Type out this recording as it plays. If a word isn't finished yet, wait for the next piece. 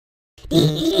Johny,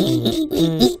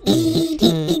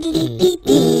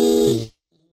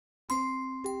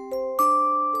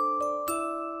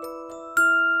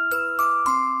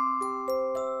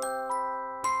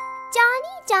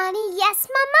 Johny, yes,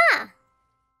 Mama.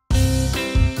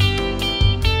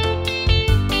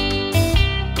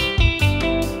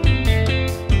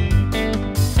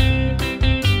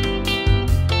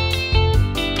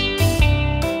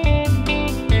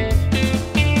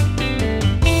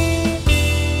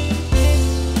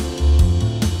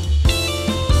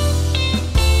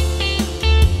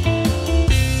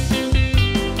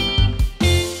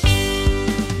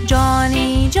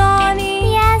 Johny,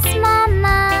 Johny, yes,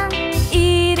 Mama.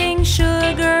 Eating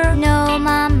sugar, no,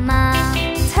 Mama.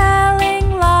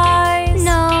 Telling lies,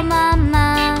 no,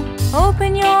 Mama.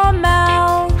 Open your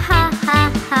mouth, ha, ha,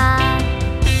 ha.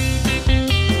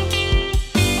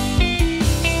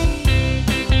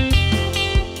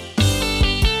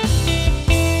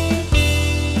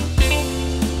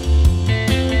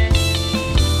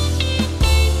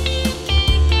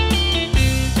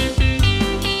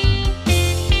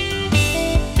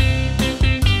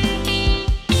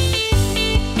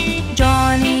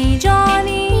 Johny,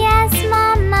 Johny, yes,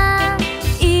 Mama.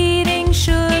 Eating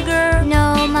sugar,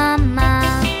 no,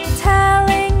 Mama.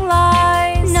 Telling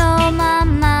lies, no,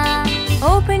 Mama.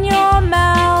 Open your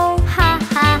mouth, ha,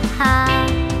 ha, ha.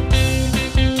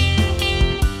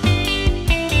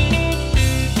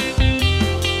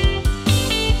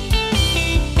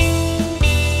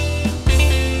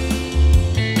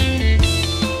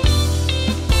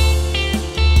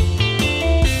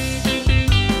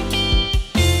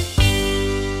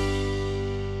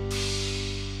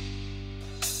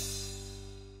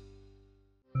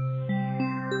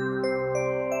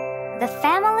 The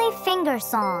Family Finger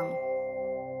Song.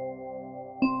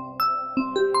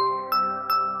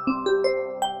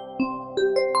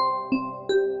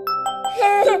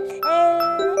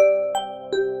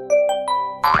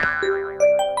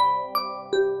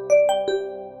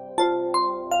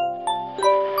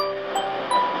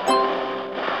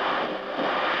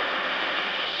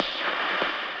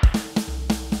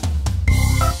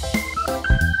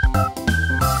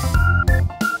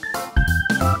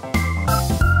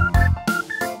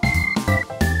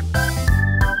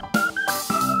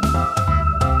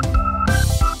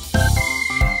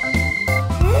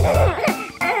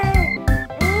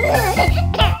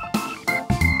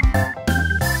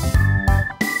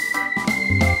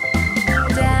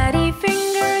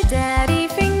 Daddy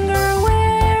finger,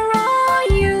 where are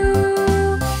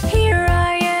you? Here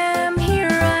I am,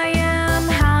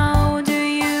 how do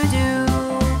you do?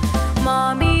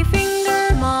 Mommy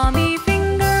finger,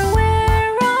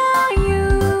 where are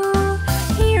you?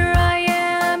 Here I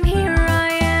am,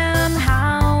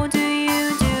 how do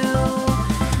you do?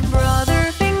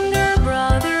 Brother finger,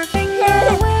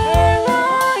 where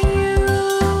are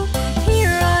you?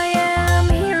 Here I am,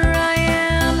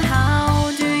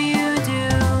 how do you do?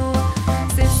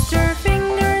 Sister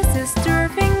finger,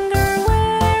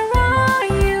 where are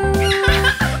you?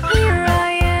 Here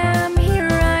I am,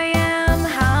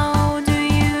 how do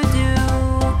you do?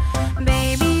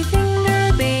 Baby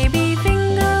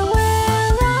finger,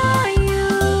 where are you?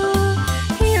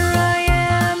 Here I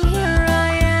am,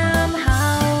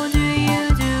 how do you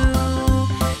do?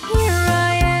 Here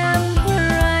I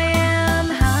am,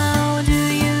 how do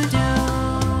you do?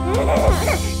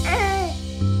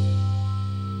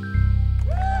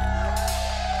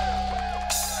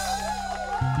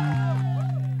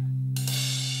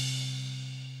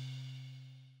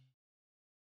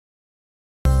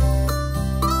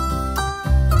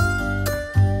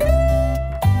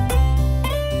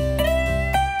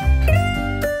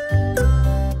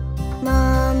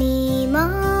 Mommy,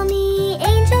 Mommy,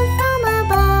 angel from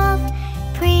above,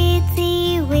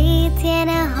 pretty, witty, and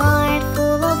a heart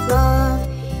full of love,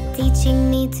 teaching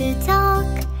me to talk,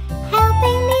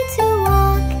 helping me to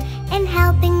walk, and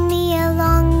helping me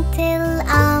along till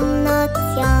I'm not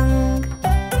young.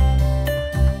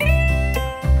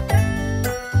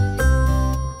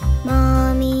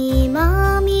 Mommy,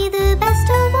 Mommy, the best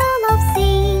of all I've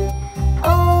seen,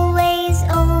 always,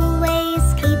 always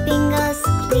keeping us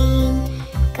clean,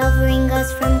 covering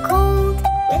us from cold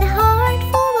with a heart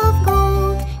full of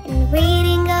gold, and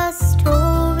reading us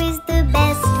stories the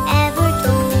best ever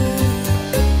told.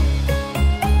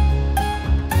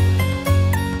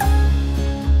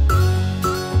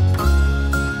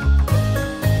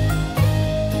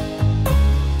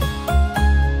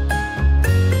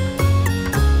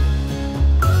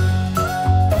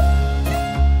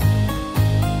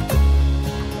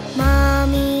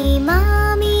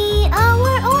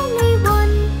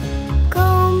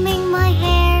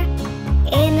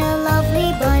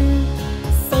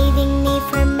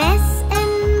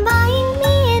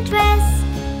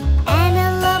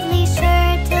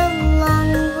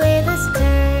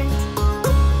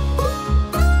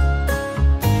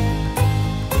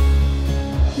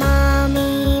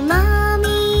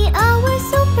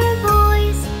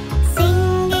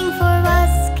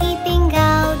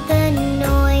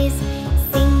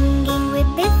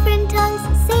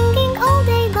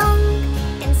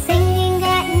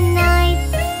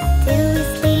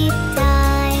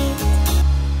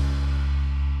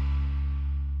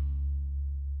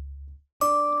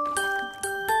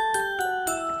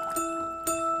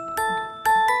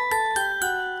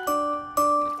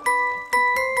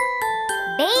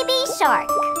 Baby shark.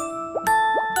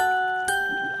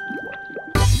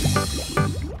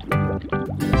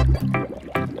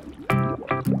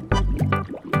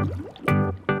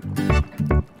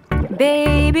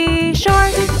 Baby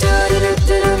shark,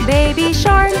 baby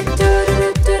shark,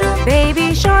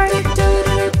 baby shark,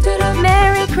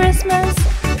 Merry Christmas.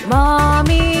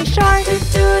 Mommy shark,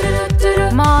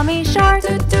 mommy shark,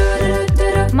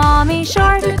 mommy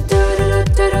shark,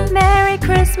 Merry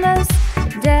Christmas.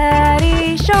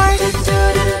 Daddy shark,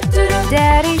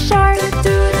 daddy shark,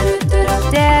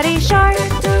 daddy shark,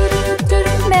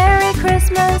 Merry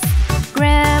Christmas.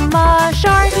 Grandma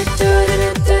shark,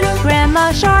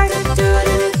 grandma shark,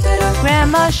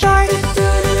 grandma shark,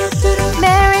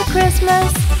 Merry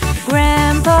Christmas.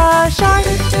 Grandpa shark,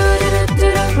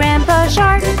 grandpa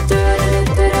shark,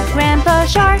 grandpa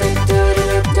shark,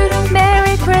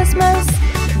 Merry Christmas.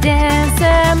 Dance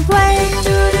and play,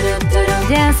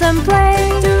 dance and play,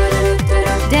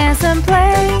 dance and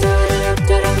play,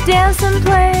 dance and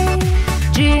play.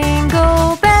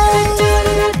 Jingle bells,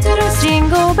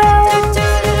 jingle bells,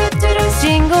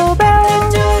 jingle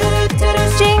bells,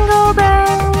 jingle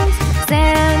bells.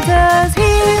 Santa's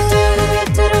here,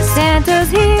 Santa's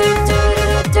here,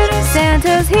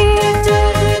 Santa's here,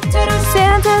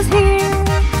 Santa's here.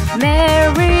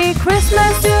 Merry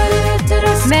Christmas,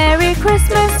 Merry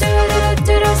Christmas,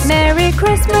 Merry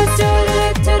Christmas,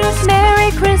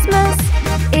 Merry Christmas.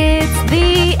 It's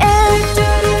the end,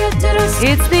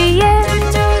 it's the end,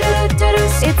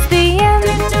 it's the end,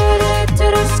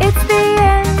 it's the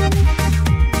end.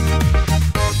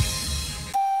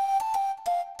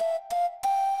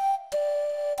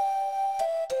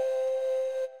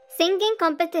 Singing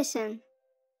competition.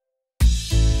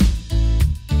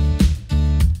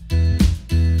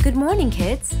 Good morning,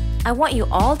 kids. I want you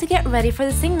all to get ready for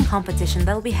the singing competition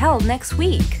that will be held next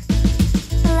week.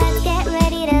 Let's get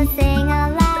ready to sing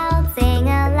aloud, sing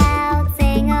aloud,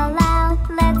 sing aloud.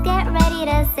 Let's get ready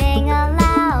to sing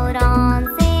aloud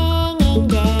on singing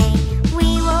day.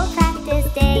 We will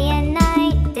practice day and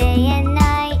night, day and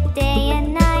night, day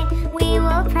and night. We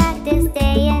will practice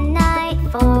day and night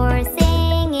for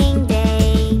singing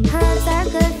day. Herbs are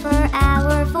good for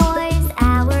our voice,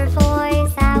 our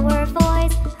voice, our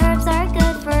voice. Herbs are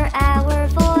good for our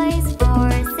voice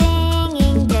for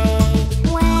singing day.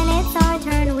 When it's our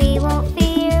turn, we won't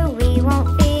fear, we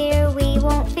won't fear, we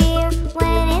won't fear.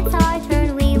 When it's our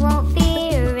turn, we won't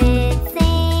fear. It's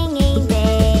singing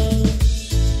day.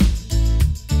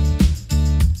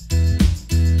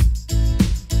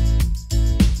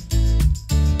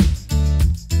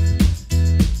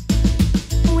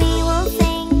 We will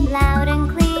sing loud and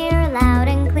clear, loud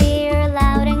and clear,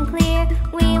 loud and clear.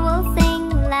 We will sing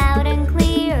loud and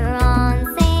clear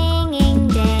on singing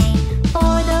day.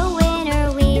 For the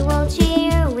winner we will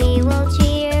cheer, we will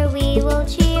cheer, we will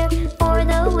cheer. For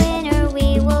the winner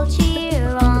we will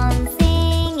cheer on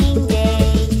singing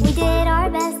day. We did our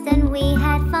best and we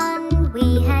had fun,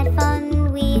 we had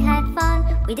fun, we had fun.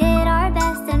 We did our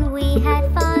best and we had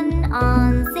fun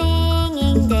on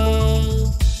singing day.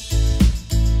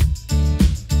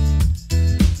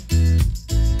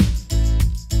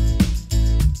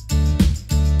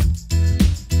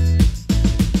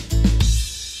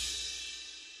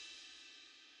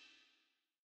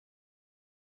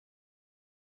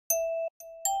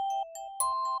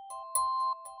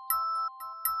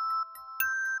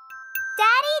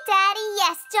 Daddy, Daddy,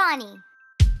 yes, Johnny.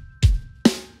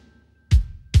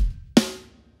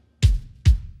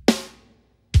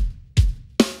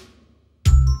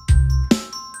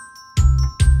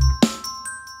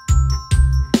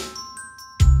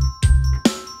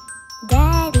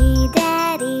 Daddy,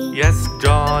 Daddy, Yes,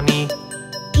 Johnny.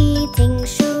 eating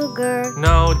sugar,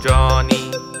 No,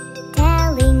 Johnny.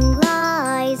 telling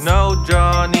lies. No,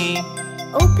 Johnny.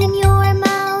 Open your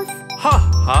mouth. Ha,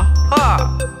 ha,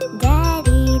 ha.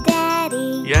 Daddy,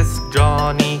 Daddy, Yes,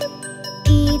 Johnny.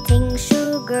 eating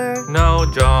sugar, No,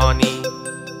 Johnny.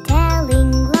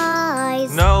 telling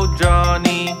lies. No,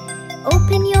 Johnny.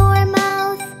 Open your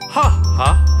mouth. Ha,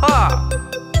 ha, ha.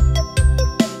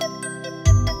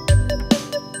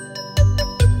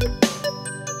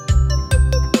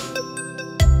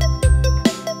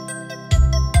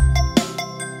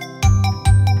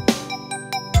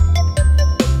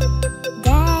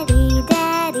 Daddy,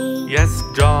 Daddy, Yes,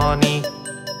 Johnny.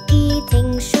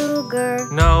 eating sugar,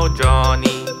 No,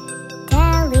 Johnny.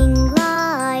 telling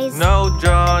lies. No,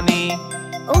 Johnny.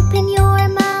 Open your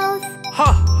mouth.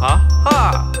 Ha, ha,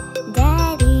 ha.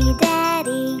 Daddy,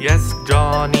 Daddy, Yes,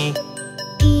 Johnny.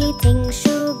 eating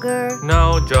sugar,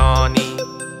 No, Johnny.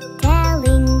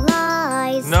 telling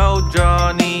lies. No,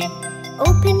 Johnny.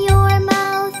 Open your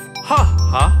mouth. Ha,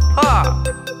 ha, ha.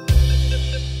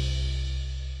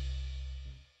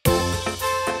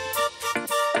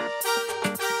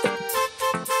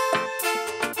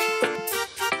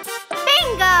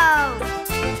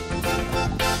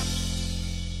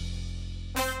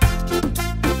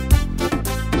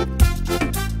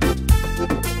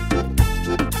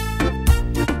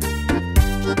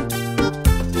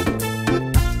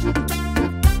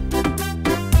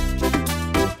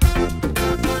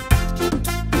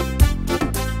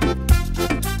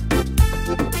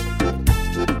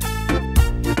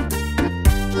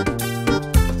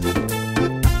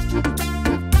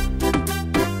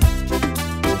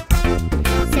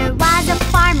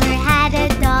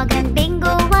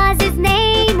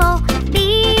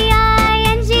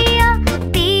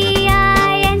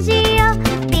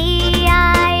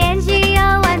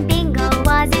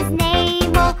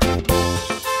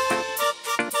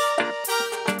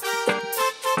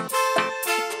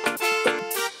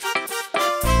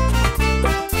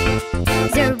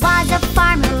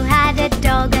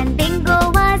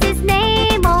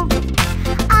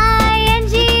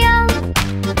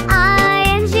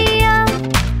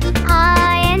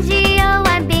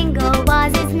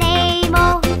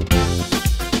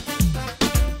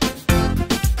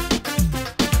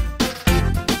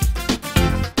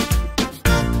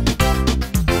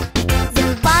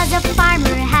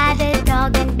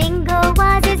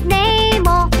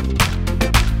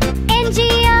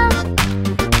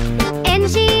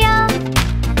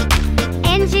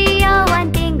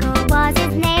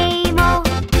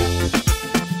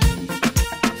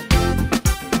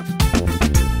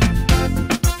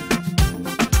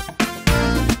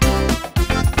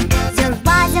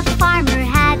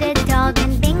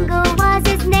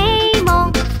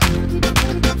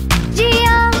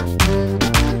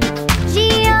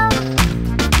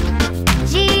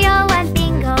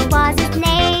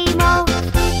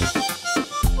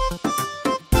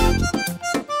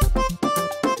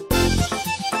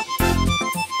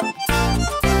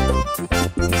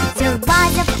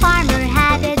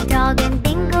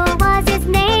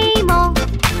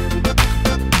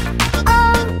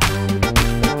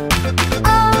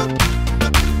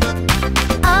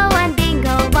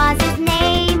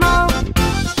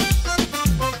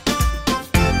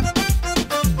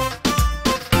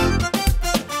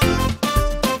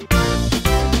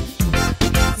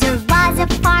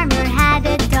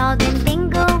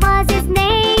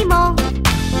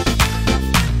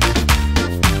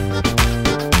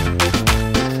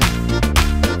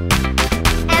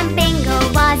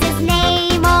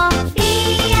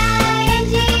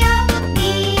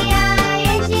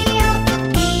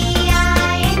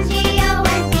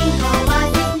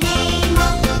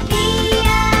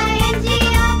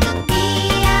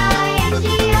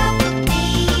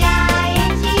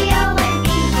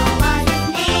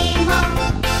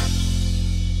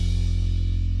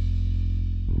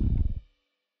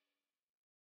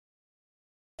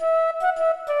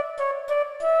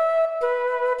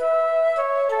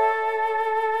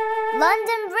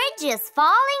 is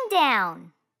falling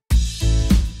down.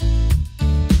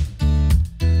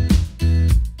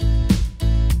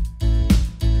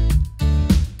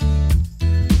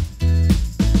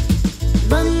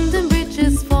 London Bridge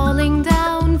is falling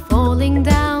down, falling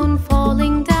down,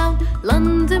 falling down.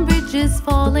 London Bridge is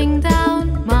falling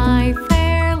down, my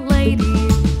fair lady.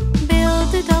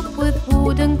 Build it up with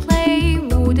wood and clay,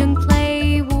 wood and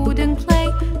clay, wood and clay.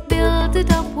 Build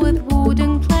it up with wood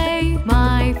and clay,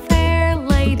 my fair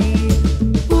lady.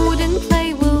 Wood and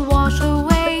clay will wash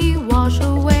away, wash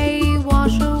away,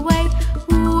 wash away.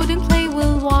 Wood and clay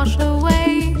will wash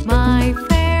away, my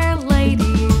fair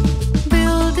lady.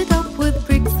 Build it up with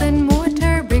bricks and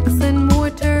mortar, bricks and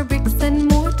mortar, bricks and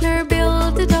mortar.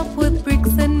 Build it up with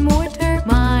bricks and mortar,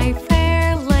 my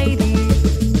fair lady.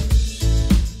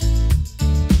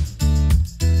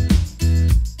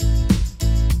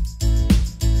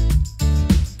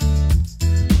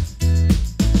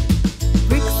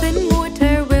 Bricks and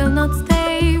mortar will not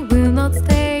stay, will not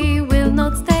stay, will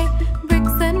not stay.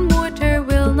 Bricks and mortar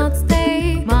will not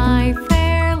stay, my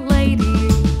fair lady.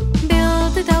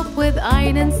 Build it up with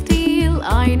iron and steel,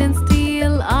 iron and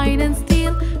steel, iron and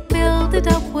steel. Build it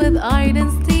up with iron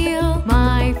and steel,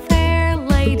 my fair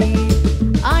lady.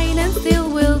 Iron and steel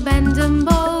will bend and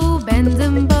bow, bend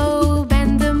and bow,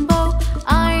 bend and bow.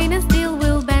 Iron and steel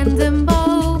will bend and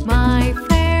bow, my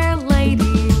fair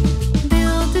lady.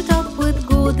 Build it up with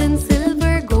gold and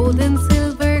silver, gold and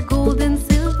silver, gold and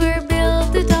silver.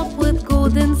 Build it up with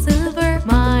gold and silver,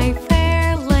 my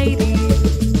fair lady.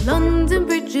 London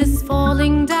Bridge is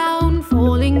falling down,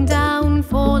 falling down,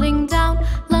 falling down.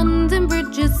 London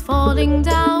Bridge is falling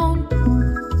down.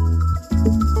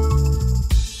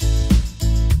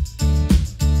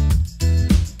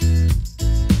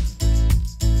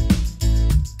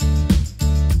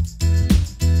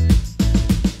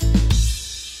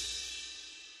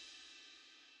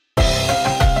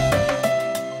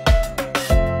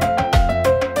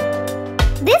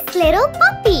 This little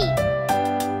puppy.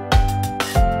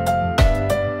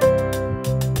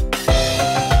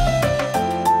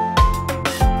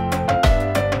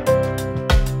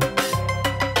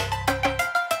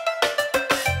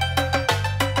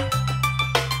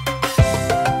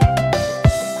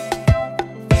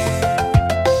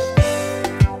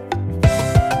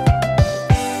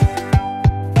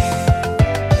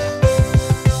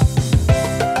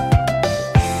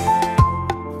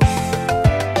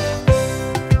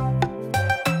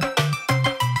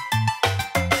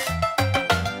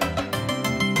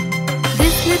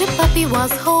 This little puppy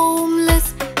was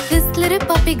homeless. This little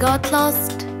puppy got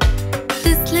lost.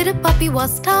 This little puppy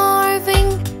was starving.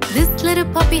 This little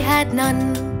puppy had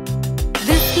none.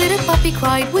 This little puppy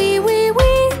cried wee wee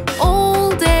wee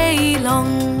all day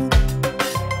long.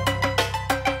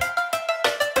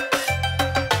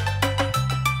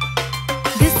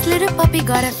 This little puppy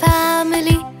got a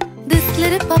family. This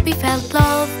little puppy felt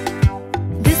love.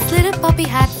 This little puppy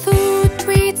had food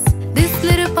treats. This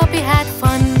little puppy had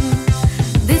fun.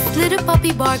 This little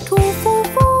puppy barked woof woof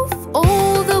woof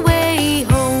all the way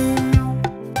home.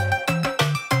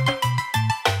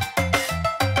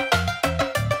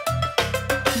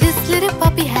 This little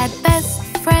puppy had best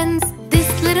friends. This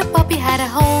little puppy had a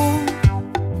home.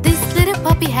 This little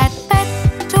puppy had pet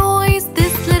toys.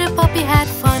 This little puppy had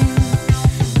fun.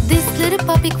 This little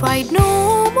puppy cried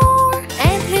no more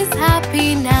and is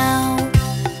happy now.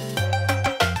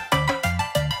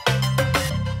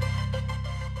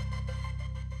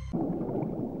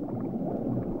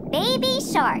 Baby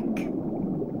shark.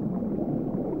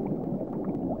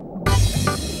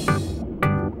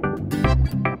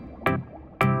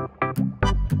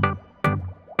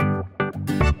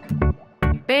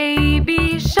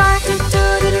 Baby shark,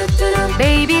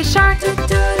 baby shark,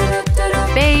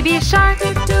 baby shark,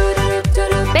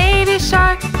 baby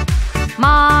shark,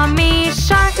 mommy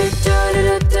shark,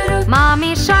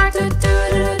 mommy shark,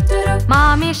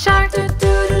 mommy shark,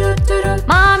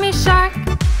 mommy shark,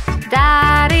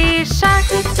 daddy shark,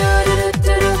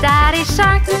 daddy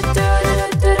shark,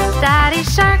 daddy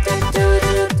shark,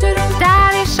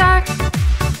 daddy shark,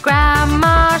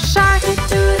 grandma shark,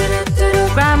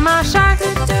 grandma shark,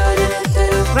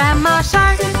 grandma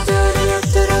shark,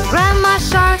 grandma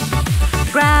shark,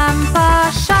 grandpa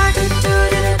shark,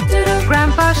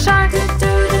 grandpa shark,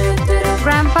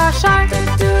 grandpa shark,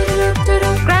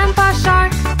 grandpa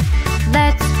shark.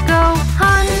 Let's go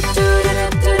hunt,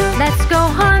 let's go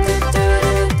hunt,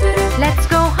 let's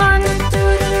go hunt,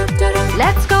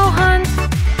 let's go hunt.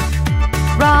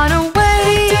 Run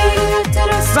away,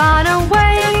 run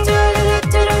away,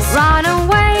 run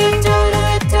away,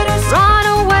 run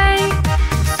away.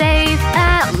 Safe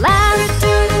at last,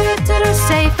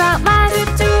 safe at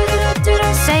last,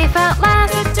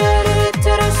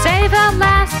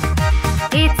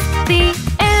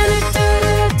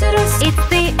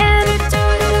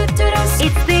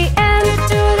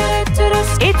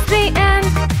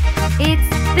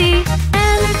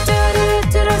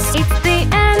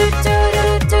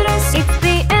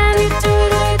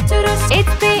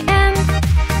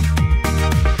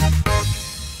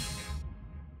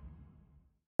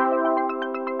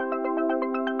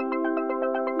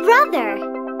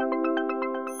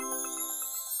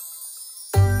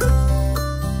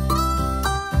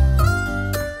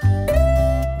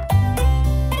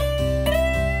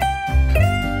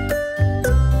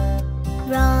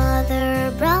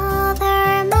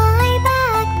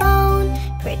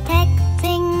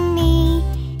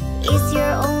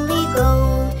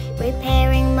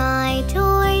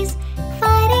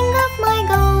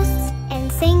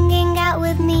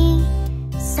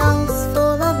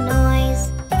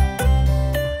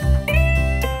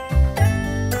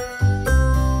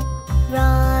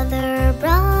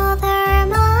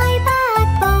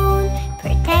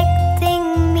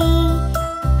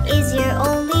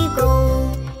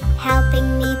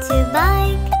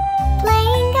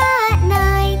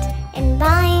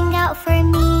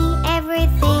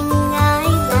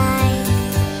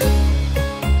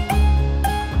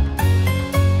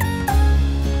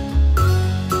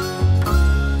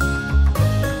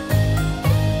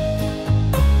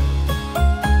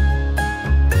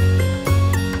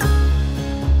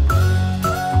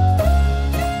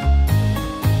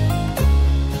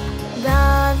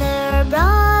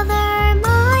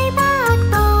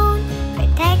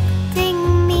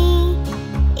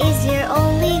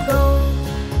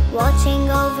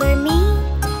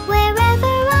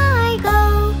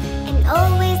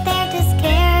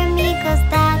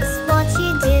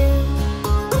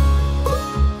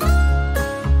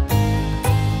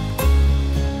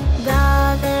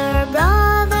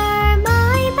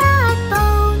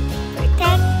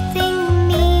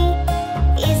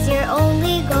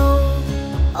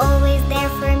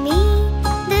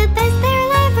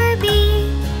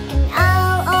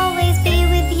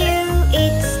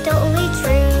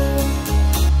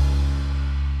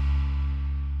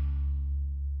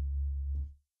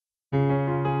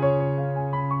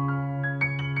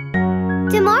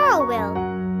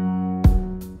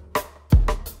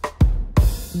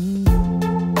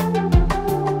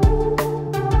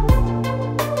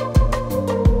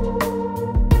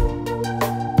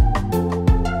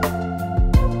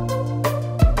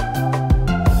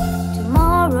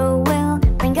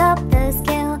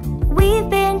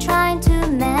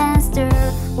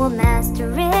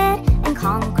 it and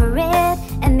conquer it,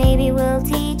 and maybe we'll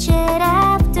teach it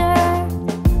after.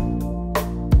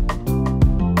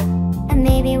 And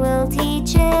maybe we'll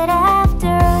teach it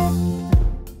after.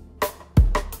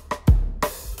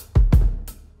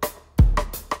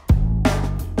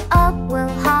 Up we'll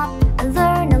hop and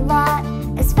learn a lot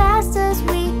as fast as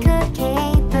we could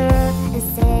caper, and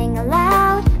sing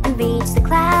aloud and reach the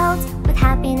clouds with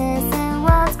happiness and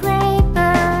wild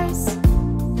scrapers.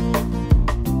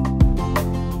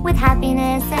 With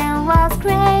happiness and wild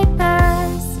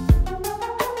scrapers.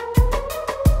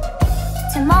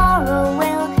 Tomorrow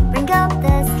we'll bring up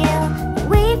the skill that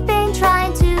we've been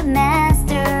trying to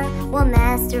master. We'll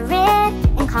master it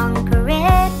and conquer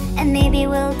it, and maybe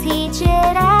we'll teach it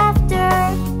after.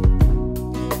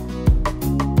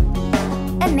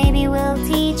 And maybe we'll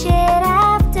teach it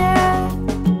after.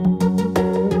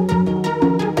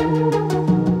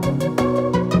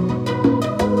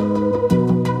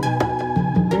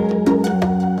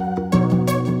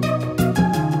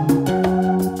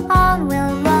 On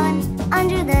we'll run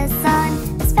under the sun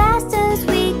as fast as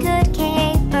we could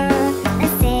caper,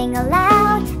 and sing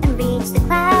aloud and reach the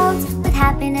clouds with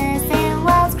happiness and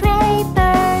wild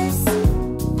scrapers.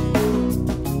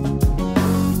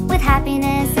 With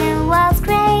happiness and wild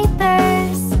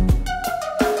scrapers.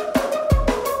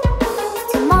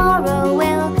 Tomorrow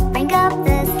we'll bring up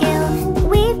the skill that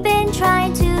we've been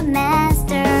trying to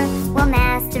master. We'll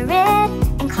master it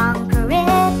and conquer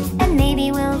it, and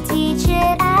maybe we'll teach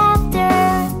it after.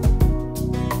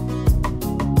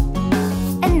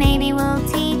 And maybe we'll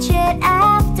teach it after.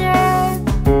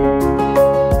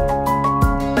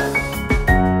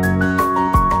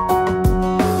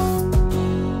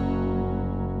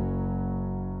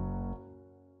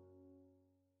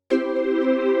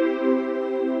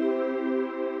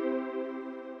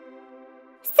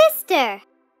 Sister.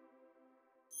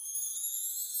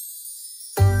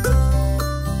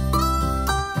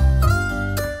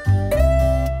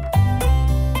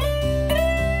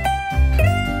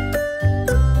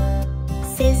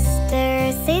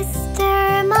 Sister,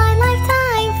 sister, my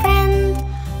lifetime friend,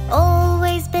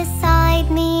 always beside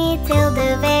me till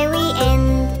the very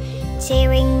end,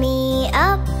 cheering me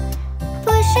up,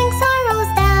 pushing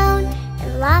sorrows down,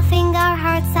 and laughing our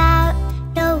hearts out.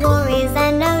 No worries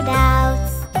and no doubts.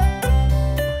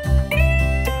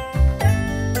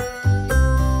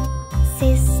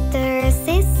 Sister,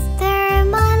 sister,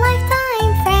 my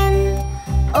lifetime friend,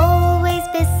 always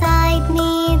beside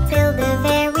me till the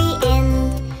very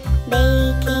end,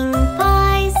 baking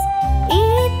pies,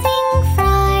 eating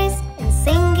fries, and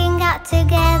singing out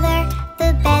together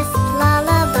the best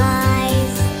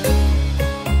lullabies.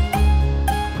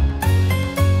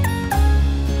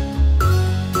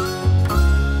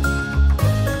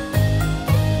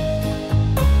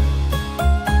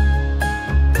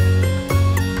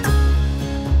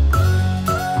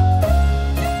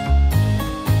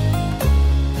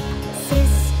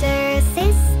 Sister,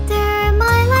 sister,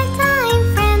 my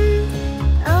lifetime friend,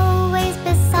 always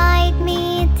beside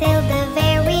me till the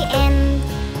very end,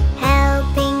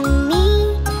 helping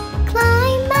me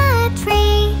climb a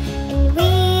tree and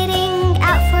reading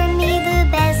out for me the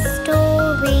best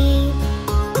story.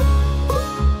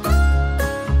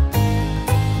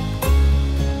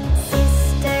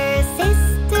 Sister,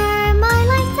 sister, my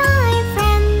lifetime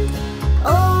friend,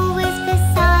 always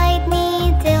beside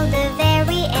me till the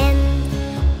very end,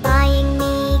 buying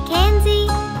me candy,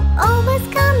 always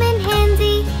come in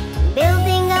handy,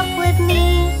 building up with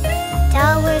me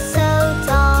towers so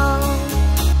tall.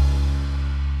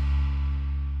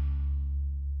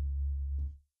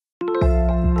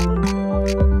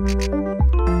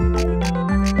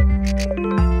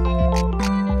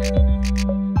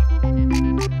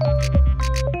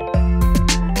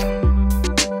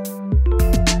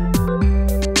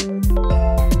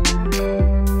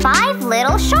 Five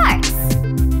little sharks.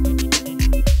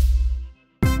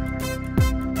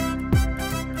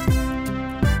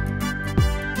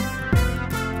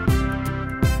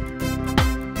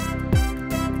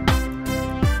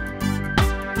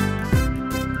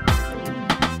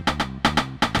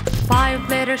 Five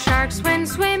little sharks went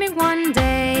swimming one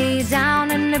day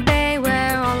down in the bay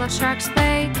where all the sharks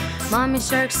play. Mommy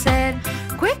shark said,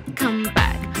 "Quick, come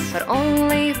back." But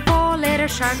only four little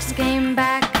sharks came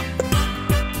back.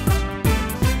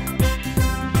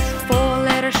 Four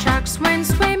little sharks went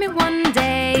swimming one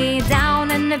day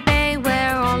down in the bay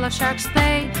where all the sharks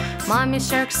play. Mommy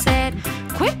shark said,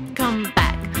 "Quick, come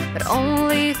back." But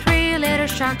only three little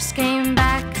sharks came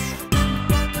back.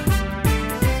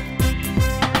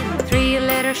 Three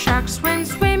little sharks went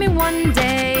swimming one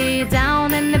day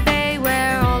down in the bay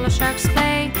where all the sharks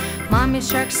play. Mommy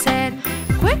shark said,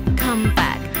 quick, come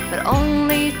back. But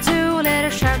only 2 little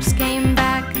sharks came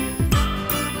back.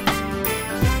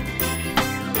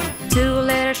 2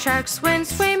 little sharks went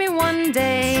swimming one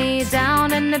day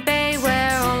down in the bay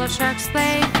where all the sharks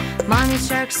play. Mommy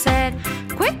shark said,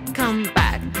 quick, come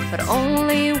back. But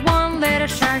only 1 little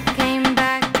shark came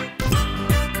back.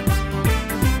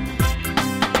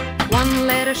 1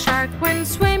 little shark went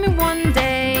swimming one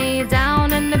day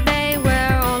down in the bay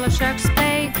where all the sharks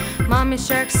play. Mommy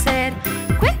shark said,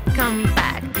 quick, come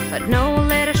back. But no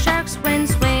little sharks went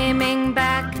swimming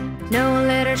back. No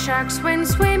little sharks went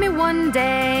swimming one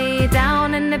day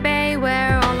down in the bay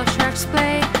where all the sharks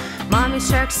play. Mommy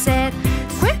shark said,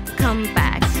 quick, come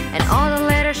back. And all the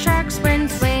little sharks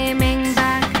went swimming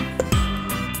back.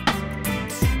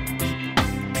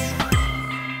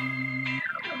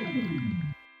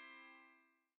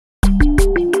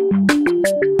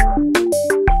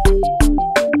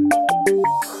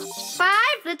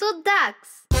 Little ducks.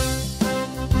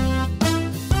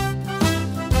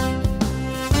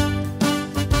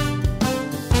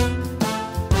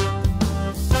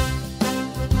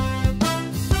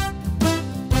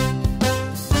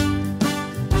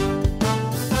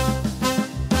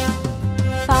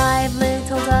 5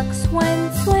 little ducks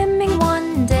went swimming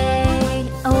one day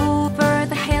over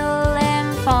the hill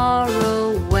and far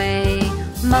away.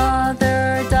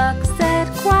 Mother duck said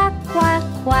quack, quack,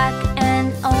 quack,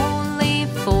 and only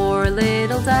 4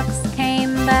 little ducks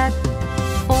came back.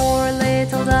 4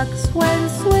 little ducks went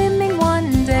swimming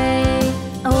one day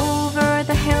over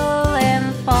the hill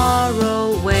and far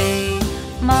away.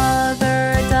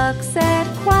 Mother duck said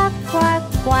quack, quack,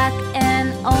 quack,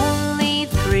 and only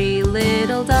 3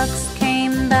 little ducks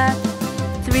came back.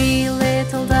 3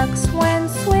 little ducks went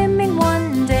swimming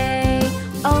one day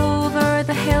over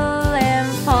the hill and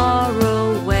far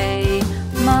away.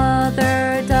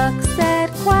 Mother duck said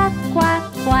quack, quack,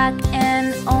 quack,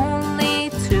 and only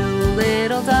 2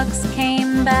 little ducks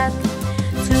came back.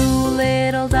 2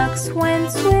 little ducks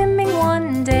went swimming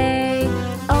one day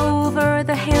over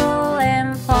the hill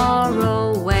and far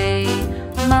away.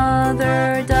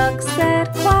 Mother duck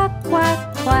said quack,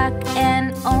 quack, quack,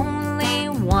 and only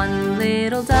 1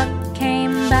 little duck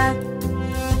came back.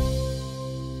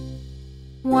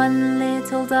 1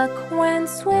 little duck went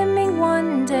swimming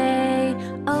one day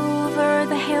over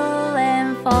the hill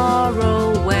and far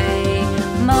away.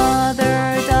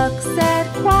 Mother duck said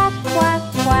quack, quack,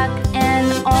 quack, and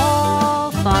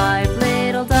all 5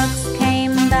 little ducks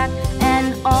came back.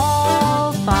 And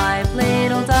all 5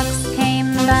 little ducks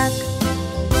came back.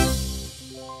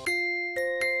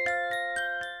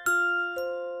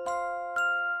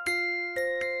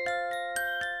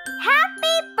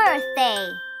 Happy birthday!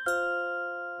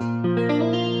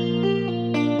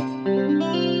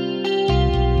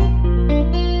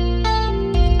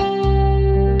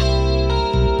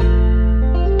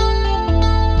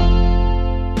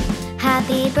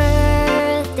 Happy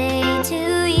birthday to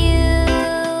you.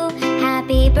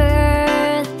 Happy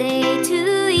birthday to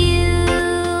you.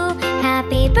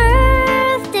 Happy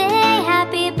birthday,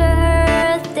 happy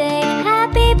birthday,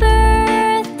 happy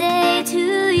birthday to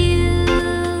you.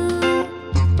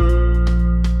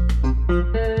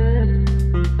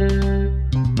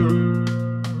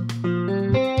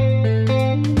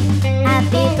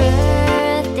 Happy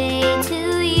birthday to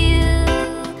you.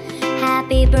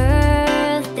 Happy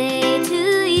birthday to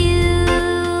you.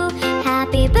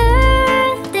 Happy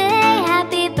birthday,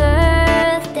 happy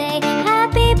birthday,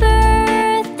 happy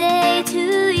birthday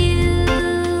to you.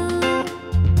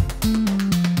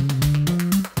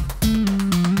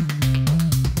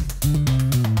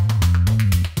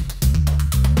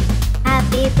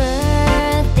 Happy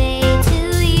birthday to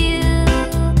you.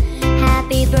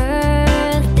 Happy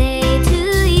birthday to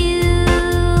you.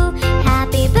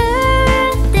 Happy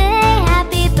birthday,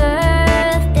 happy birthday,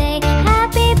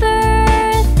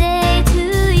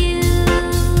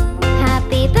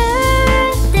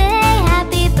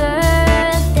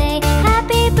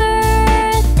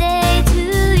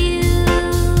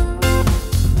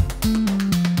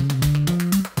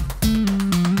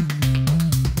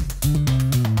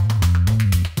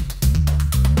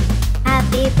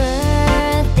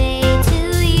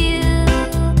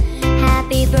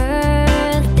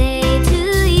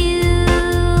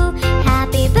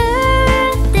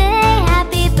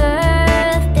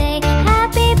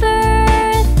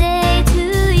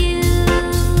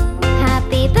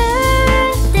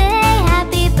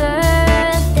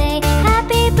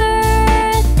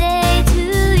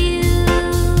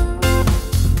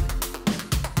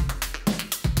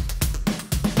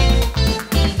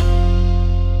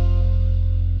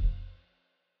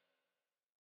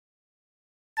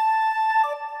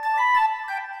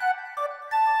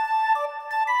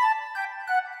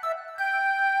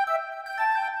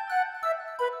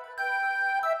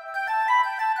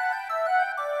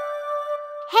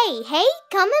 Hey, hey,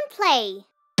 come and play.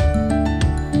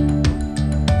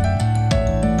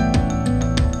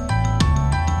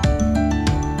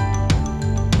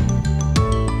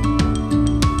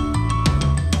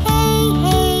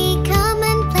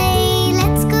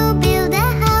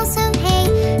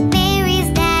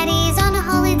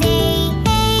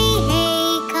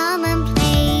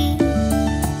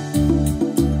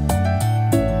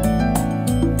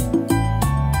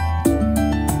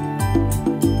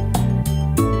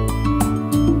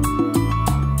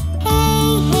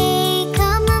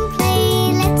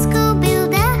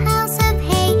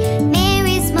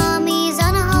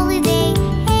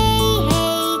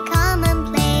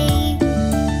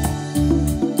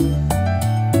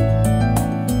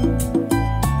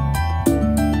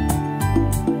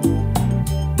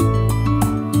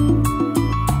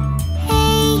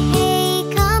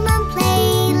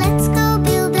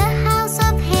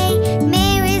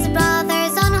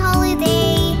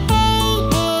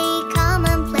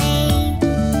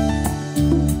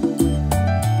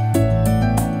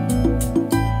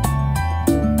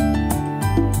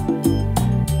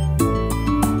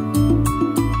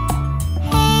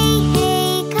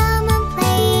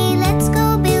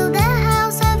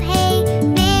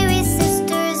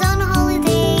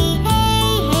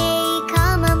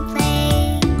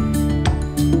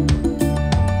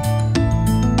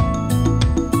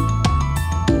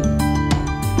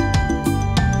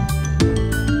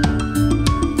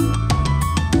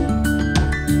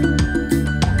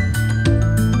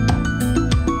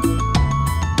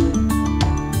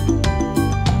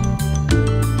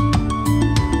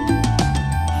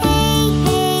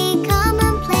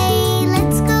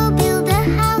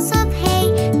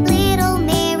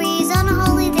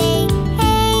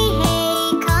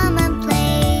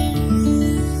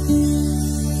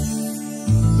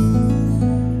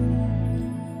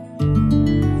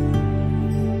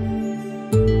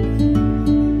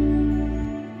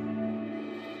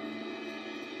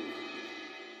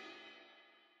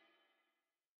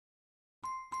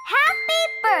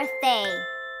 Birthday.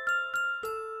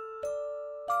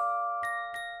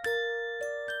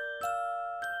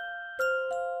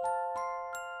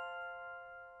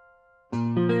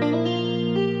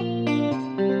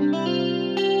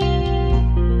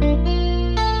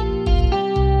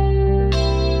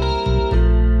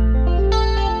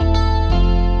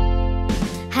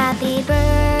 Happy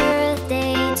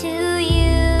birthday to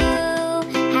you.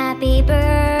 Happy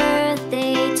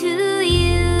birthday to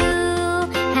you.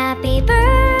 Happy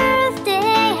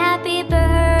birthday, happy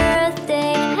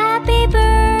birthday, happy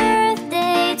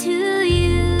birthday to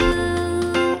you.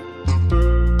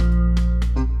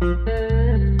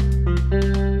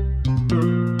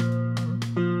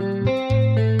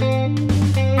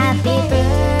 Happy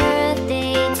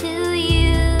birthday to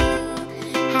you.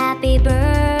 Happy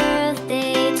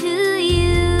birthday to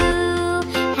you.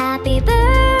 Happy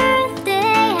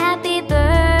birthday, happy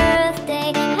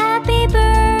birthday, happy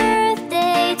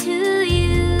birthday to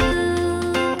you.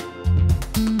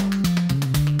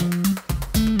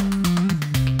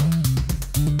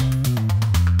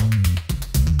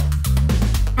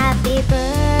 Happy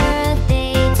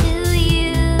birthday to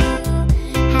you.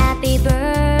 Happy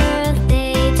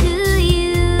birthday to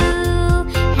you.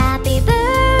 Happy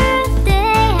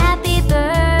birthday, happy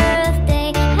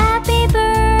birthday, happy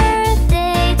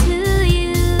birthday to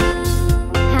you.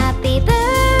 Happy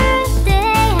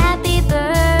birthday, happy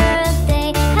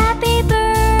birthday, happy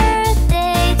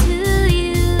birthday to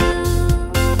you.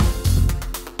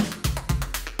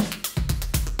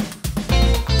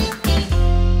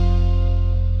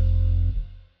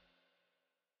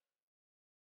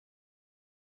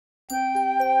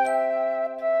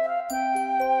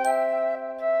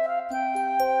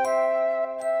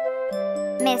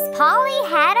 Miss Polly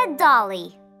had a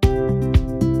dolly.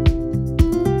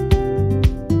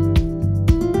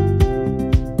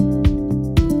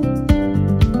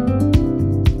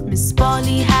 Miss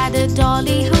Polly had a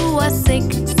dolly who was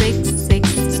sick, sick, sick.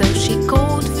 So she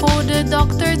called for the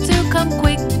doctor to come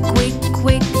quick, quick,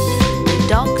 quick. The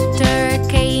doctor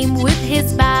came with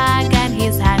his bag and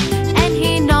his hat, and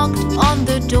he knocked on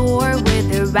the door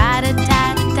with a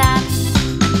rat-a-tat-tat.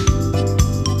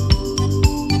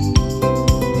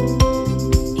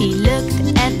 He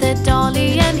looked at the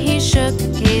dolly and he shook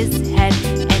his head,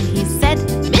 and he said,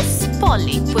 Miss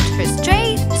Polly, put her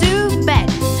straight to bed.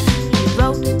 He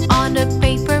wrote on a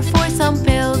paper for some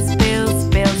pills, pills,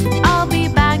 pills. I'll be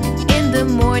back in the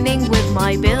morning with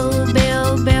my bill,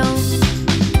 bill, bill.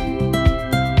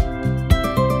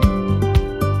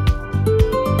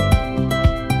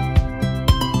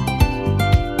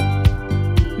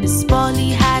 Miss Polly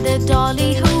had a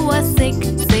dolly who was sick,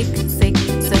 sick, sick.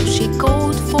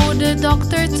 the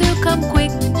doctor to come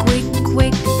quick, quick,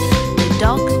 quick. The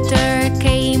doctor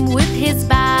came with his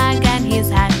bag and his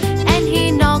hat, and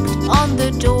he knocked on the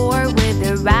door with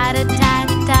a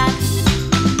rat-a-tat-tat.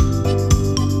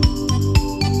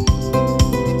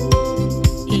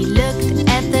 He looked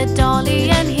at the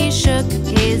dolly and he shook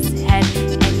his head,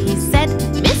 and he said,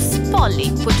 "Miss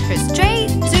Polly, put her straight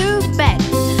to bed."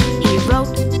 He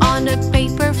wrote on a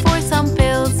paper for some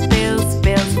pills, pills,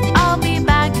 pills. "I'll be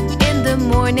back in the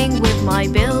morning with my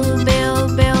bill, bill,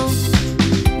 bill."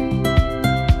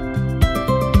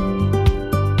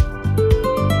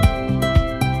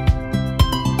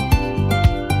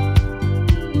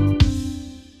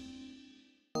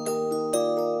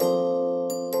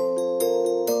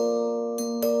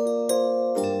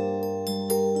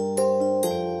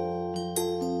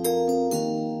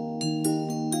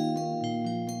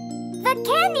 The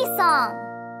candy song.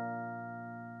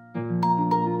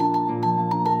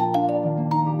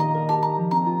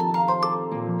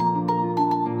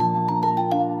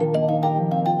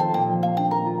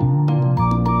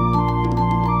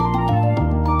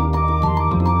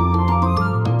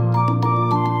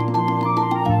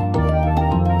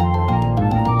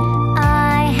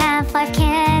 I have 5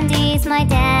 candies, my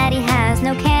daddy has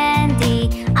no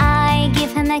candy. I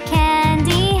give him a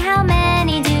candy, how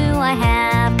many do I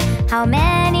have? How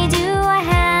many do I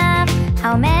have?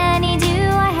 How many do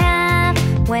I have?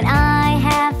 When I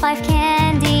have 5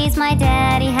 candies, my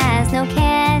daddy has no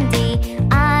candy.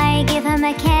 I give him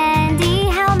a candy,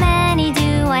 how many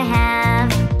do I have?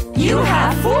 You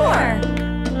have 4.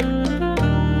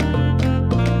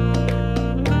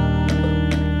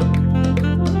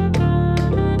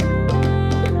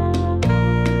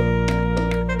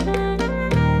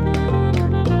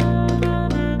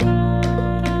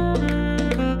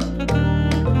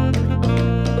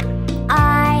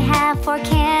 I have 4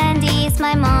 candies,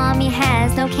 my mommy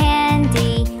has no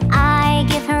candy. I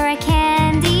give her a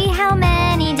candy, how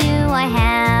many do I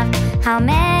have? How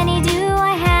many do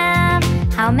I have?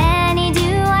 How many do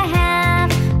I have?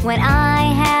 When I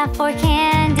have 4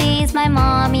 candies, my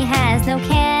mommy has no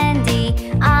candy.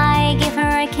 I give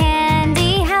her a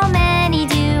candy, how many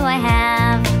do I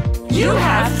have? You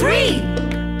have 3.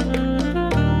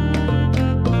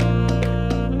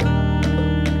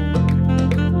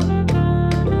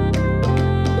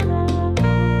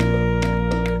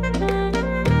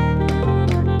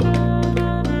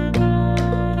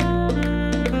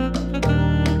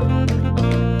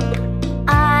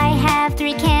 I have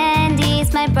 3 candies,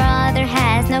 my brother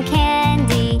has no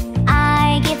candy.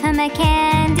 I give him a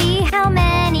candy, how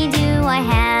many do I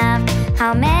have?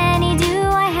 How many do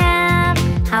I have?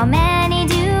 How many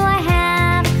do I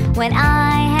have? When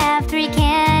I have 3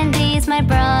 candies, my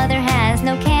brother has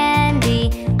no candy.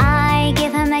 I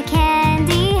give him a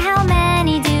candy, how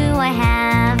many do I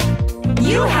have?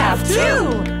 You have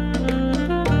 2.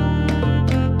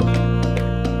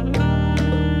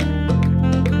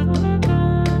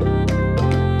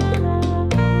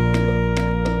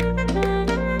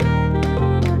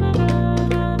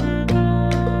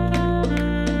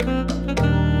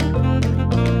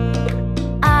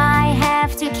 I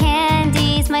have 2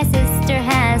 candies, my sister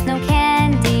has no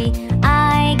candy.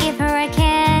 I give her a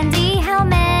candy, how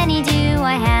many do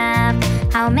I have?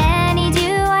 How many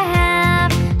do I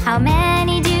have? How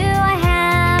many do I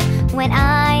have? When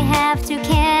I have 2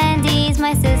 candies,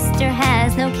 my sister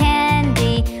has no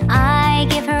candy. I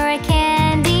give her a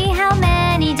candy, how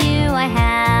many do I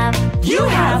have? You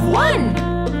have 1.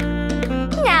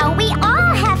 Now we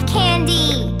all have candy!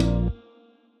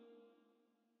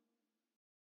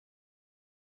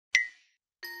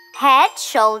 Head,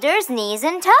 shoulders, knees,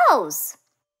 and toes.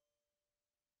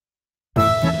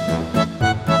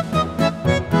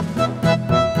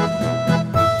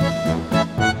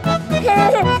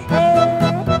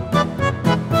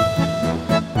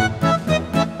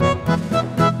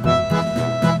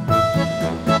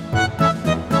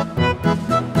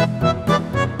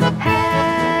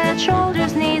 Head,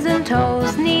 shoulders, knees and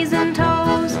toes, knees and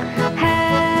toes.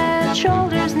 Head,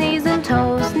 shoulders, knees and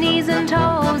toes, knees and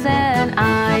toes. And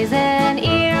eyes and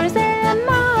ears and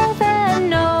mouth and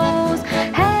nose.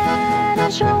 Head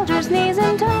and shoulders, knees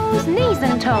and toes, knees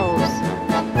and toes.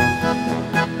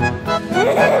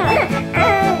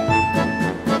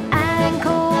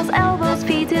 Ankles, elbows,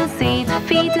 feet and seat,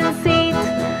 feet and seat.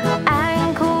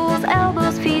 Ankles,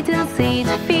 elbows, feet and seat,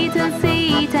 feet and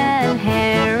seat. And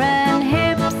hair and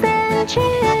hips and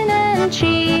chin and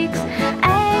cheeks.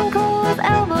 Ankles,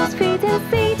 elbows, feet and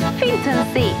seat, feet and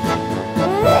seat.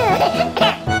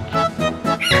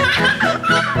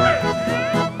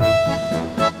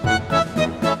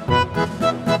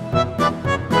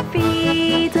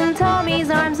 Feet and tummies,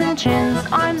 arms and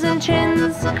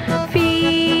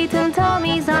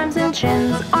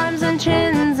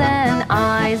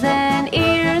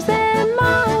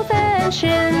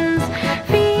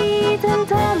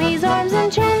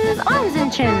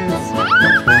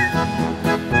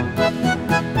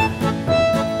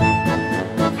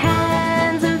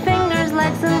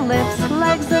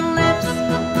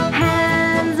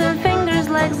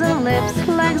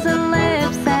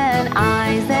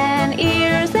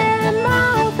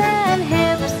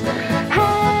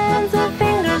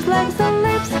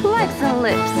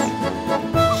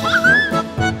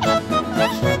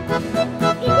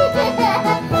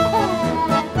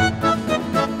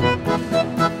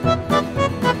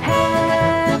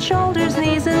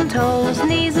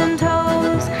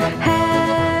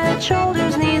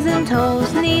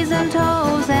knees and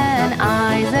toes and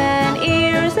eyes and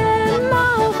ears and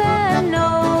mouth and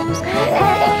nose,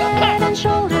 head and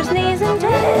shoulders, knees and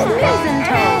toes, knees and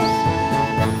toes.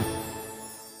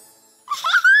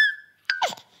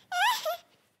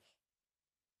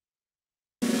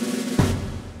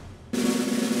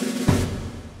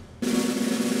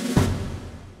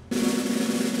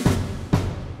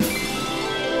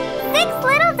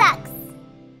 Little ducks.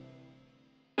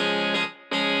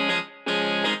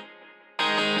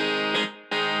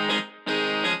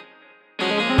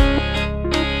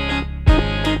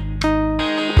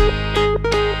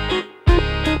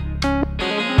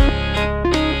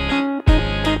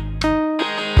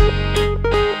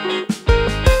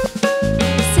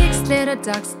 Six little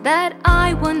ducks that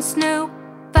I once knew,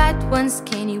 fat ones,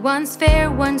 skinny ones, fair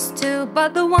ones too.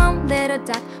 But the one little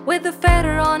duck with a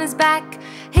feather on his back,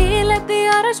 he led the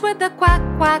others with a quack,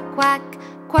 quack, quack,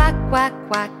 quack, quack,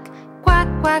 quack, quack,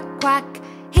 quack, quack.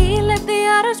 He led the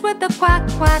others with a quack,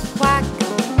 quack, quack.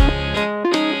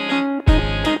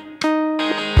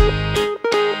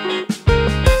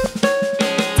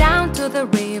 Down to the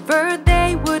river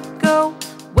they would go,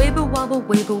 wibble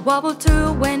wobble to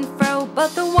and fro. But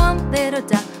the one little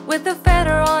duck with a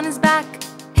feather on his back,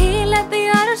 he led the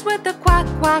others with a quack,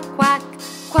 quack, quack,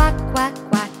 quack, quack,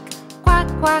 quack, quack,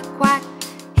 quack, quack.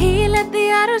 He led the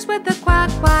others with a quack,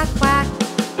 quack, quack.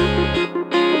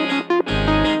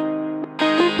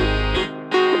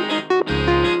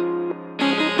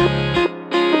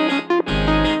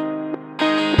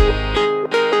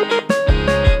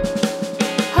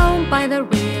 Home by the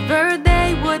river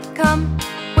they would come,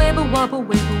 wibble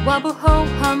wobble, ho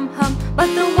hum hum. But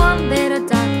the one little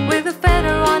duck with a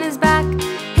feather on his back,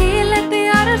 he led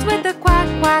the others with a quack,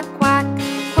 quack, quack,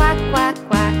 quack, quack,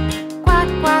 quack, quack,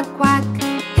 quack, quack.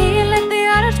 He led the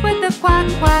others with a quack,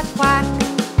 quack, quack.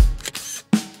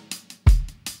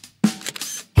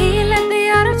 He led the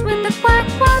others with a quack,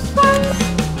 quack, quack.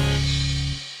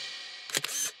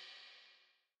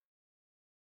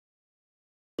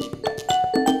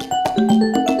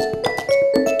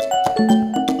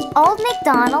 Old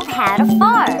MacDonald had a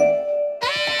farm.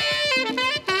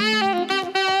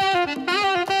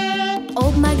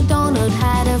 Old MacDonald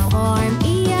had a farm,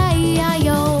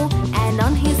 E-I-E-I-O. And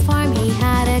on his farm he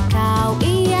had a cow,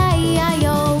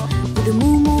 E-I-E-I-O. With a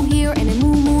moo-moo here and a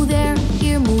moo-moo there,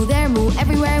 here moo, there moo,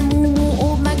 everywhere moo-moo.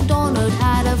 Old MacDonald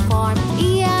had a farm,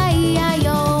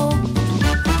 E-I-E-I-O.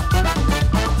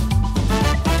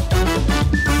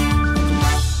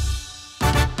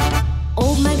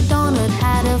 Old MacDonald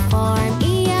had a farm,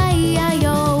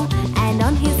 E-I-E-I-O. And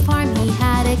on his farm he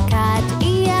had a cat,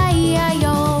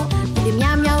 E-I-E-I-O. With a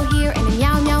meow meow here and a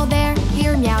meow meow there,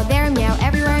 here meow, there meow,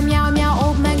 everywhere meow meow.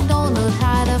 Old MacDonald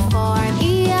had a farm,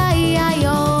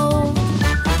 E-I-E-I-O.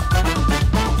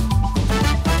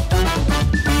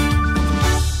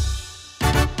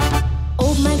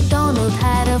 Old MacDonald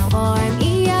had a farm,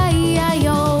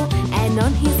 E-I-E-I-O. And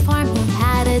on his farm he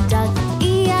had a duck,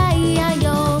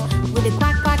 E-I-E-I-O. With a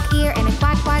quack quack here and a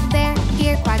quack quack there,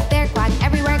 here quack, there quack,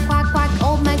 everywhere quack quack.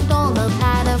 Old MacDonald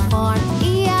had a farm,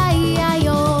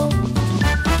 E-I-E-I-O.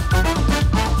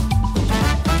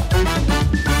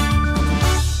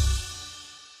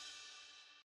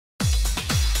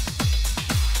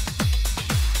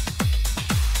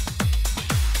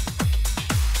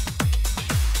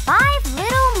 Five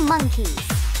little monkeys.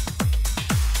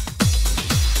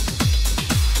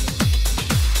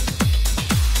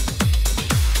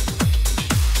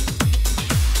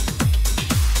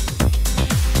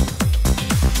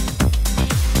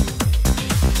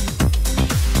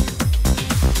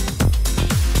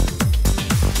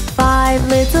 Five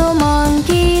little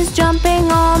monkeys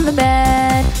jumping on the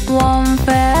bed. One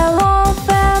fell off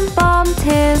and bumped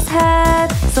his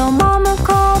head. So Mama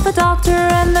called the doctor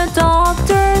and the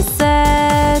doctor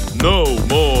said, No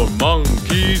more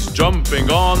monkeys jumping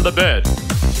on the bed.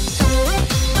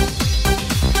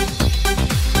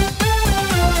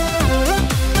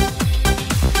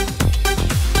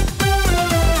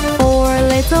 Four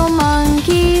little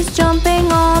monkeys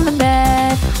jumping on the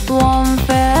bed. One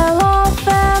fell off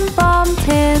and bumped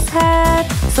his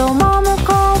head. So Mama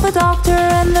called the doctor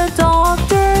and the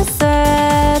doctor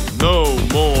said, No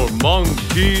more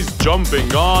monkeys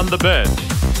jumping on the bed.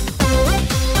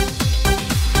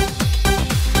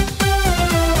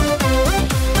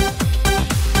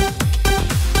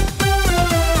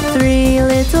 Three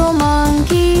little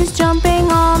monkeys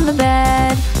jumping on the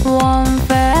bed. One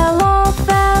fell off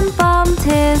and bumped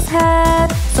his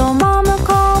head. So Mama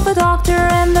called the doctor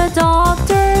and the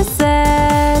doctor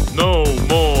said, No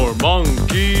more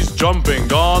monkeys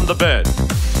jumping on the bed.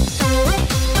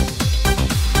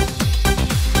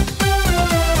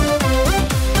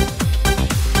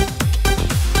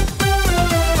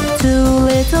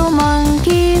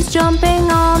 monkeys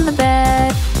jumping on the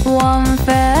bed. One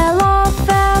fell off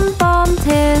and bumped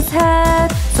his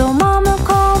head. So Mama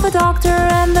called the doctor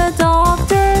and the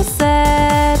doctor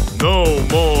said, No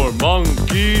more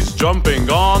monkeys jumping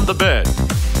on the bed.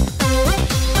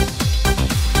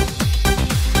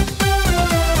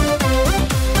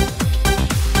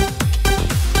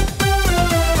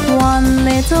 One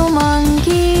little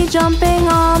monkey jumping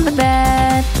on the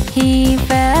bed. He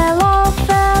fell off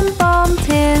and bumped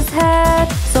his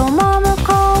head. So Mama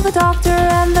called the doctor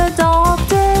and the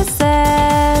doctor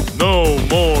said, No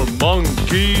more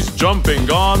monkeys jumping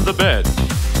on the bed.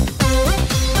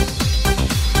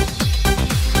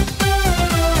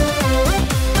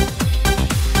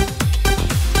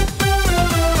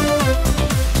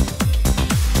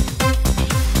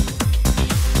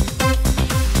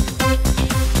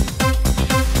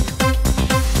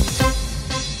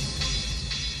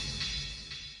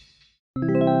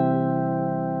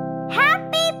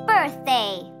 Happy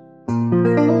birthday!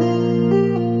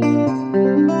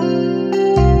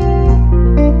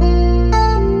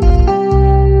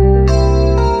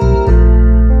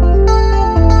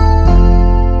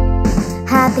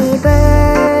 Happy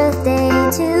birthday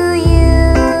to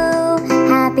you.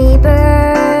 Happy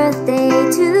birthday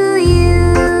to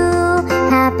you.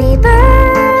 Happy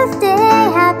birthday,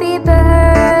 happy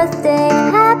birthday,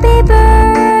 happy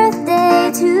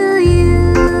birthday to you.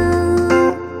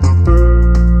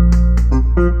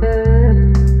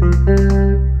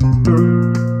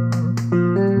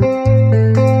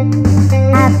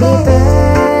 Happy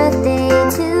birthday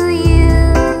to you.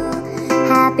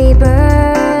 Happy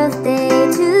birthday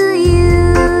to you.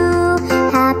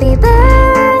 Happy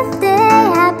birthday,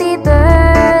 happy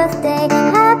birthday,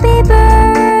 happy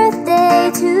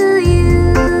birthday to you.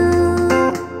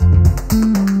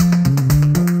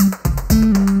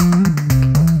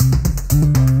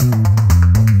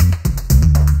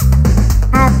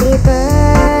 Happy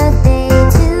birthday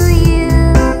to you.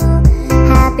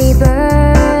 Happy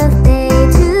birthday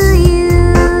to you.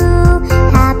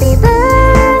 Happy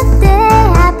birthday,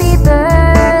 happy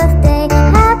birthday,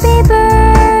 happy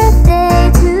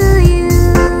birthday to you.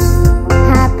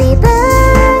 Happy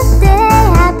birthday,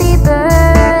 happy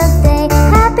birthday,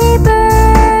 happy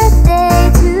birthday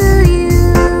to you.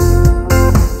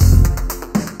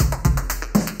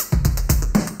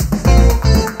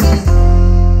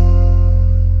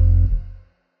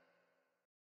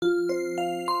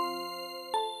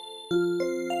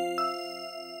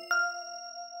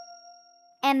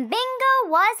 And Bingo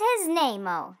was his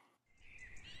name-o.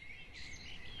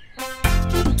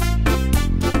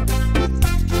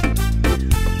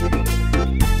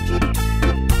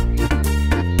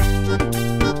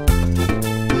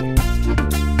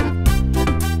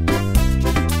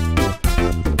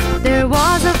 There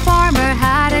was a farmer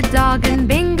had a dog, and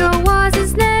Bingo was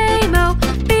his name-o.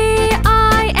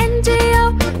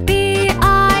 B-I-N-G-O,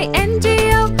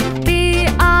 B-I-N-G-O,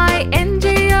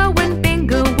 B-I-N-G-O, and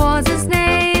Bingo was his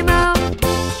name-o.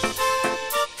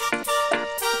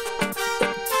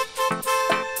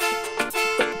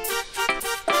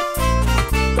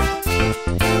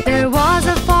 There was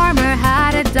a farmer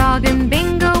had a dog, and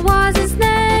Bingo was his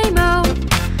name-o.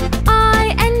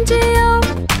 I-N-G-O,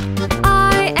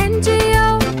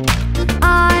 I-N-G-O,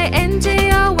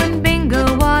 I-N-G-O,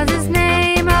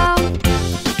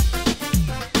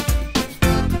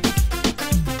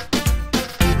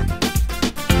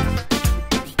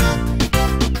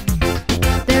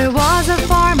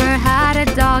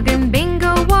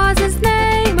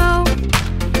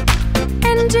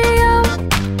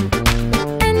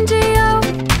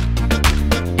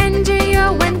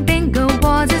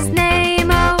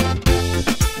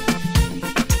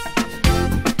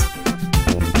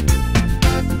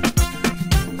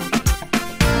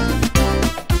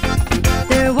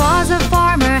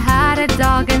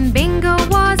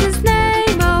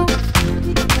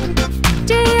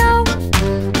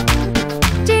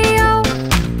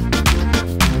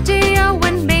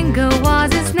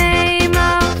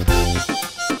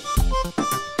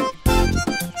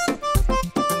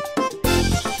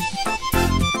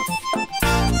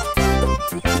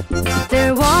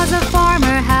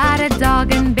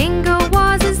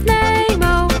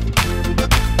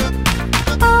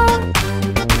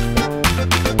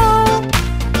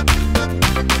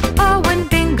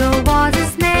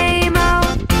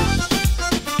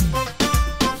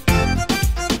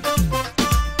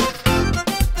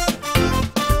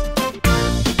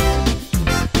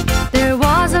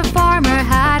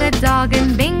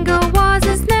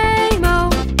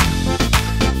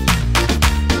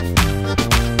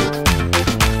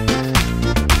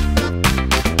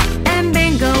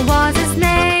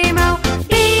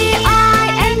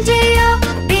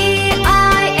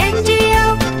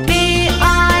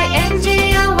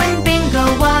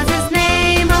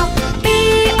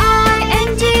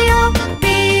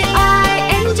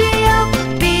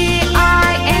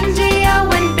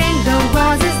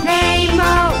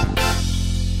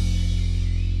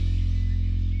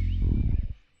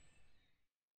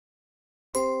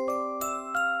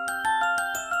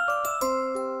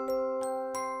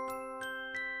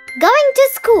 Going to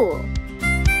school.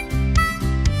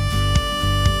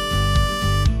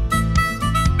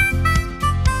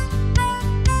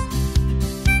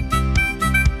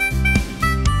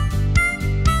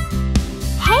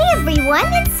 Hey everyone,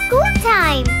 it's school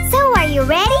time! So are you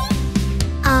ready?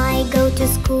 I go to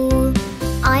school.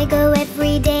 I go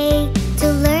every day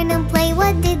to learn and play.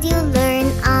 What did you learn?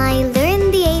 I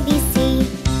learned the ABC.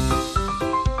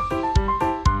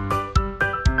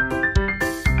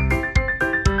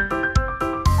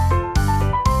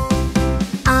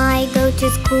 I go to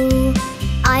school.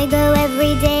 I go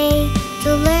every day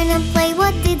to learn and play.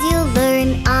 What did you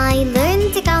learn? I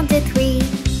learned to count to 3.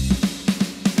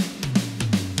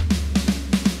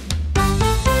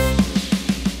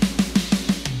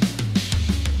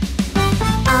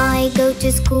 I go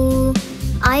to school.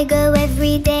 I go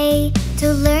every day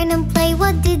to learn and play.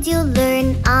 What did you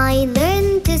learn? I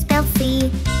learned to spell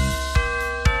C.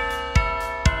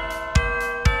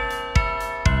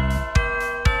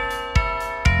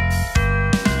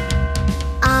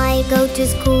 I go to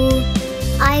school.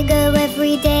 I go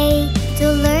every day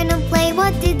to learn and play.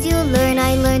 What did you learn?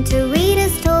 I learned to read a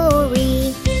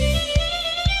story.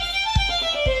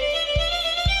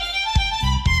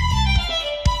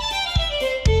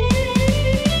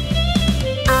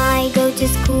 I go to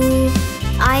school.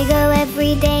 I go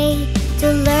every day to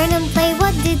learn and play.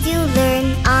 What did you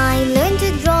learn? I learned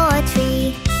to draw a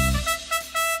tree.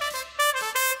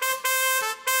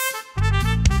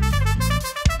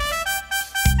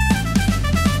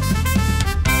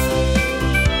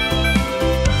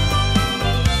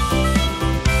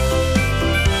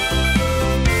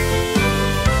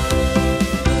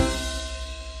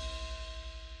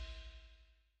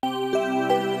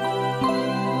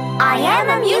 I am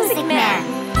a music man.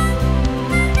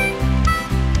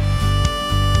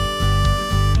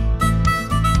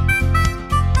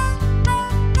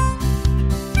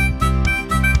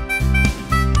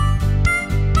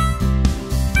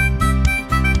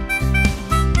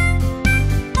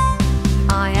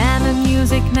 I am a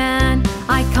music man.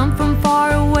 I come from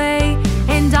far away,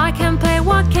 and I can play.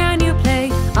 What can you play?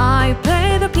 I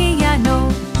play the piano.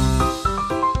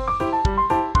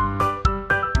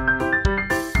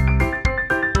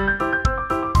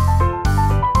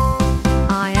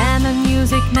 I am a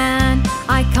music man.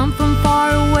 I come from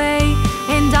far away,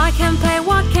 and I can play.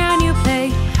 What can you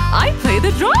play? I play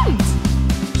the drums.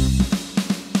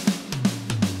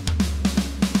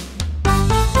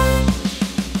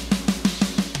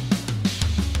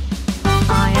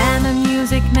 I am a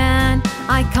music man.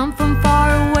 I come from far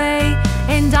away,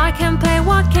 and I can play.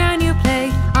 What can you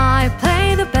play? I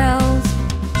play the bells.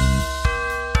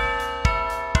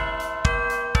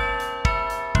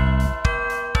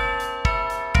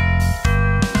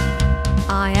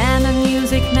 I am a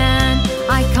music man.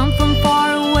 I come from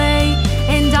far away,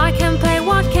 and I can play.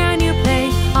 What can you play?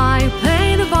 I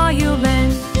play the violin.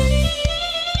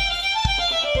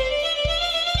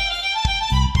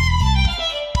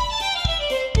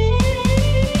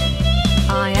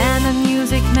 I am a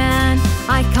music man.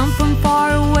 I come from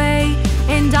far away,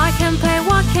 and I can play.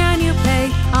 What can you play?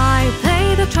 I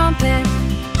play the trumpet.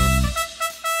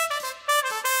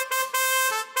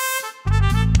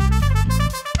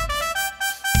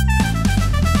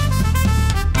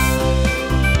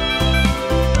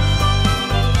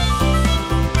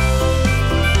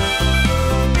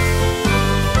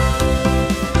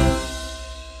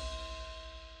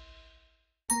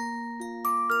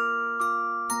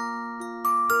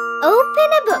 Open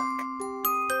a book.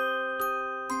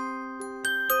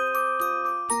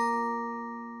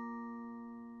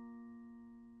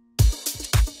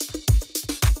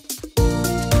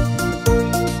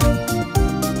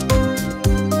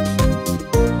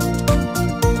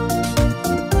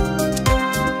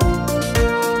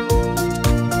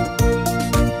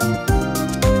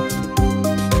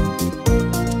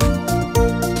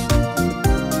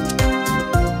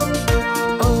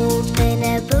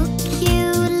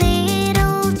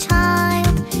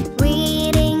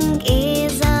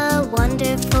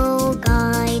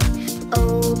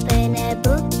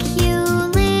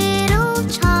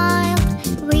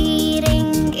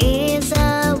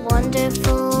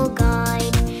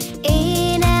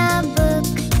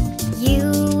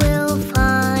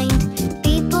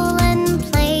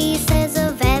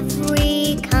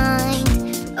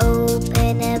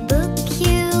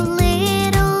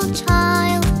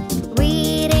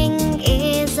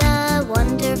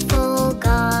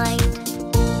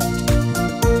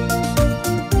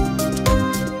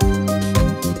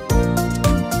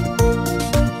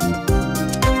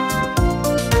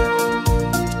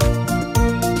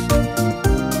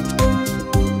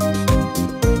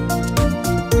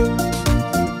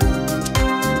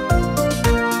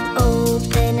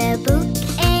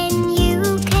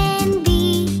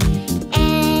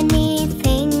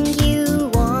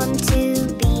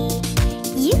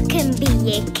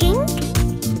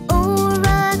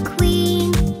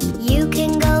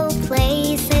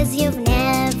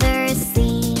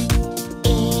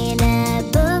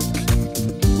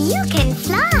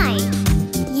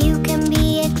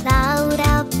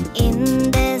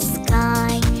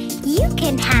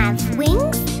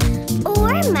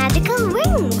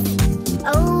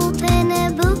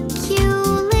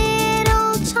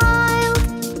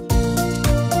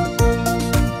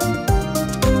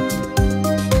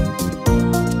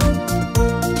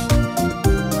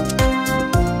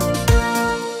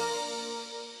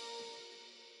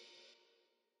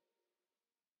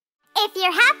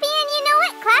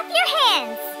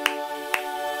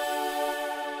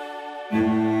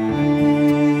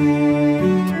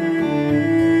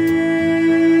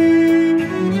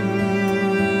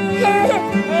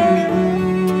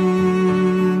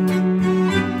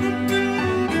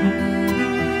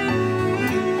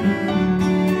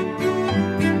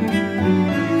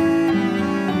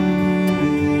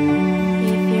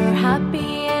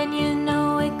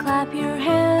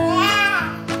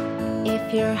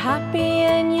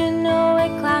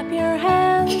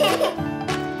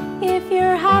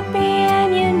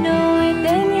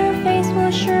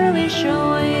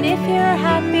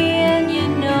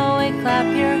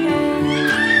 clap your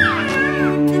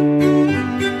hands.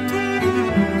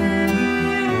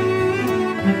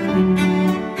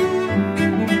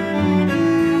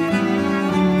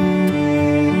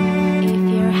 If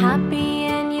you're happy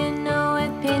and you know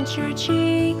it, pinch your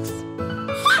cheeks.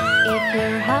 If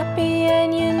you're happy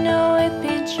and you know it,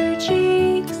 pinch your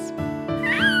cheeks.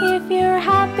 If you're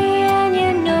happy and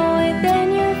you know it,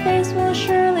 then your face will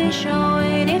surely show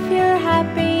it. If you're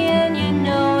happy and you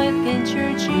know it, pinch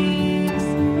your cheeks.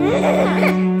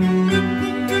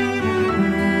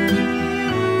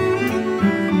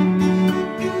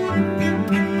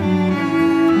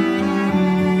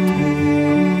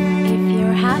 If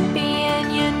you're happy and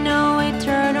you know it,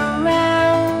 turn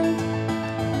around.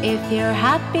 If you're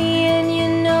happy and you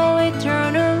know it,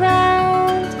 turn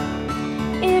around.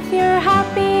 If you're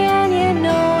happy and you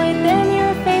know it, then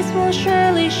your face will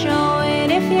surely show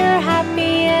it. If you're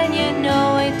happy and you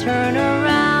know it, turn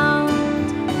around.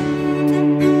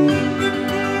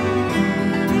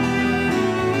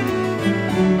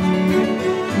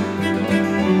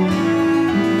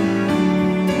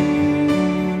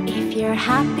 If you're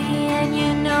happy and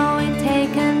you know it,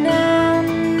 take a nap.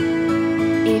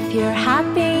 If you're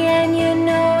happy and you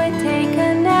know it, take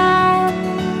a nap.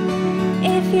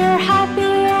 If you're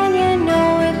happy and you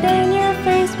know it, then your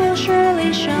face will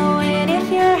surely show it. If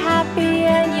you're happy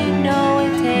and you know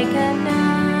it, take a nap.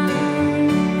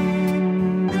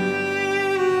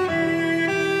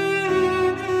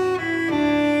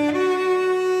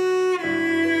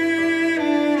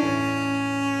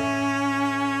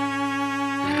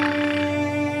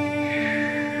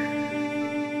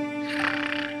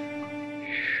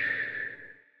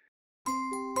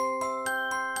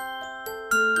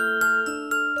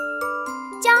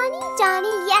 Johny,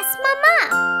 Johny, yes,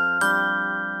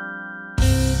 Mama.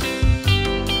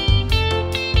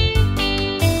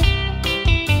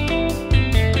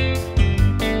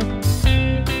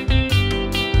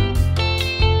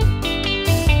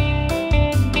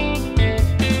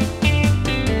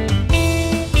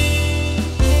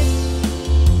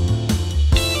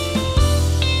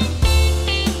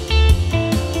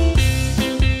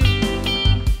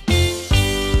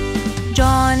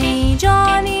 Johny,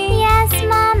 Johny, Yes,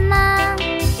 Mama.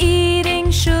 eating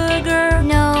sugar,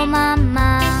 No,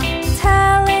 Mama.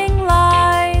 telling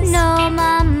lies. No,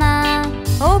 Mama.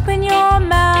 Open your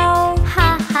mouth.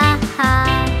 Ha, ha, ha.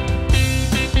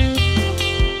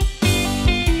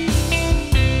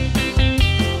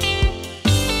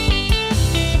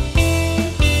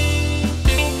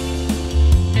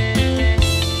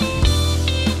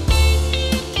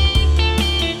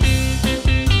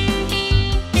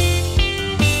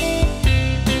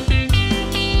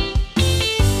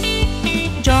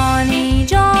 Johny,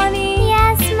 Johny,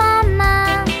 Yes,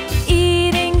 Mama.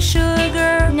 eating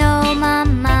sugar, No,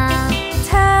 Mama.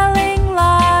 telling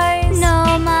lies.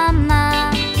 No,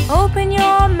 Mama. Open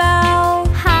your mouth.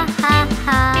 Ha, ha,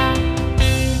 ha.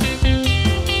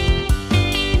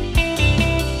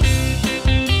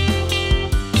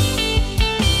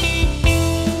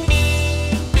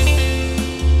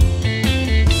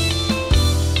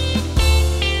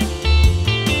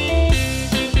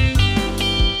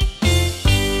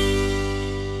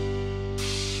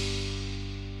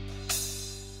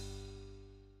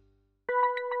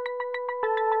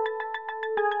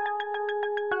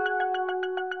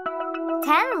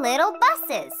 Ten little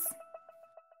buses.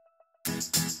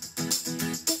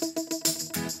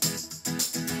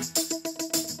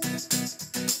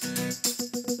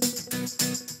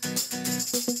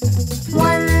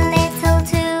 One little,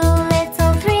 two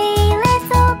little, three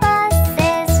little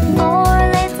buses. Four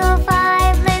little,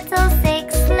 five little,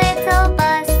 six little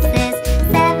buses.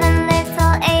 Seven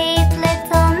little, eight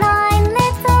little, nine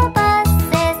little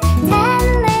buses.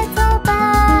 10 little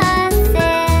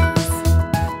buses.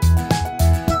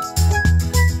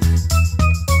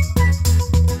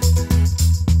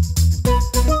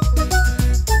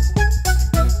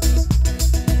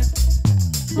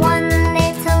 One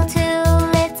little, two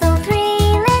little, three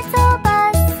little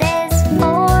buses.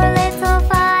 Four little,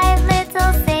 five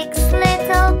little, six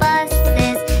little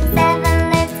buses. Seven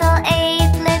little,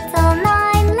 eight little,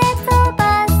 nine little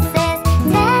buses.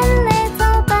 10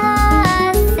 little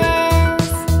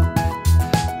buses.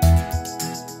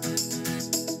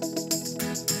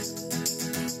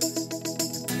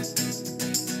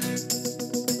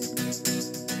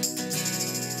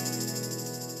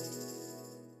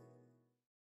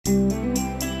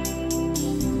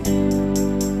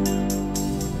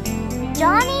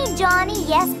 Johny, Johny,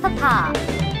 yes, Papa.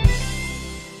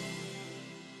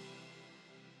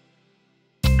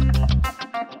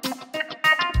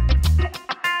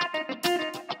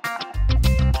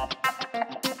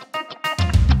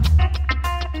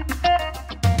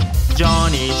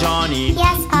 Johny Johny,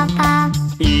 Yes, Papa.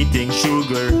 eating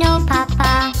sugar, No,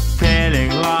 Papa. telling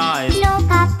lies. No,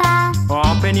 Papa.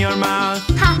 Open your mouth.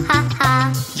 Ha ha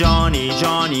ha. Johny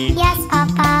Johny, Yes,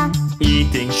 Papa.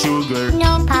 eating sugar,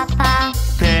 No, Papa.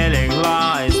 telling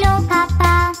lies. No,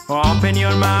 Papa. Open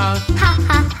your mouth. Ha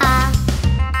ha ha.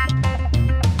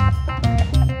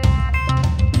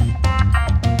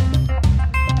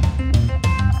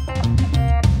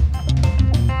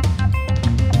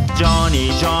 Johny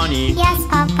Johny, Yes,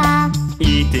 Papa.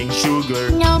 eating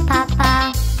sugar, No,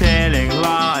 Papa. telling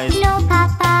lies. No,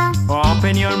 Papa.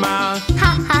 Open your mouth.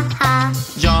 Ha ha ha.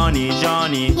 Johny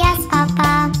Johny, Yes,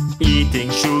 Papa. eating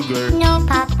sugar, No,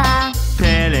 Papa.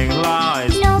 telling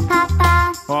lies. No,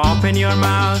 Papa. Open your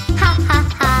mouth. Ha ha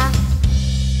ha.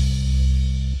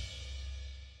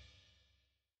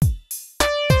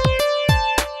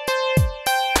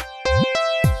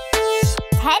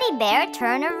 Teddy bear,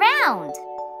 turn around.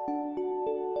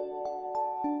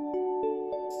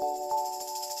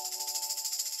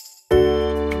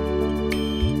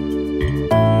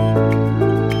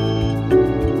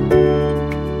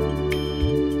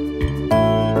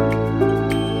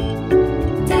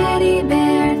 Teddy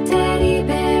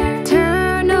bear,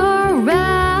 turn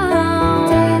around.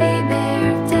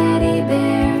 Teddy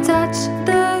bear, touch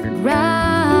the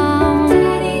ground.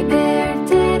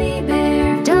 Teddy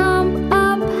bear, jump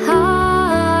up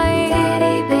high.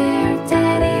 Teddy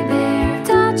bear,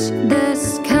 touch the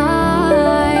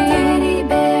sky. Teddy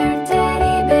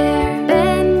bear,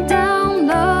 bend down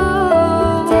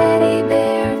low. Teddy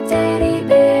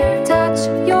bear, touch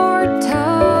your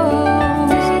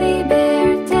toes.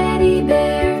 Teddy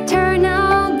bear, turn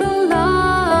out the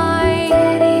light.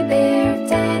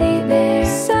 Teddy bear,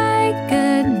 say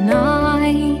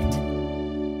goodnight.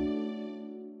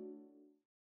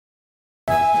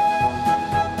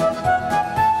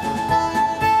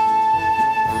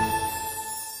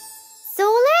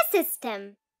 Solar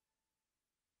system.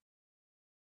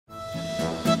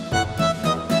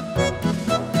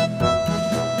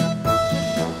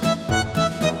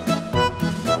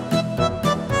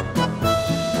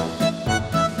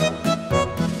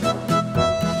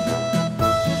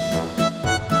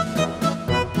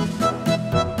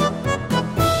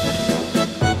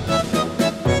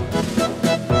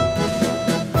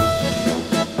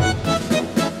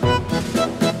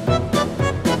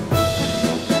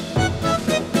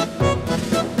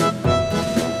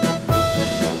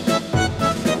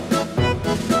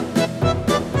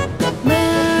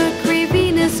 Mercury,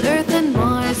 Venus, Earth and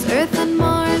Mars, Earth and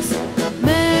Mars.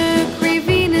 Mercury,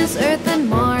 Venus, Earth and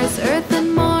Mars, Earth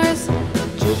and Mars.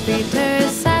 Jupiter,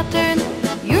 Saturn,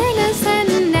 Uranus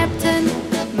and Neptune.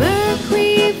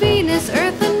 Mercury, Venus,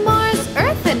 Earth and Mars,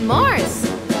 Earth and Mars.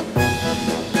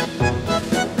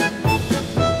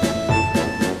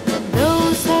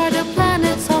 Those are the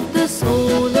planets of the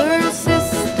solar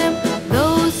system.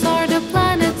 Those are the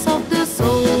planets of the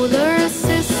solar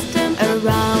system.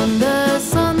 Around the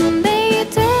sun they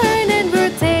turn and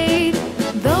rotate.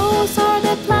 Those are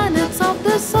the planets of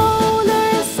the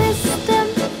solar system.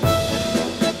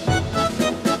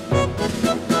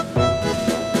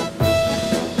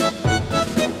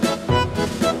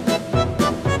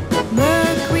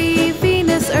 Mercury,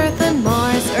 Venus, Earth and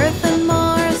Mars, Earth and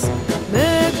Mars.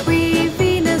 Mercury,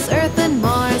 Venus, Earth and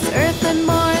Mars, Earth and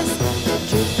Mars.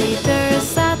 Jupiter,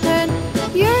 Saturn,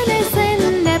 Uranus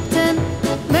and Neptune.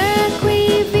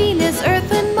 Mercury, Venus,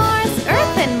 Earth and Mars,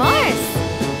 Earth and Mars.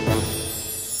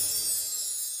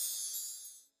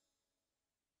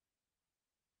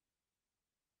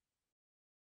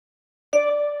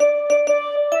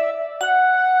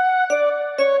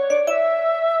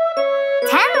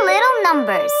 Ten little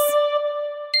numbers.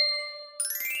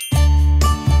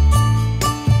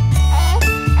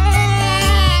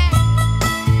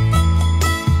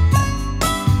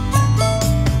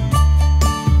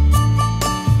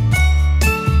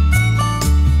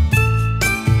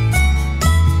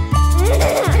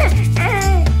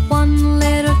 One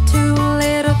little, two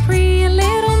little, three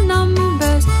little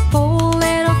numbers. 4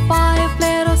 little, 5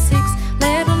 little, 6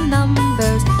 little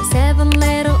numbers. 7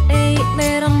 little, 8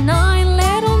 little, 9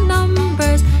 little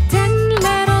numbers.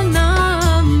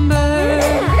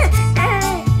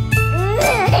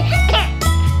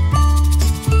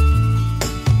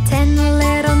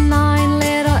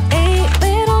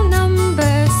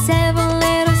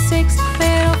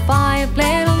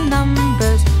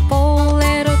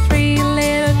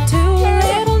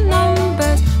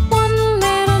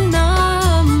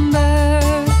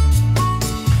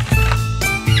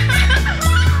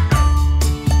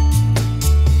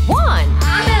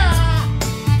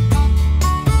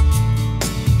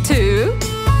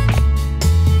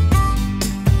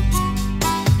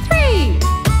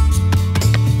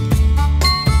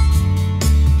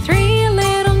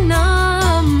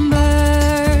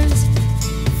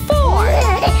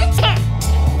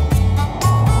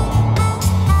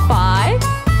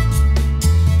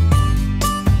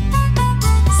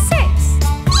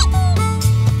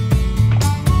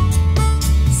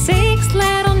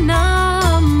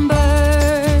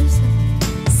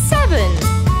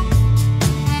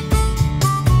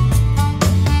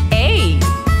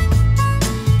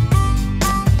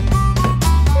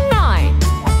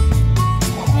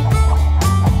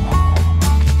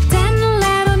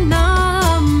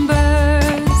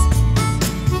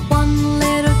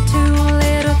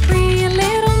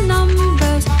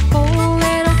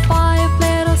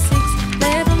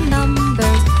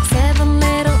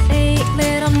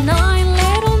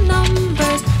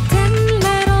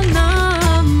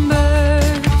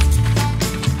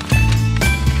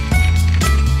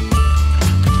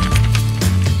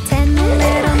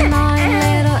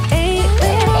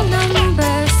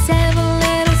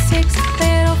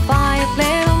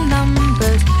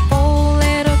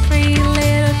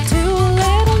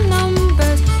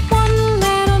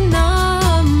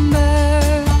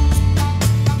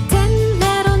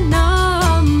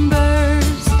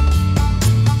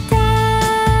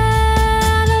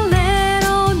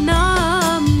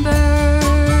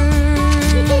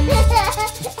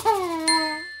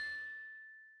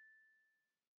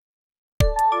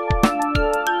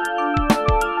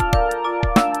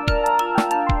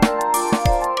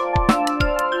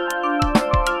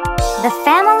 The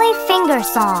Family Finger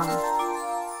Song.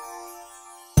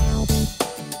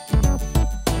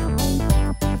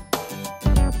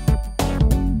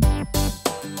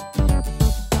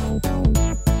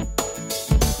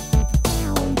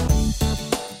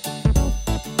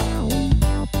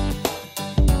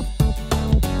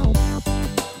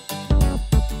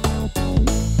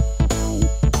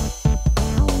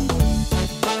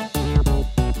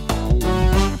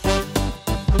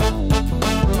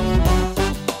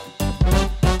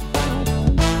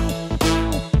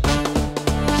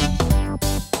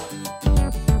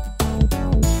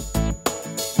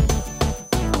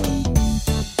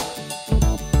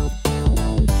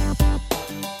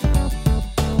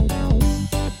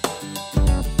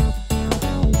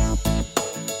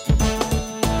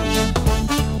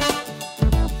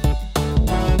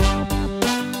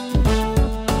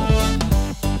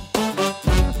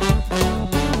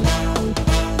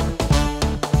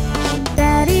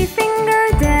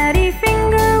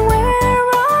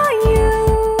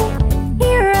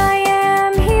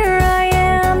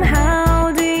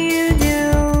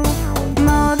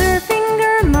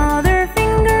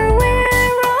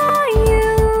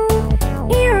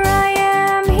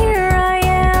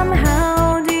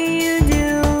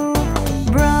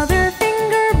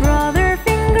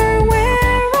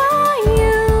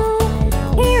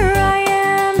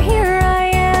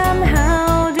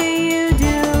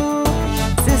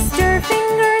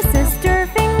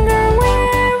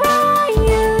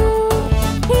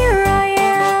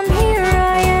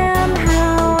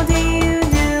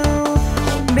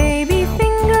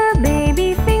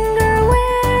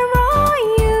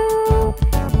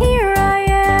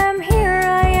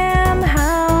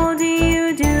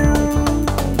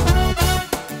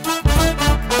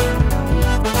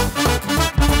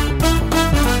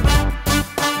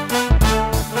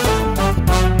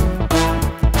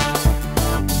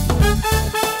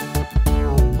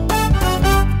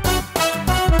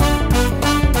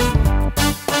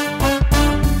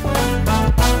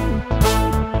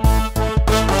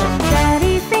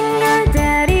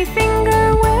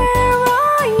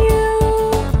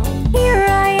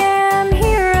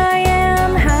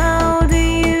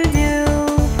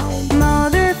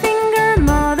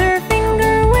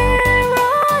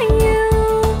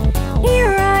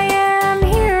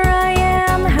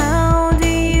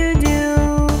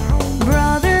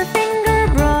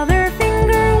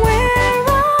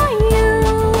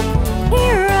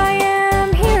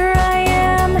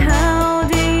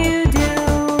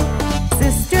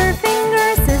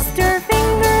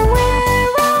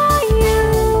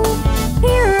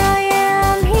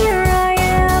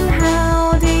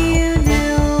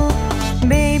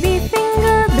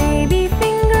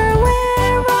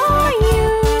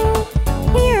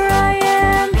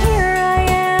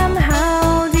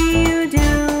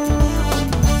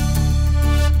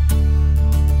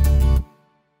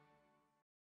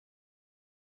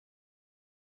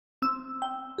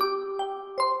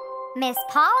 Miss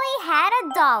Polly had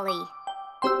a dolly.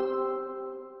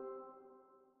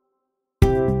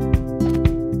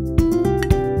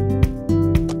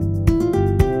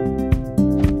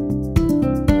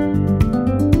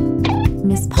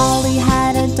 Miss Polly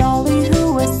had a dolly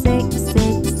who was sick,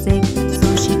 sick, sick.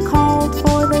 So she called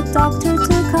for the doctor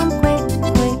to come quick,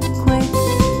 quick, quick.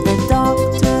 The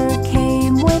doctor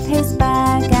came with his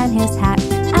bag and his hat,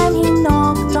 and he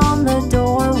knocked on the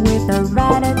door with a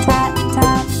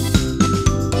rat-a-tat-tat.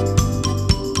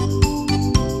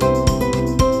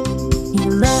 He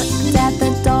looked at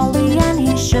the dolly and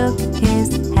he shook his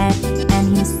head,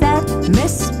 and he said,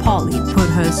 "Miss Polly, put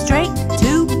her straight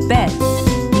to bed."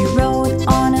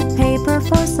 On a paper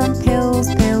for some pills,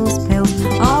 pills, pills.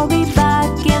 I'll be back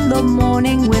in the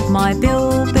morning with my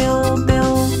bill, bill,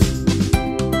 bill.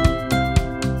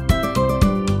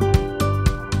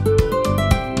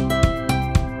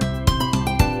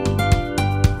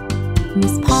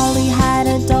 Miss Polly had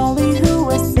a dolly who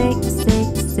was sick, sick,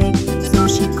 sick. So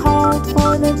she called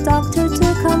for the doctor to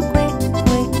come quick,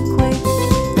 quick, quick.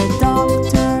 The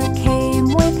doctor came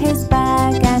with his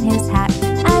bag and his hat,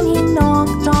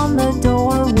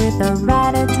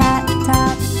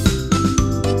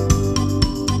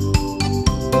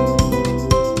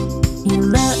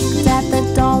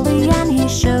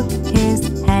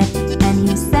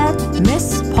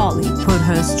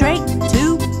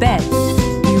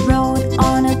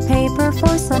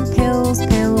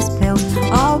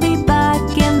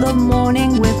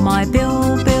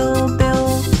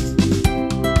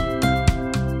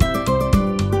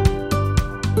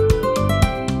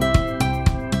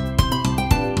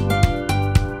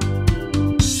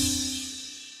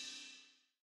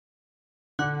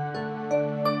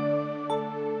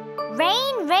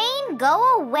 Rain, rain, go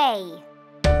away.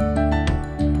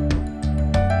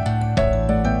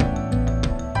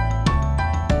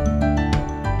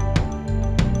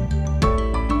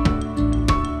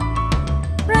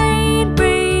 Rain,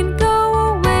 rain, go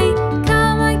away.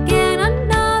 Come again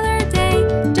another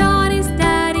day. Johnny's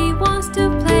daddy wants to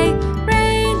play.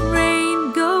 Rain,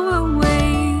 rain, go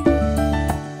away.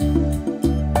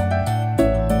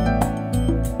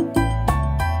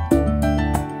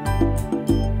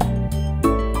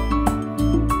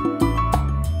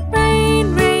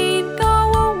 Rain, rain,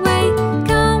 go away.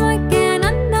 Come again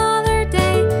another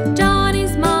day.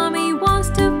 Johnny's mommy wants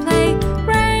to play.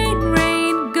 Rain,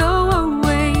 rain, go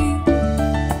away.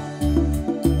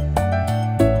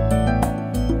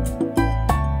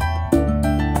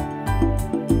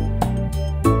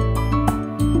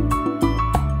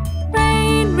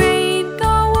 Rain, rain,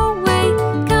 go away.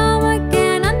 Come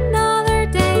again another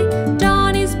day.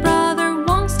 Johnny's brother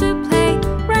wants to play.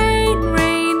 Rain,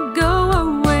 rain, go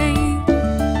away.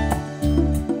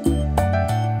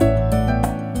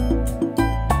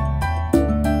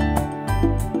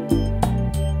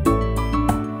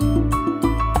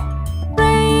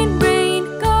 Rain, rain,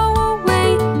 go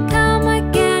away. Come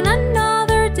again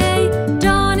another day.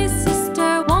 Johnny's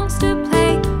sister wants to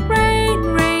play. Rain,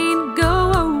 rain,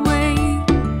 go away.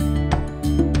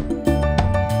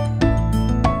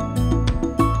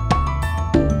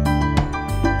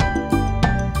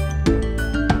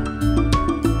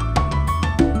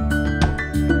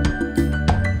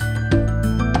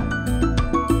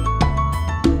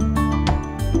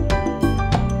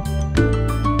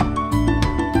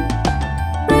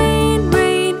 Rain,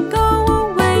 rain, go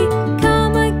away.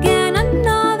 Come again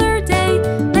another day.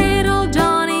 Little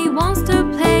Johnny wants to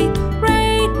play.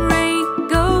 Rain, rain,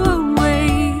 go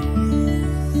away.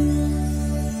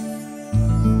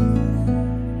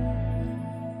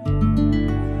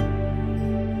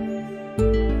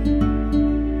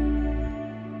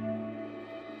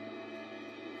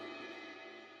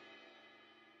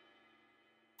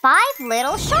 Five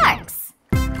little sharks.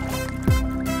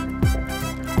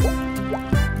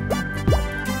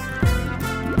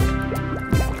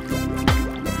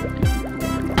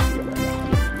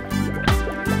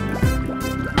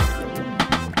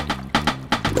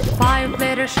 Five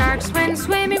little sharks went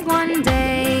swimming one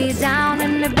day down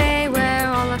in the bay where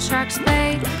all the sharks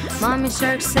played. Mommy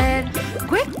shark said,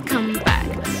 "Quick, come back!"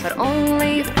 But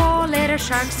only four little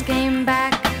sharks came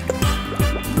back.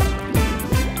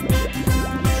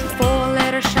 Four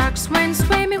little sharks went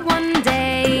swimming one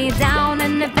day down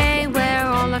in the bay where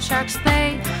all the sharks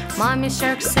played. Mommy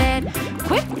shark said,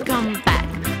 "Quick, come back!"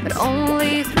 But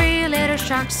only three little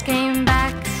sharks came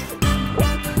back.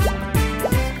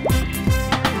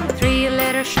 Three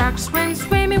little sharks went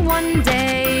swimming one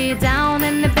day down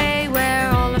in the bay where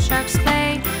all the sharks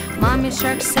play. Mommy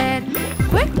shark said,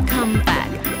 "Quick, come back!"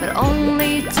 But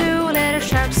only two little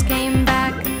sharks came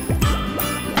back.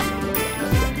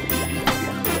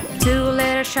 Two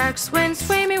little sharks went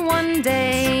swimming one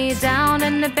day down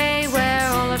in the bay where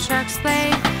all the sharks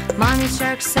play. Mommy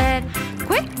shark said,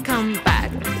 "Quick, come back!"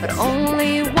 But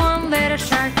only one little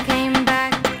shark came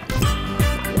back.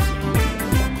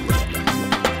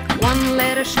 One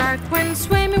little shark went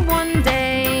swimming one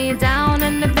day down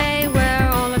in the bay where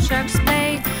all the sharks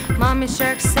play. Mommy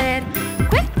shark said,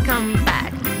 "Quick, come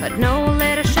back!" But no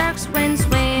little sharks went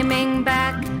swimming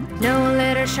back. No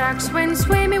little sharks went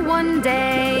swimming one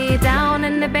day down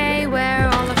in the bay where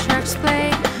all the sharks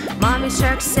play. Mommy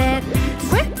shark said,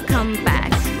 "Quick, come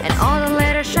back!" And all the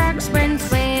little sharks went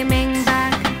swimming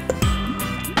back.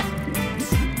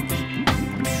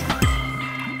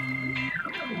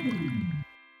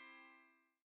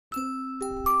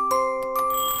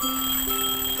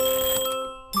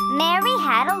 Mary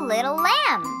had a little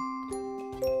lamb.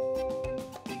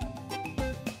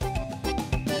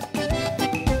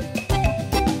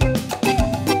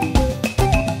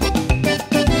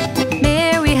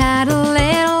 Mary had a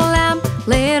little lamb,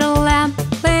 little lamb,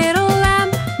 little lamb.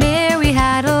 Mary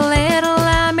had a little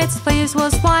lamb, its fleece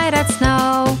was white as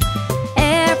snow.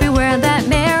 Everywhere that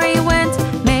Mary went,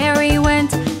 Mary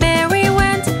went, Mary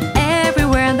went.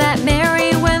 Everywhere that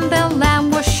Mary went, the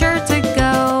lamb was sure to go.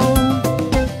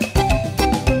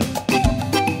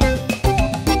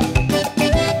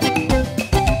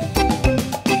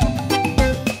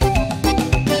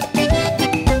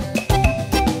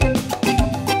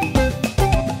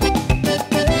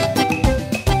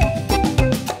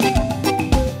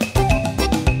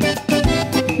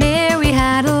 Mary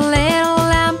had a little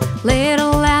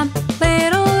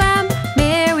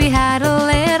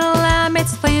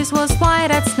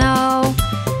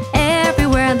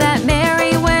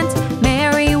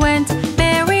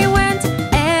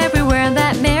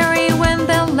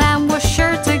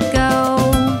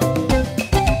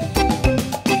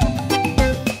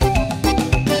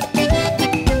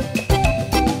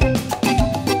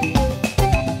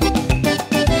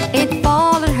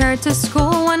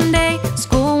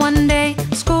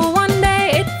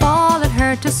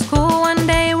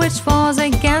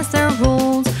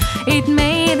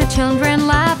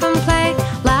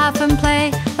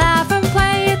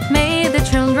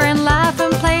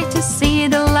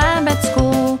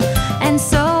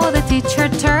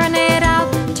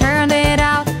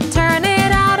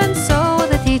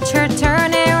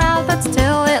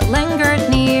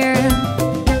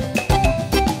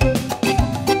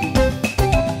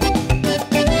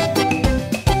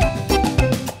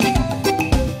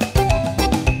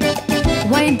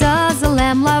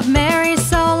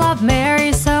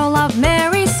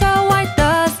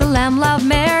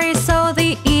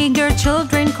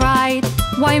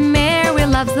Why Mary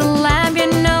loves the lamb, you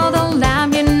know, the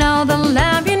lamb, you know, the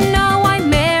lamb, you know. Why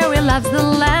Mary loves the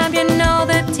lamb, you know,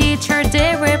 the teacher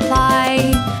did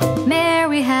reply.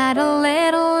 Mary had a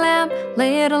little lamb,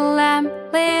 little lamb,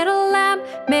 little lamb.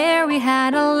 Mary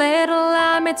had a little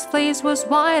lamb, its fleece was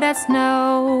white as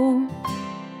snow.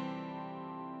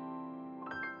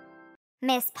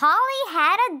 Miss Polly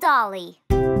had a dolly.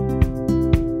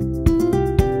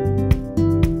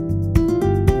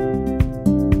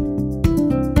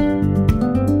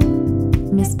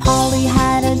 Miss Polly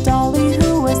had a dolly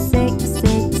who was sick,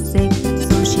 sick, sick.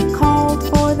 So she called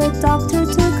for the doctor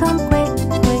to come quick,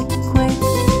 quick, quick.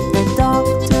 The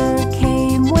doctor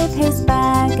came with his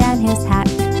bag and his hat,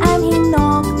 and he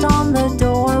knocked on the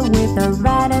door with a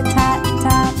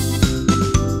rat-a-tat-tat.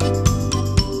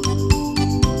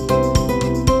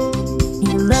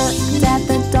 He looked at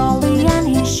the dolly and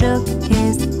he shook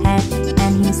his head,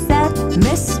 and he said,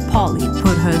 Miss Polly,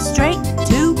 put her straight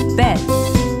to bed.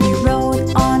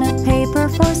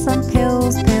 For some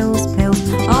pills, pills, pills.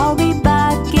 I'll be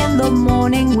back in the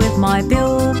morning with my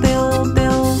bill, bill,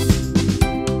 bill.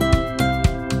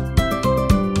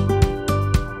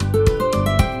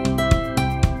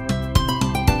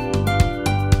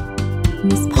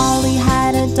 Miss Polly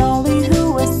had a dolly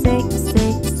who was sick,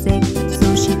 sick, sick.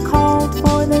 So she called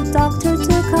for the doctor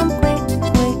to come quick,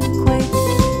 quick, quick.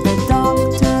 The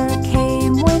doctor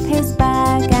came with his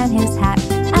bag and his hat,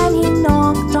 and he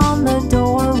knocked on the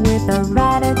door with a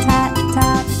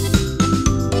rat-a-tat-tat.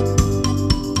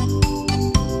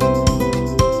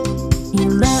 He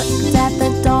looked at the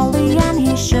dolly and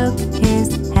he shook his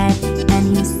head,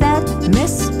 and he said,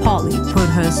 Miss Polly, put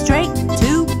her straight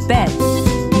to bed.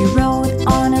 He wrote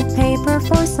on a paper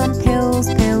for some pills,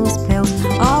 pills, pills.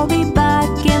 I'll be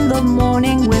back in the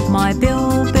morning with my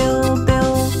bill, bill,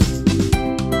 bill.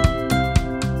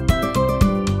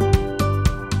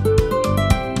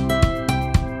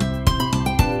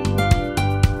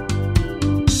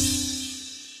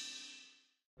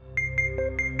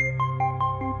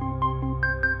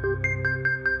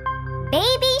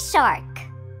 Baby shark.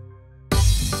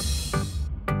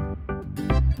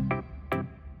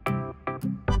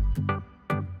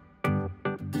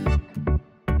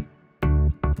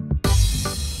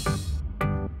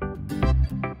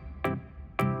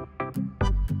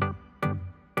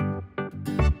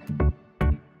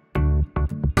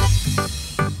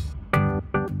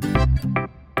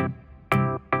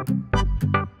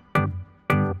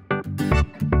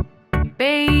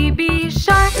 Baby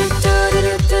shark,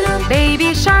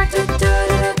 baby shark,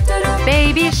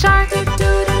 baby shark,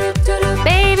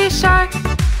 baby shark,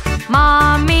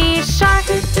 mommy shark,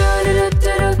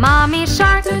 mommy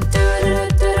shark,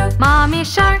 mommy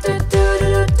shark,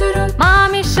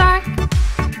 mommy shark,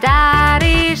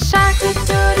 daddy shark,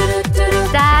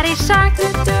 daddy shark,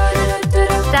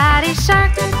 daddy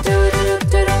shark,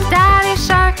 daddy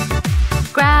shark,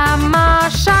 grandma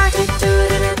shark,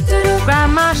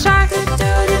 grandma shark,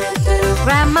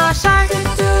 grandma shark,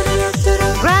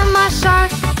 grandma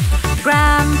shark,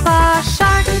 grandpa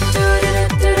shark,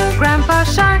 grandpa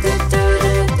shark,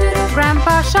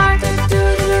 grandpa shark,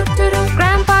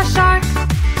 grandpa shark.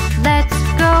 Let's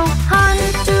go hunt,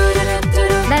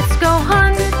 let's go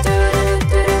hunt,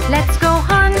 let's go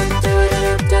hunt,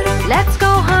 let's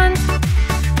go hunt.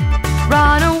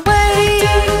 Run away,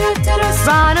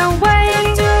 run away,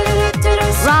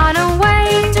 run away,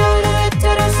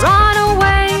 run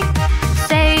away.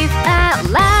 Safe at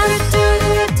last,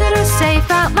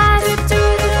 safe at last,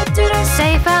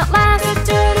 safe at last,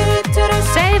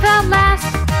 safe at last.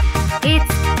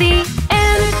 It's the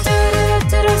end, it's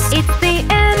the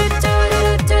end, it's the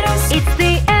end, it's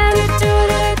the end, it's the end,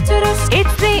 it's the end,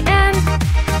 it's the end,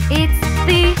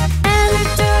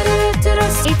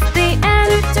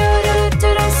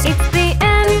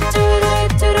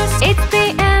 it's the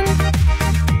end.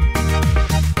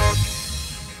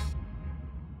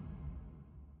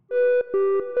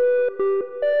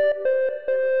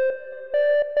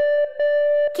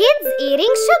 Kids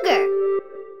eating sugar.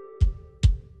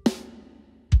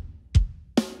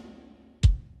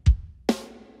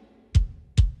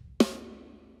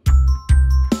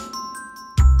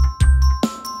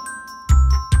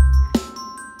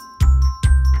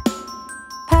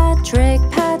 Patrick,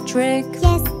 Patrick,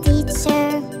 Yes,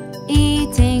 teacher.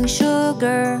 eating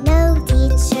sugar, No,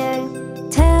 teacher.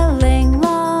 telling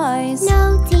lies.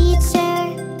 No,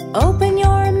 teacher. Open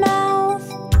your mouth.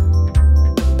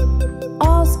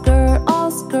 Oscar,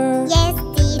 Oscar, Yes,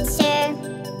 teacher.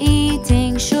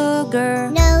 eating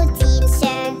sugar, No,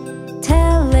 teacher.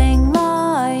 telling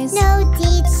lies. No,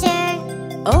 teacher.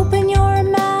 Open your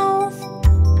mouth.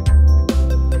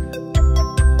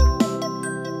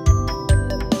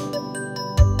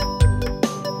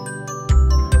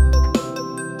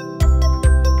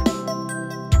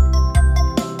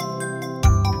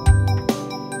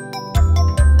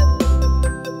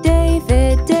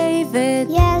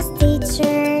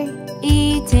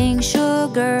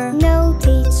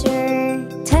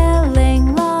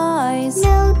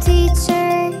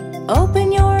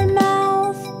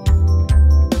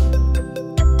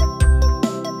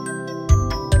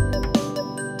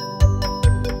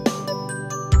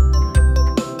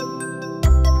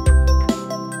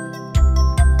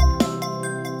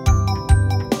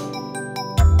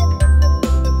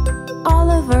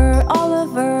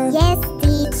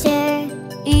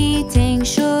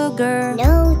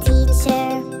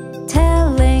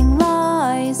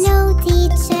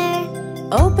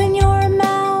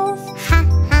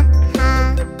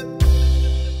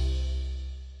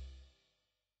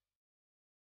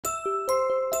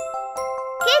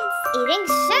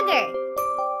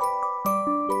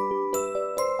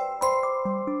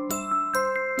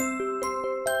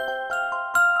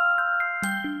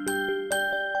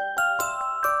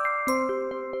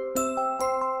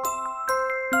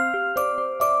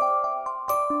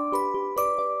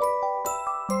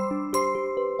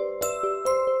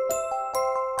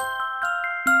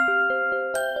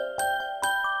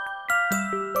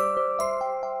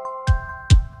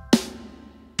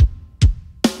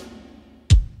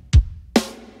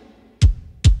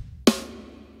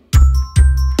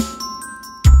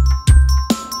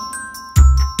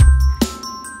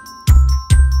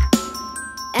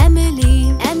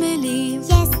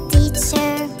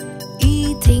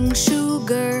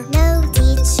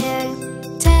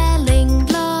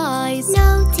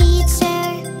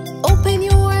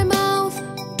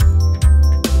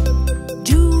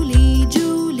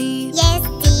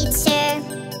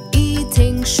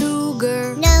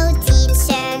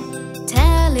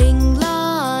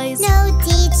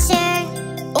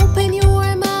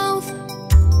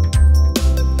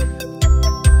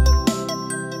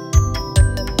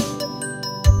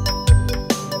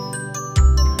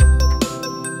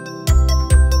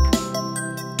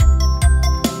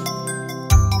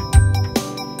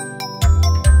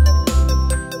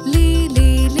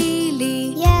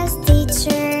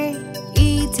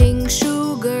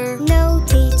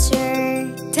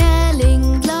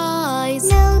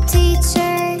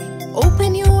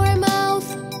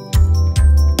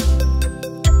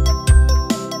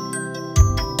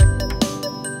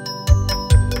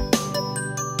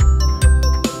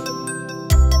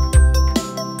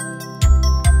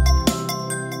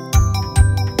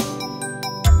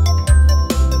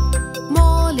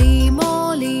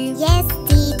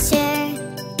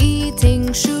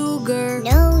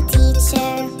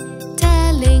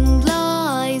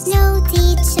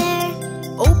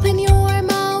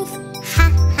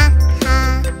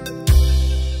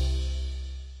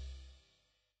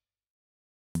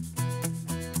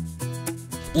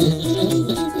 Five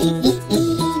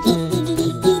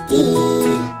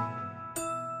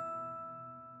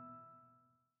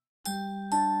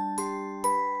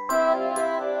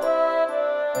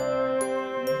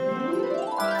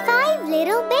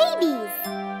little babies.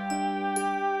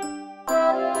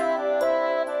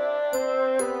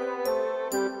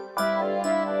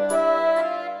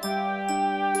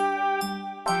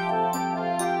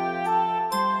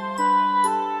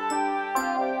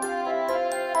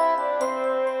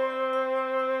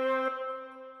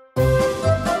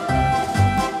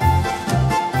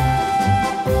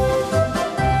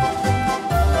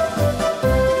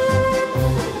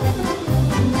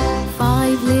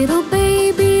 Five little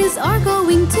babies are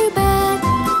going to bed.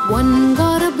 One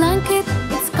got a blanket,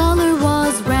 its color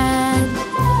was red.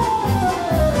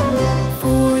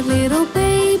 Four little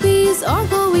babies are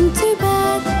going to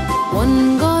bed.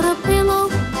 One got a pillow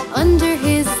under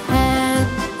his head.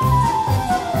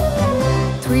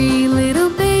 Three little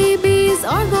babies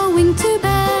are going to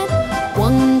bed.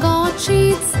 One got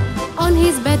sheets on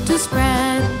his bed to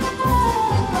spread.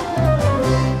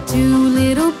 Two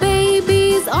little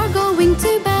babies are going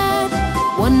to bed.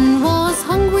 One was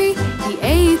hungry, he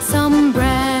ate some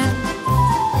bread.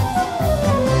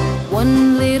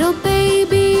 One little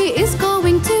baby is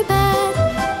going to bed.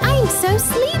 I'm so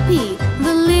sleepy,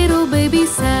 the little baby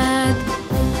said.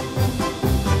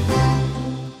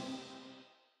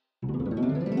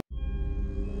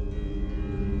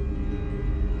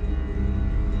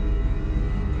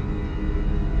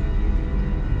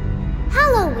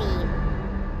 Halloween.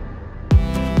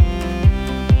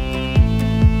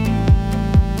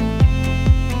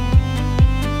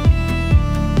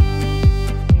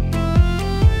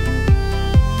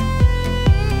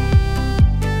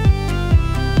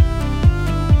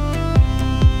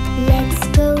 Let's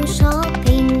go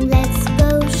shopping, let's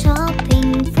go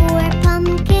shopping for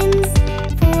pumpkins,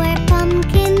 for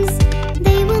pumpkins.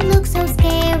 They will look so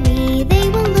scary, they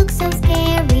will look so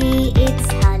scary.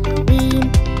 It's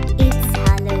Halloween, it's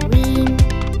Halloween.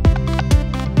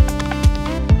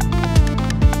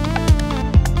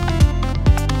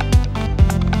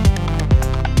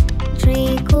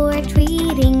 Trick or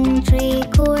treating,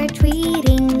 trick or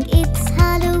treating. It's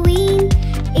Halloween,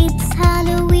 it's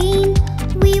Halloween.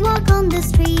 We walk on the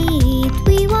street,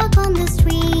 we walk on the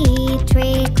street.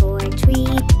 Trick or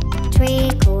treat,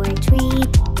 trick or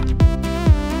treat.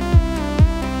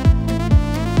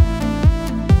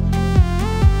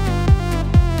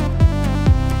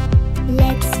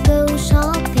 Let's go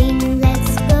shopping,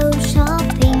 let's go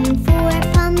shopping for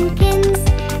pumpkins,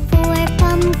 for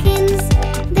pumpkins.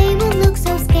 They will look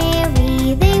so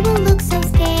scary, they will look so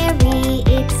scary.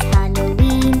 It's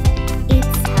Halloween,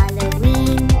 it's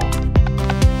Halloween.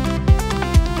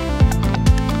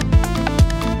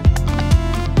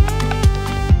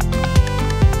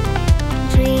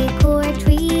 Trick or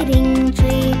treating,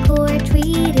 trick or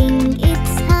treating.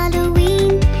 It's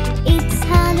Halloween, it's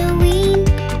Halloween.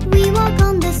 We walk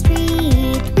on the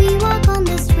street, we walk on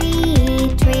the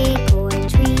street. Trick or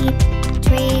treat,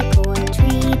 trick or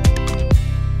treat.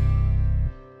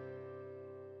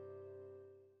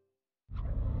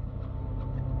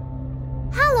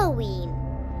 Halloween.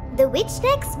 The Witch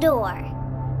Next Door.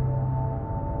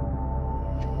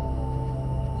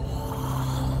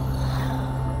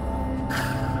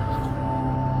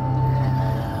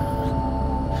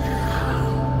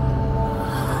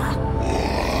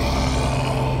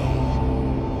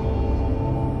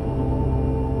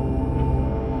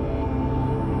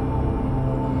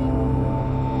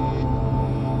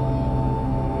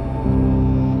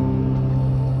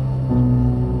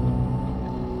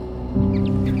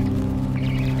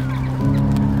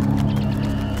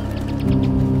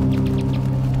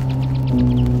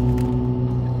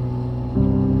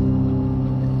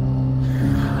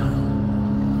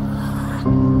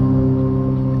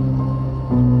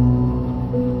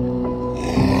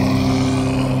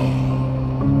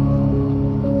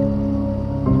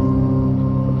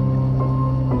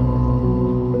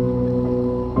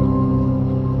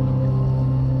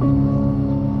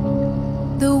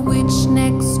 The witch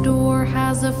next door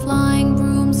has a flying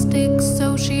broomstick,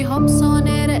 so she hops on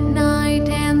it at night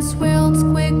and swirls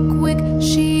quick, quick.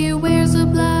 She wears a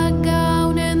black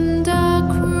gown and a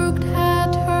crooked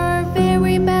hat. Her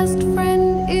very best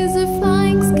friend is a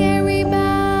flying scary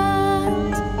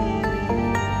bat.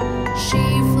 She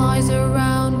flies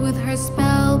around with her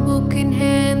spell book in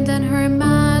hand, and her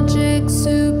magic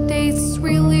soup tastes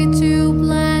really too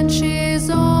bland. She's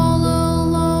all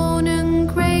alone and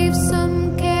craves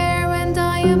some care, and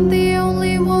I am the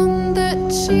only one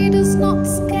that she does not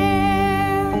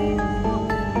scare.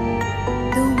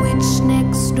 The witch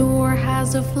next door has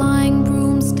has a flying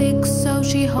broomstick, so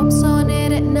she hops on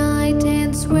it at night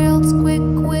and swirls quick,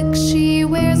 quick. She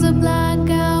wears a black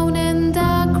gown and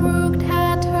a crooked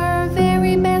hat. Her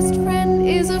very best friend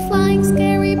is a flying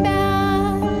scary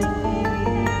bat.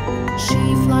 She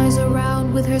flies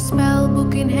around with her spell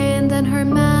book in hand, and her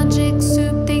magic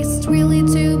soup tastes really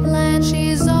too bland.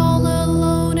 She's all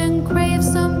alone and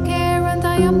craves some care, and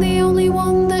I am the only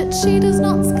one that she does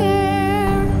not scare.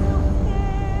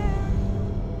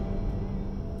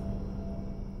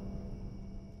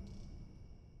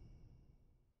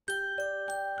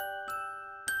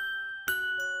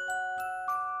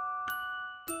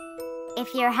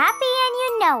 If you're happy and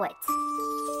you know it.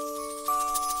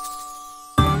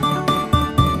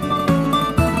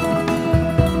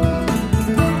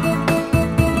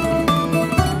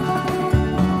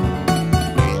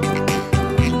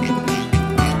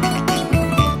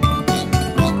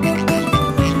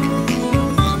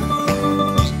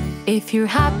 If you're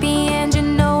happy and you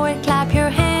know it, clap your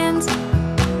hands.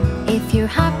 If you're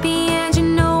happy and you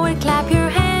know it, clap your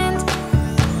hands.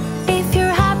 If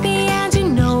you're happy and you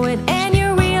know it, and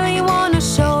you really want to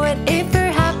show it. If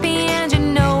you're happy and you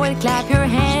know it, clap your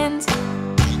hands.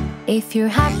 If you're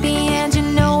happy and you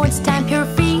know it, stamp your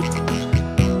feet.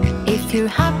 If you're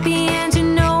happy and you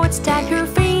know it, stamp your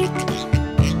feet.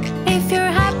 If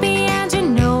you're happy and you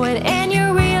know it, and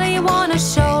you really want to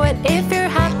show it. If you're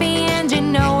happy and you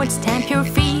know it, stamp your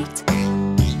feet.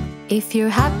 If you're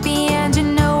happy and you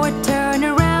know it, turn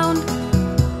around.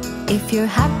 If you're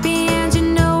happy and you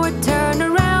know it, turn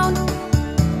around.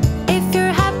 If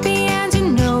you're happy and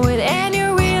you know it, and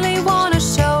you really want to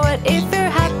show it. If you're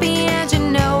happy and you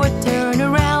know it, turn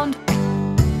around.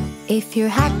 If you're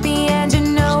happy and you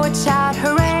know it, shout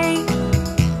hooray.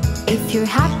 If you're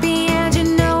happy and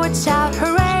you know it, shout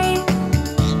hooray.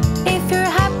 If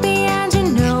you're happy and you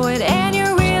know it, and you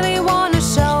really want to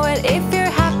show it. If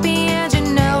you're happy and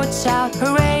you know it, shout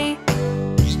hooray.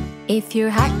 If you're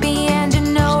happy and you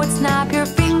know it, snap your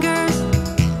fingers.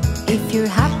 If you're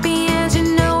happy and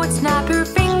you know it, snap your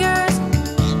fingers.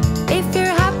 If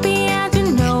you're happy and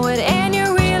you know it, and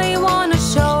you really want to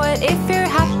show it. If you're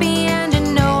happy and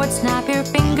you know it, snap your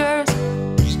fingers.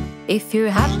 If you're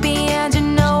happy and you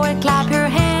know it, clap your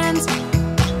hands.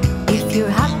 If you're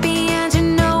happy and you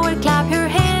know it, clap your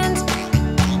hands.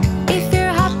 If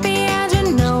you're happy and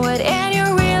you know it, and you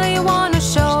really want to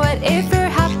show it. If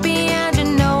you're happy and you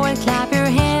know it, clap your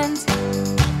hands.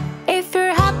 If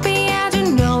you're happy and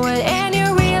you know it, and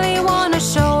you really want to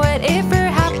show it. If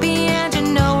you're happy and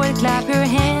you know it, clap your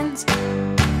hands.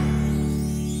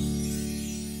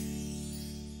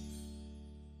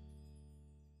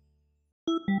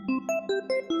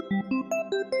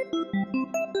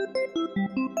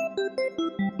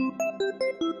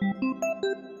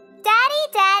 Daddy,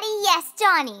 Daddy, yes,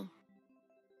 Johnny.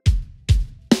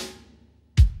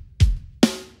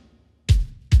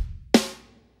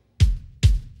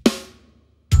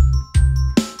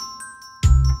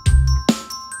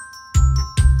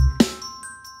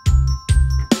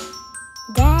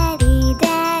 Daddy,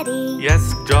 Daddy,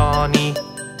 Yes, Johnny.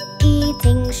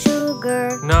 eating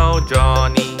sugar, No,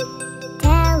 Johnny.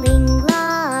 telling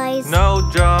lies. No,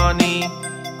 Johnny.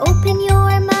 Open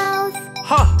your mouth.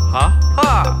 Ha, ha,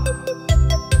 ha.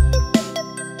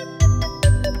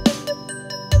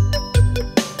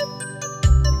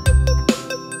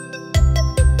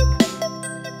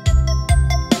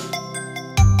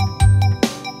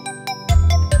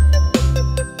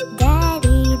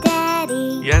 Daddy,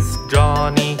 Daddy, Yes,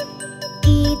 Johnny.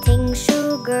 eating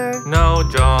sugar, No,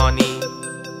 Johnny.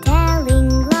 telling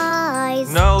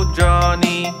lies. No,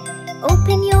 Johnny.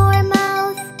 Open your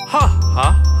mouth. Ha, ha,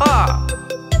 ha.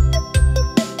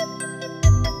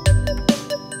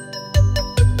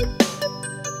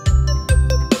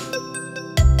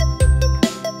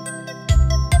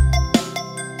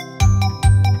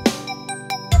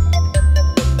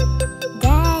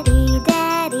 Daddy,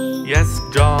 Daddy, Yes,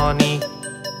 Johnny.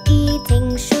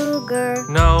 eating sugar,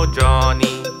 No,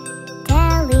 Johnny.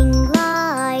 telling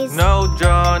lies. No,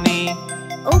 Johnny.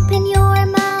 Open your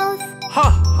mouth. Ha,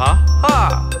 ha,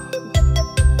 ha.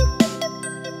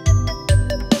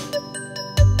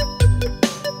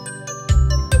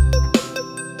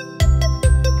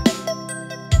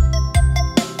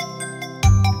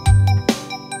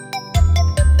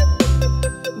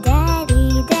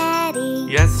 Daddy, Daddy,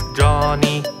 Yes,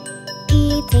 Johnny.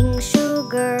 eating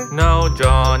sugar, No,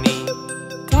 Johnny.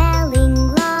 telling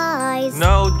lies.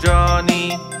 No,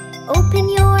 Johnny. Open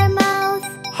your mouth.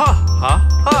 Ha, ha,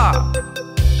 ha.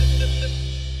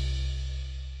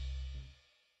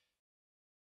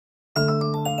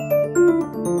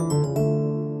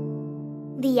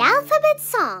 The alphabet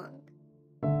song.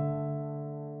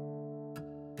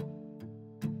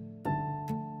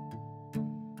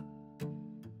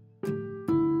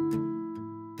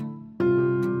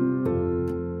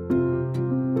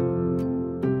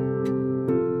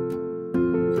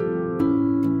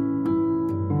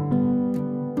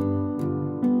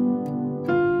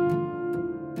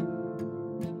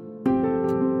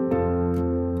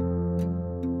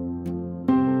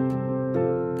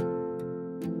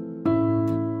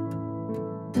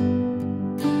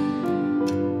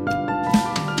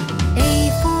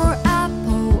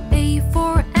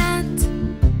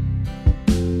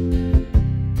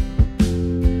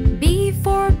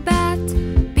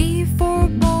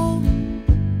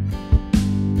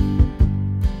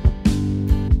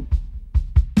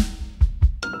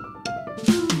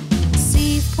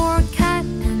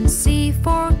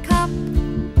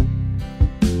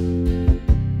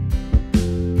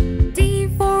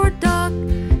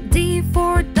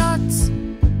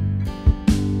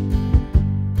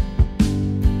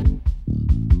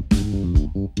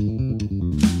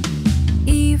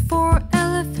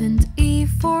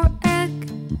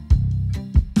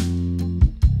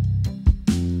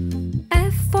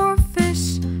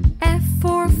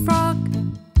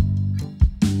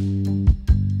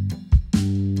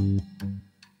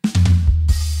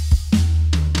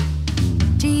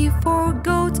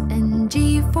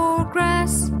 for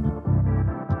grass.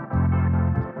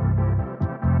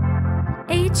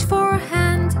 H for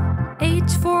hand,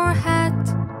 H for hat.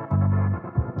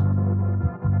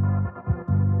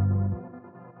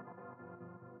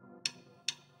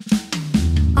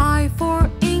 I for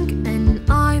ink and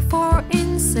I for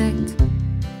insect.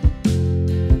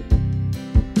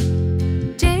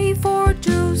 J for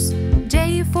juice,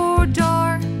 J for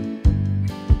jar.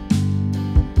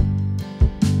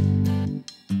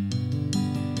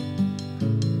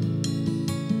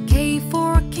 K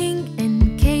for king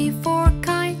and K for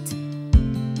kite.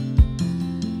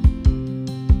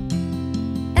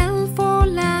 L for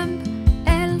lamp,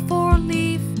 L for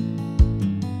leaf.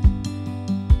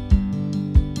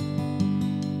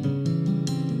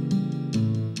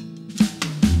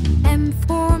 M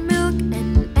for milk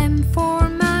and M for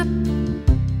map.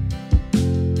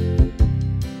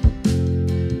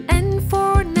 N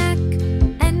for neck,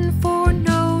 N for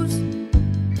nose.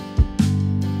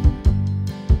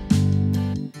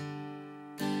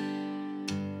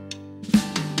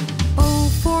 O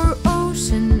for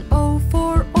ocean, O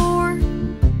for oar.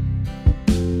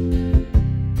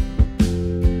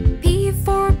 P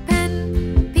for pen,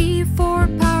 P for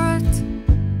parrot.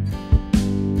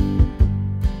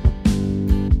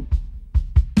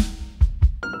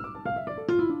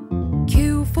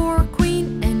 Q for queen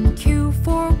and Q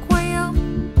for quail.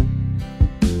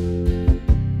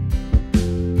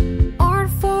 R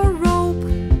for rope,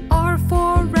 R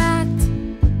for rat.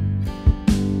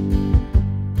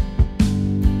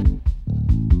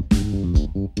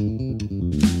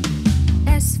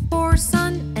 S for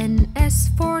sun and S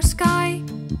for sky.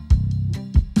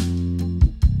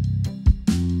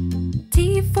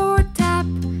 T for tap,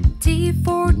 T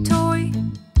for toy.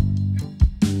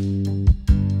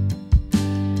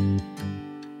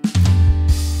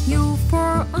 U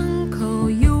for uncle,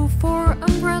 U for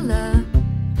umbrella.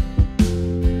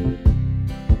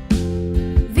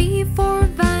 V for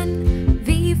van,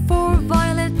 V for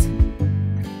violet.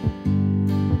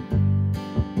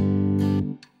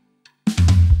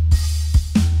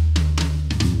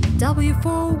 W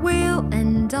for whale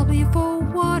and W for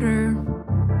water.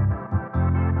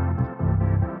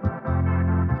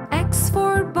 X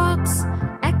for box,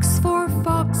 X for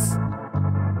fox.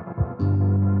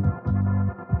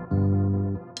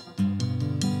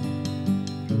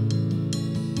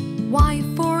 Y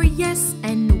for yes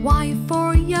and Y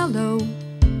for yellow.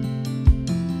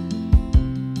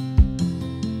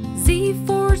 Z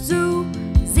for zoo,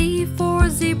 Z for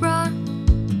zebra.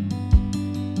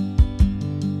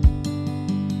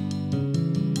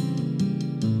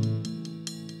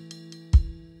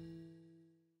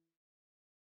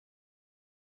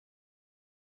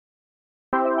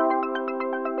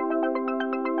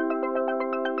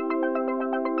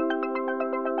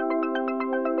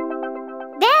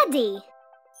 Daddy!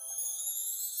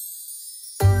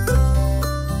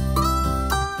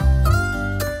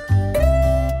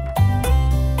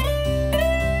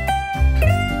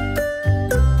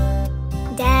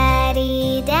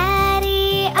 Daddy,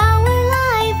 Daddy, our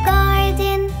life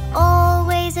garden,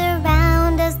 always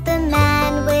around us, the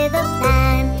man with a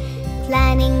plan,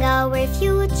 planning our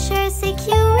future,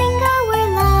 securing our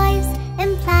lives,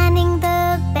 and planning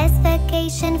the best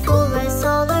vacation for us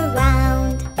all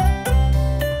around.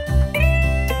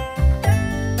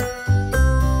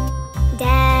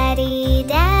 Daddy,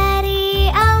 Daddy,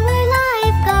 our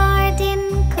life garden,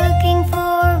 cooking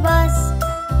for us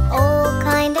all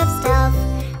kind of stuff,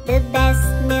 the best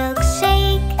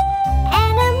milkshake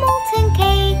and a molten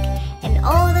cake, and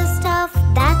all the stuff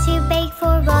that you bake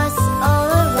for us all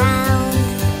around.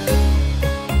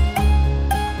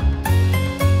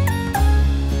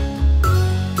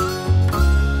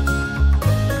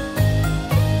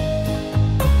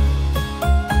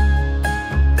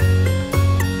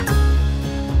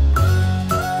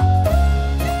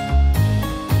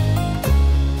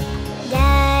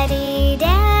 Daddy,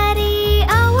 Daddy,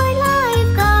 our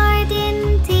life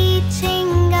garden,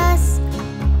 teaching us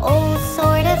all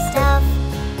sort of stuff,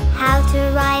 how to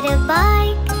ride a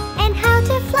bike and how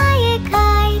to fly a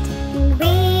kite, and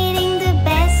reading the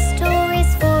best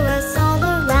stories for us all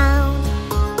around.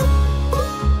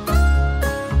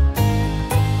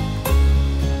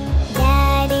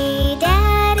 Daddy,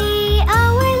 Daddy,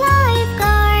 our life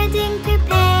garden,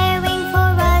 preparing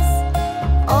for us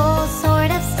all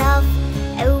sort of stuff,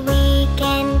 a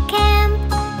weekend camp,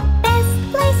 best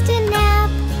place to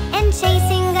nap, and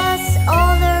chasing us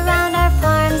all around our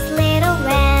farm's little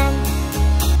ramp.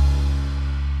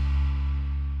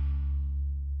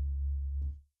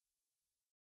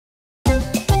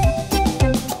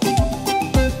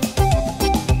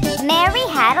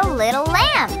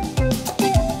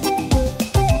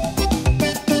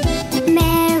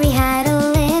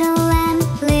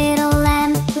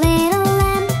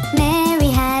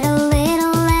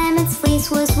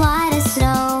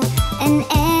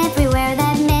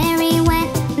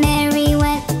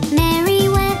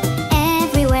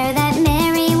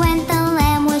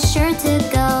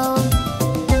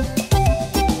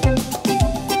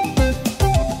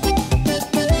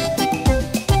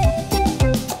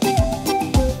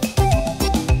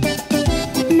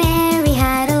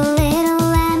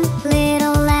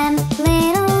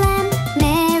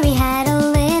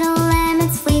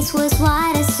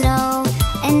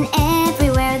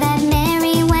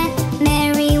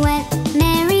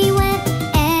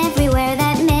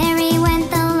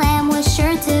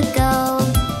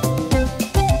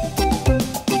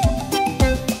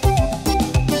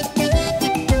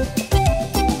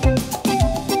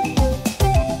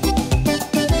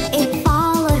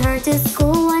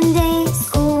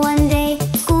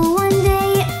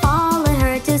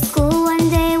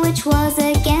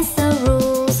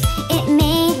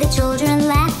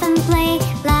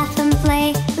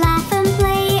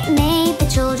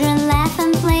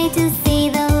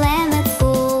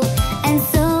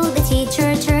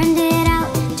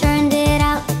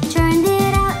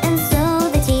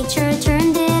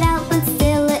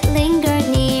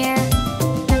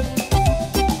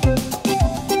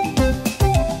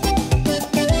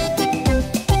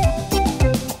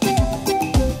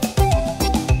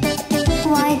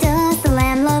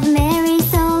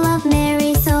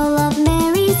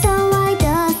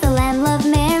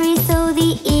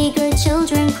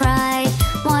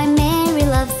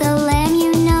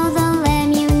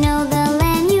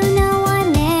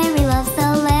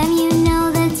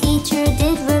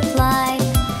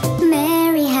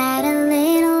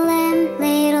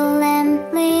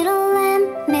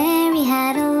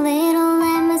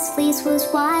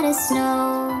 lot of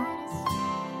snow.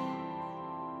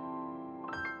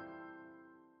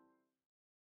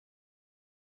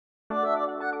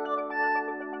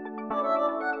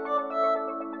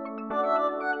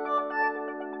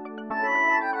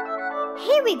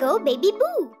 Here we go, Baby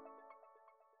Boo.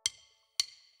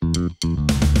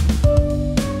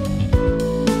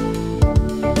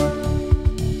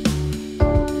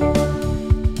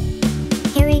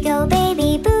 Here we go,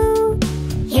 Baby Boo.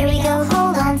 Here we go,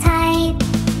 hold on tight.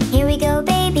 Here we go,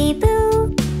 Baby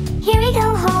Boo. Here we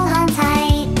go, hold on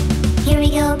tight. Here we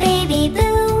go, Baby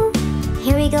Boo.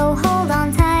 Here we go, hold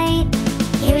on tight.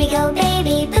 Here we go,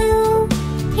 Baby Boo.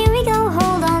 Here we go,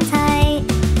 hold on tight.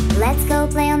 Let's go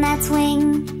play on that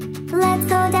swing. Let's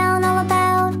go down all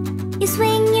about. You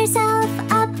swing yourself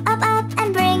up, up, up,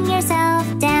 and bring yourself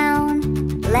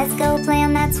down. Let's go play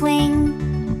on that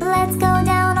swing. Let's go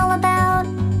down all about.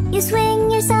 You swing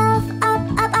yourself up,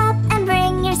 up, up, and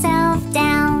bring yourself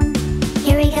down.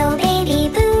 Here we go, Baby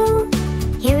Boo.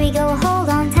 Here we go, hold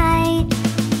on tight.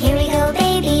 Here we go,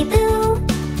 Baby Boo.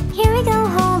 Here we go,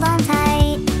 hold on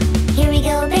tight. Here we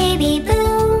go, Baby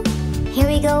Boo. Here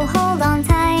we go, hold on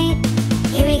tight.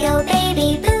 Here we go,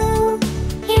 Baby Boo.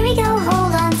 Here we go,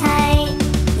 hold on tight.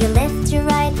 You lift your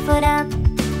right foot up.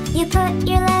 You put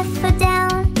your left foot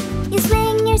down. You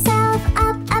swing yourself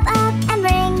up, up, up, and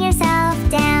bring yourself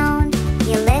down.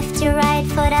 You lift your right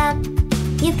foot up.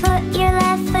 You put your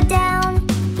left foot down.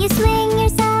 You swing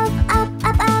yourself up,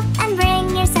 up, up, and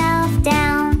bring yourself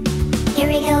down. Here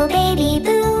we go, Baby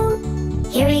Boo.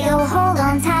 Here we go, hold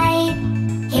on tight.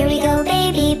 Here we go,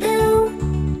 Baby Boo.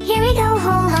 Here we go,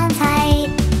 hold on tight.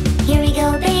 Here we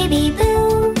go, Baby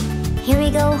Boo. Here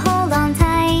we go, hold on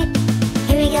tight.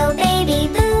 Here we go, Baby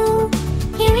Boo.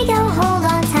 Here we go, hold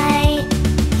on tight.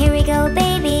 Here we go,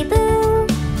 Baby Boo.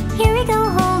 Here we go,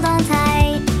 hold on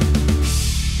tight.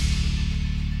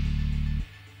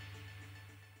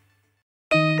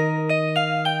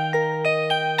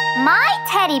 My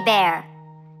teddy bear.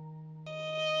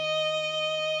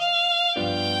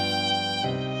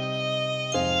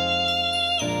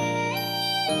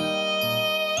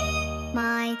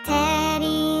 My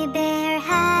teddy bear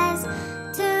has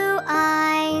two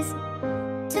eyes,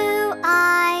 two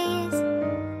eyes,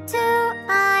 two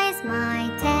eyes.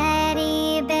 My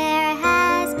teddy bear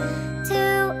has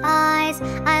two eyes.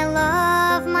 I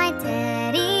love my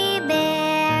teddy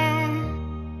bear.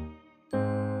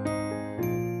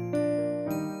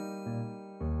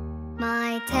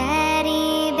 My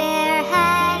teddy bear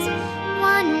has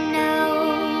one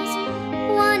nose,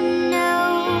 one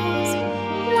nose,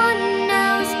 one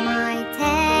nose. My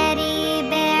teddy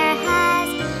bear has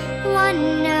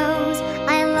one nose.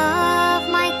 I love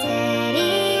my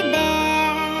teddy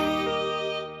bear.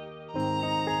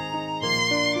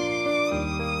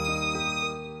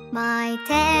 My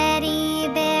teddy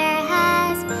bear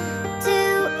has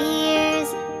two ears,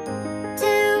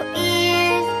 two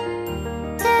ears,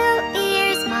 two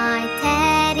ears. My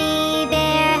teddy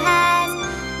bear has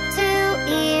two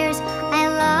ears. I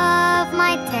love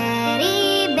my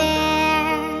teddy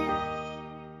bear.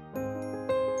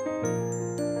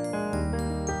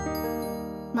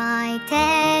 My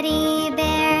teddy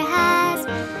bear has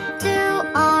two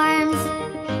arms,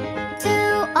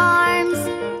 two arms,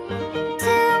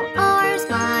 two arms.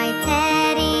 My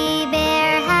teddy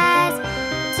bear has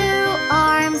two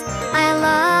arms. I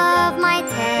love my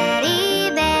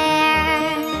teddy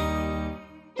bear.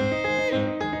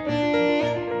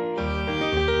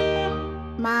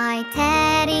 My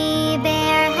teddy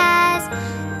bear has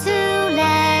two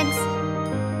legs,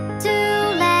 two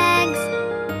legs,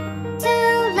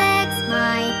 two legs.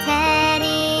 My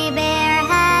teddy bear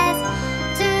has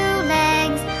two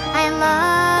legs. I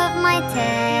love my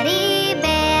teddy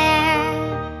bear.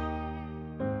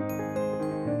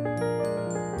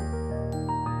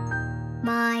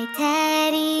 My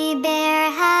teddy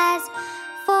bear has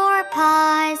four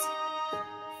paws,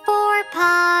 four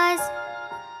paws,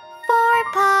 four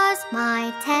paws.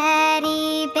 My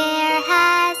teddy bear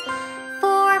has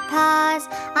four paws.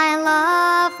 I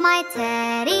love my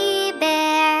teddy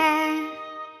bear.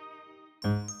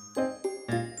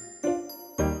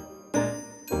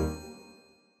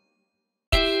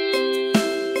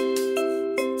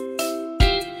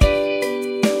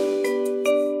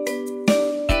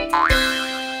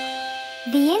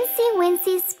 The Incy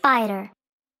Wincy Spider.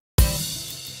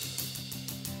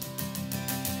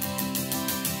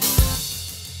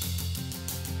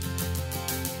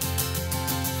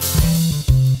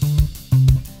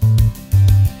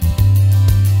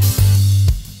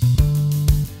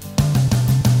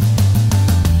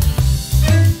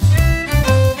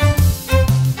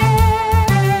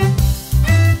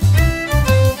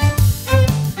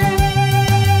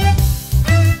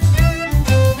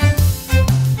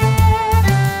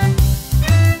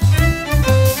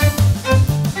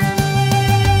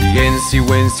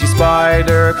 Wincy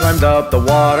Spider climbed up the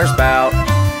water spout.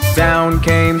 Down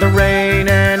came the rain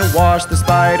and washed the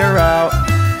spider out.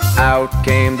 Out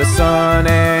came the sun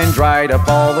and dried up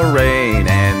all the rain,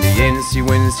 and the Incy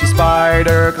Wincy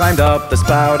Spider climbed up the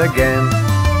spout again.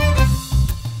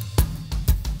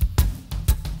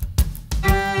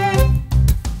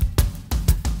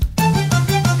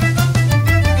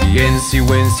 The Incy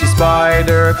Wincy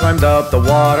Spider climbed up the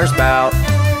water spout.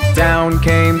 Down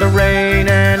came the rain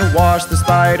and washed the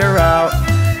spider out.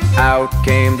 Out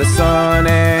came the sun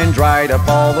and dried up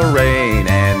all the rain,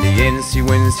 and the Incy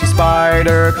Wincy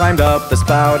Spider climbed up the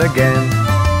spout again.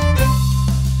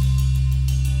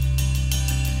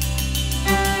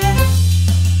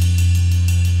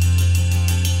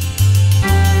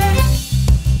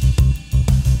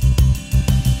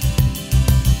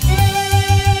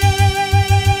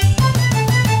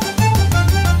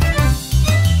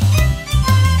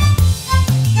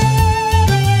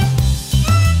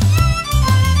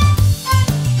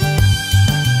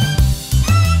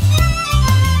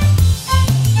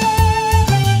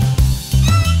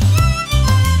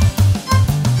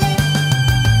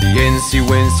 Incy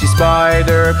Wincy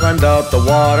Spider climbed up the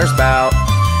water spout.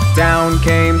 Down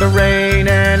came the rain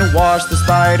and washed the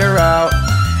spider out.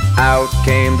 Out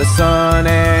came the sun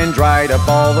and dried up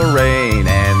all the rain,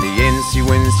 and the Incy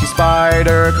Wincy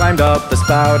Spider climbed up the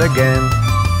spout again.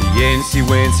 The Incy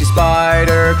Wincy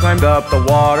Spider climbed up the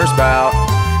water spout.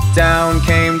 Down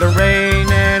came the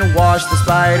rain and washed the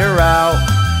spider out.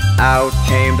 Out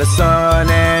came the sun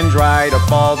and dried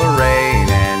up all the rain,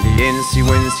 and the Incy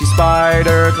Wincy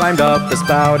Spider climbed up the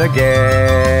spout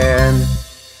again.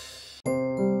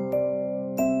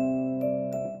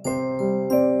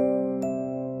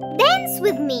 Dance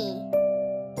with me.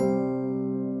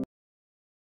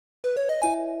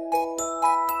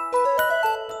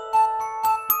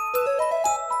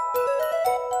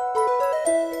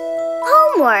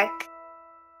 Homework.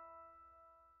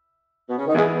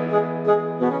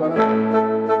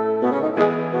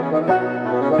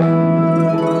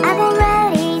 I've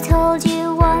already told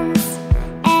you once,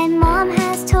 and Mom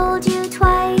has told you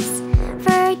twice.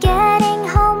 Forgetting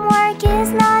homework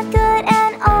is not good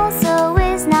and also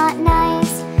is not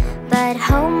nice. But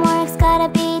homework's gotta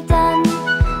be done.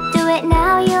 Do it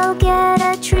now, you'll get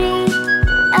a treat.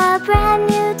 A brand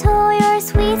new toy or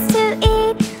sweets to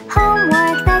eat.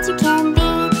 Homework that you can beat.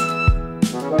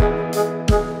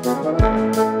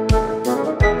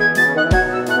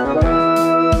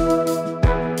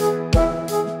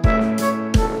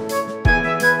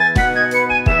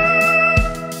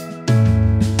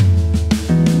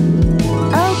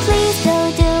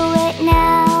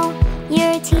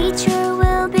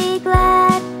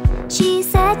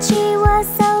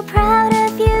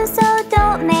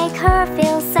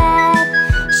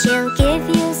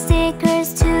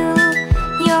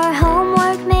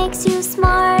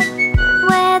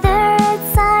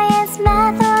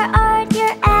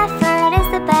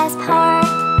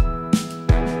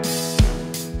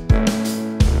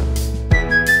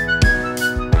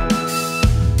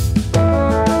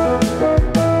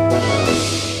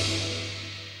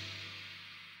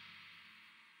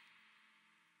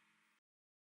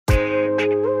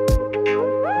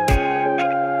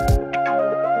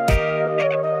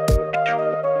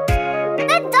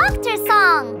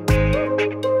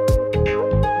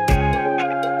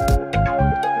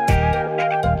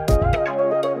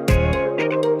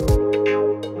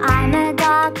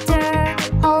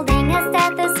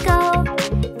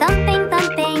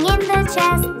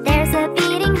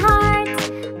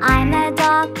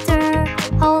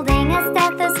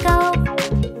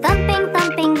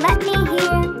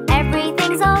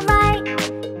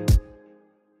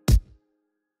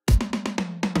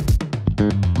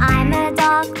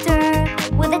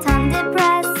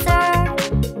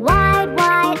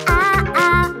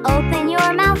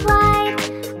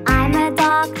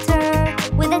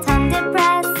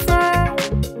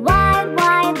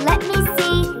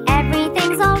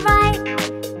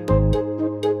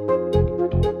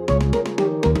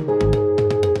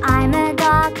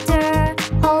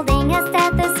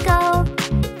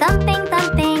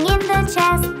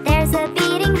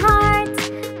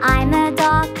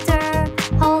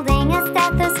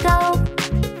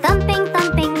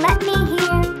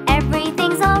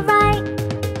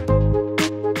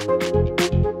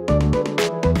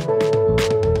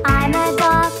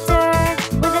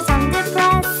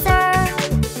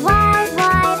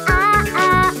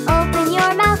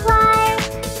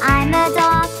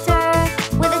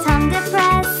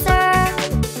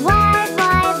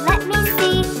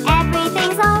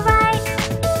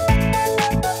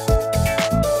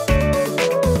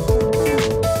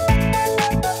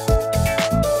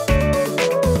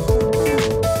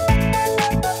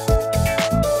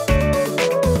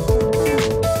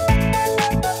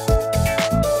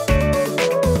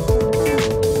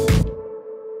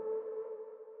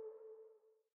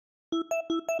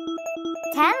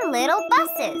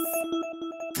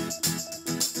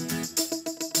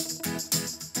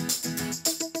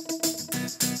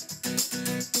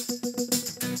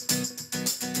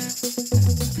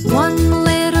 One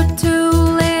little, two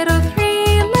little,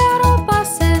 three little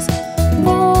buses.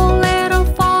 4 little,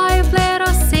 5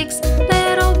 little, 6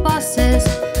 little buses.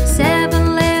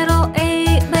 7 little,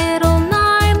 8 little,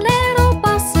 9 little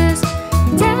buses.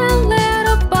 10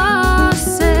 little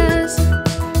buses.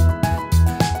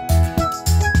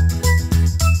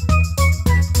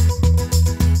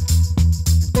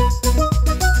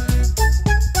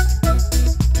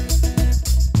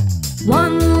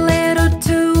 One little,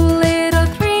 two little,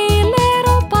 three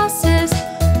little buses.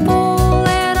 4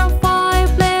 little,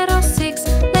 5 little, 6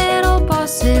 little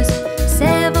buses.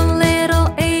 7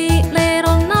 little, 8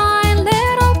 little, 9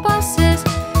 little buses.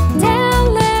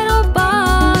 10 little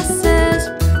buses.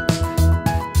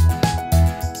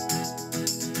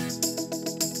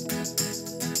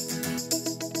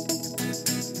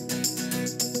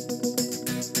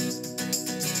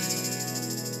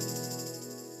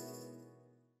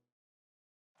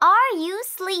 Are you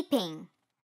sleeping?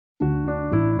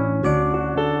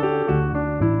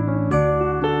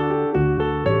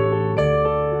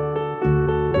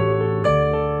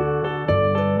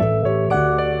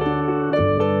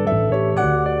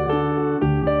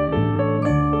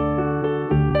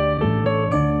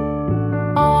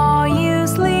 Are you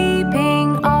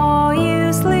sleeping? Are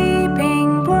you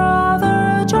sleeping,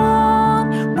 Brother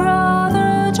John?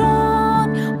 Brother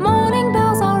John, morning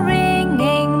bells are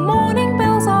ringing, morning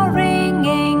bells are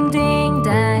ringing, ding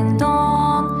dang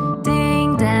dong,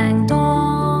 ding dang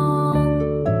dong.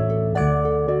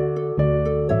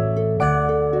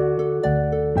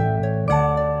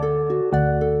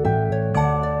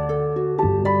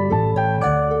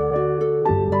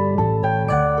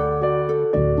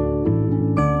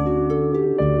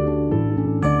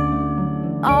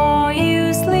 Are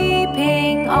you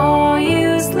sleeping? Are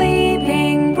you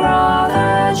sleeping,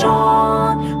 Brother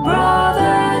John?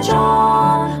 Brother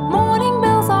John, morning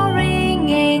bells are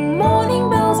ringing, morning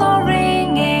bells are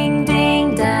ringing,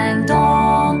 ding dang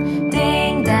dong,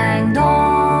 ding dang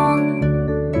dong.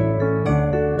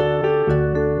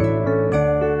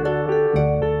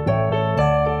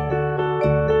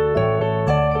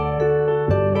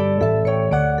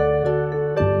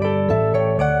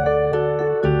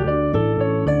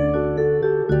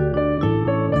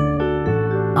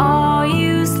 Are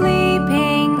you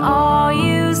sleeping? Are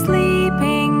you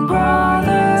sleeping,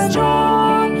 Brother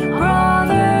John?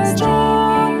 Brother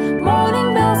John,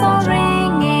 morning bells are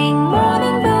ringing,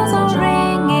 morning bells are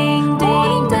ringing,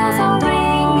 ding bells are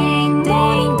ringing,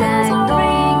 ding dang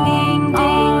ringing.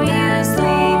 Are you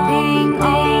sleeping?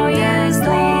 Are you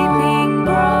sleeping,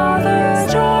 Brother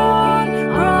John?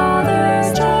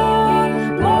 Brother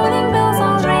John, morning bells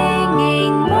are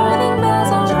ringing, morning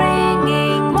bells are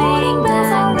ringing, ding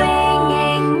bells are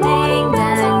ringing, ding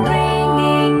dang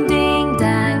ringing, ding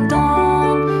dang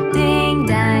dong, ding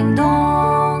dang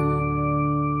dong.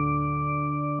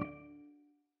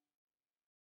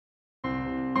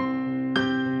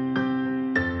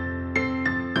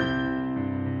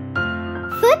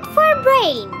 Food for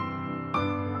brain.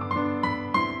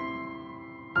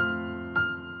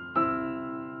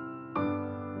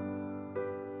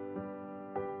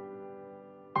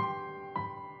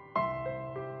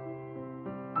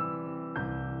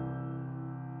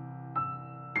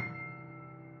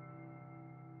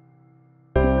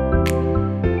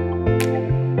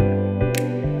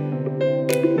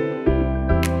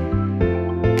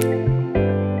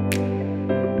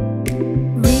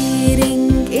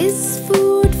 Reading is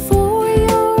food for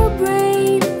your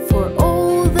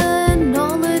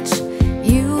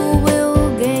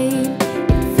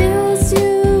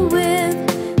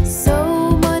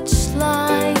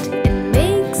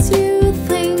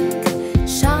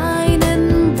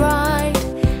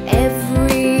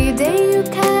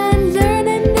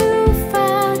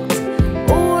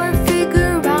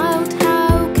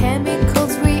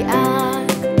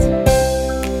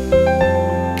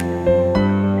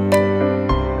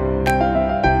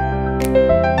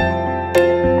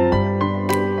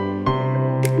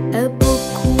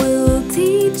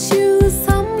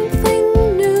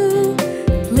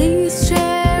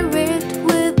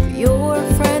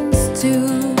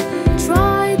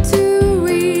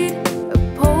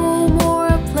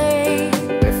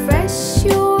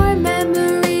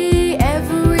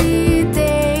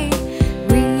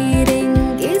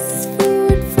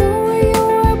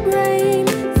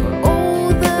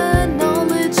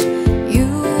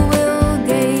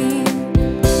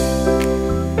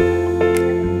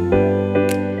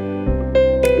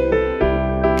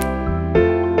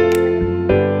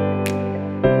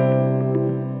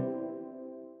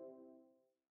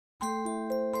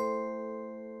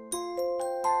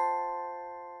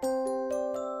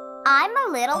I'm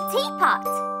a little teapot.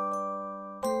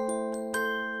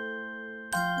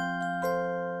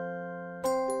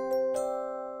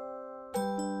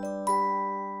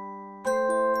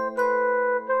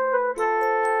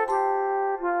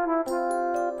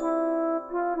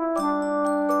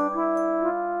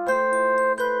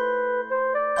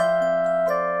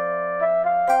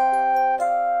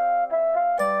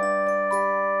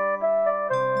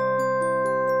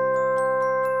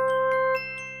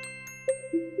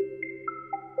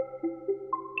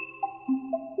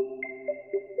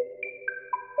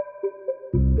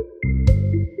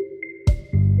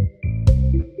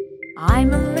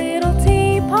 I'm a little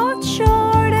teapot,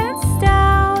 short and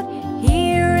stout.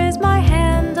 Here is my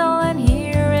handle and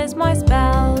here is my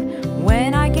spout.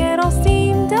 When I get all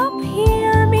steamed up,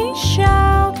 hear me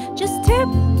shout. Just tip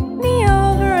me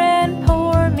over and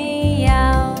pour me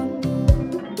out.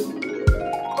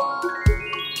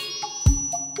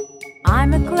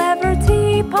 I'm a clever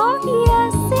teapot,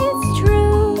 yes, it's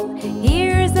true.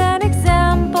 Here's an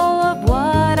example of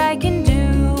what I can do.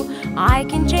 I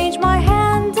can change my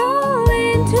handle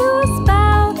into a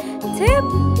spout. Tip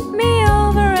me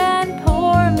over and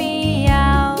pour me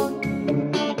out.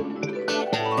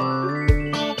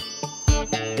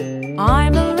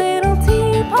 I'm a little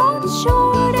teapot,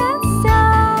 short and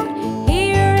stout.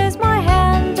 Here is my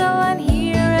handle and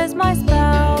here is my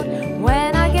spout.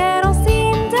 When I get all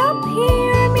steamed up,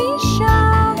 hear me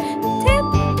shout. Tip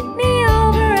me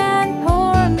over and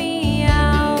pour me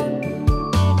out.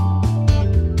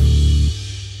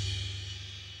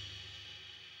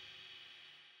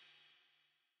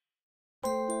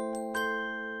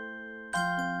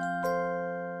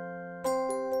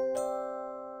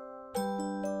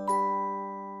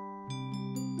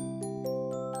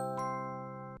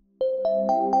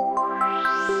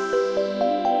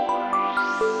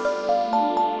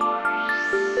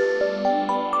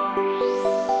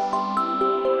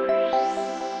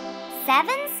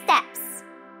 Seven steps.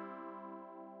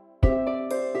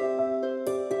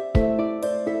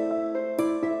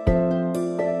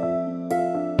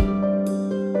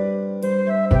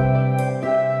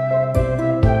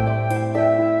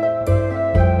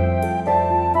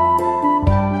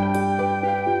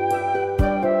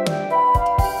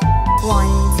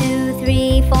 One, two,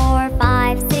 three, four,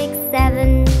 five, six,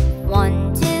 seven.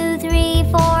 1, 2, 3,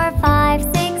 4, 5,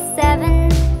 6, 7.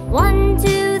 1,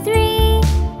 2, 3.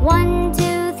 1,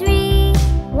 2, 3.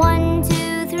 1,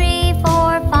 2, 3,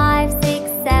 4, 5, 6,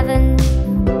 7.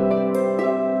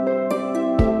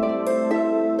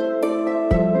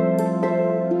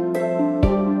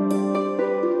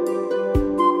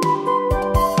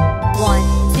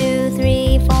 One, two,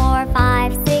 three, four,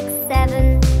 five, six,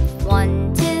 seven.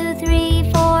 1, 2,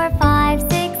 3, 4, 5,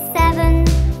 6, 7.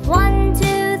 1,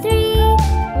 2, 3.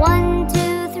 1,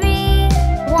 2, 3.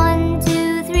 1,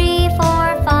 2, 3,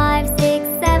 4, 5, 6,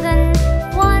 7.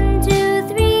 1, 2,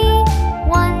 3.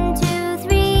 1, 2,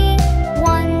 3.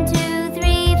 1, 2,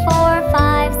 3, 4,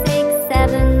 5, 6,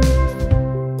 7.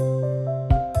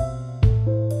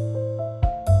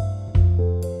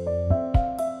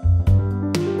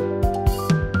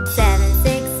 7,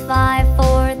 6, 5,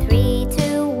 4, 3,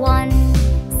 2, 1.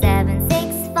 7,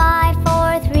 6, 5,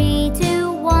 4, 3,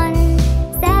 2, 1.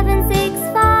 7, 6,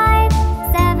 5.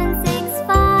 7, 6,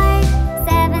 5.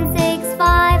 7, 6,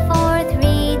 5, 4,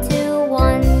 3, 2,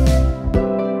 1.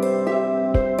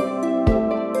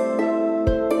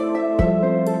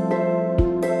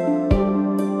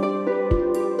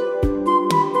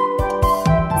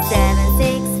 7,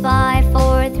 6, 5,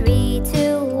 4, 3,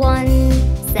 2, 1.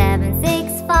 7,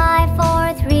 6, 5,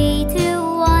 4, 3, 2,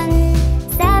 1.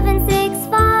 7, 6,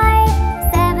 5.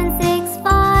 7, 6,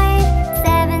 5.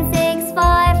 7, 6,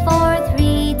 5, 4,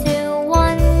 3, 2,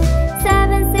 1.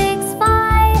 7, 6,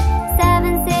 5.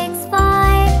 7, 6,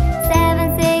 5. 7,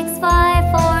 6, 5,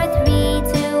 4, 3,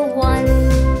 2, 1.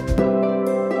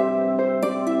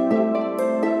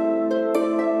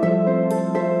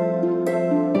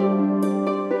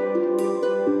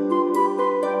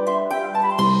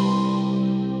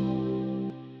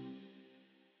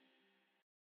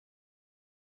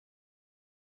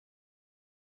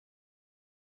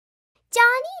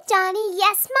 Johny, Johny,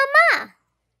 yes, Mama.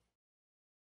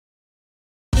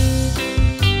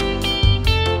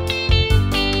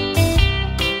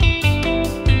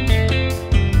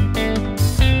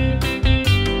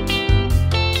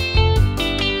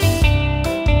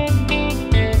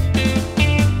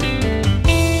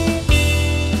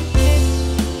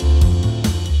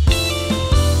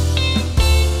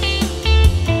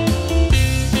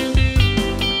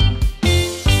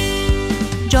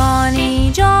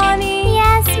 Johny, Johny,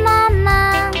 Yes,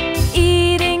 Mama.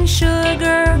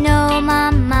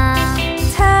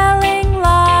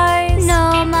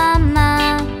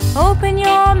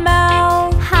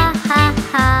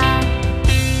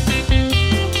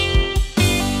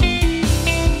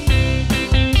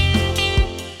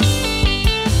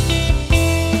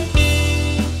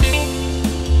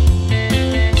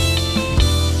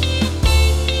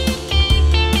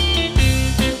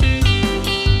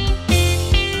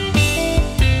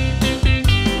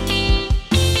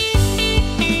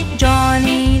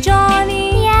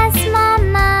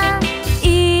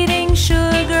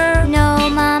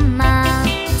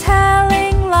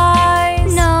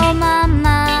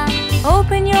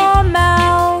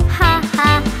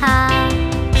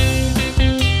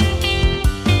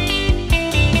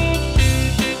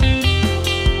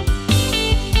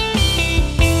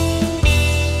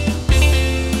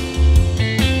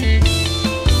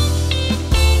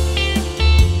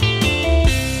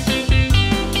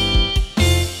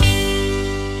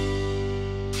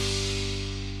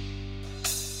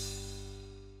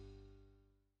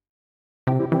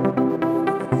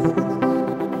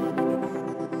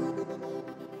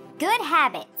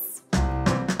 habits.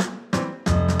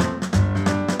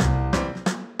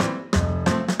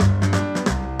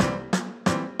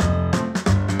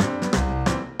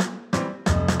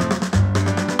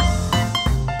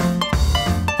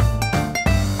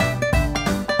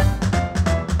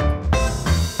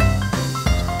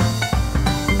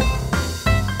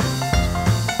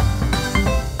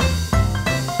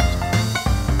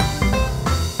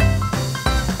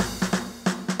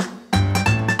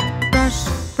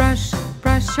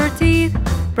 Brush your teeth,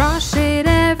 brush it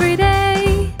every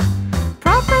day.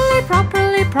 Properly,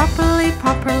 properly, properly,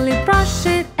 properly brush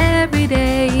it every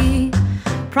day.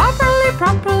 Properly,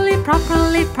 properly,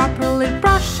 properly, properly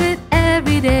brush it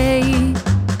every day.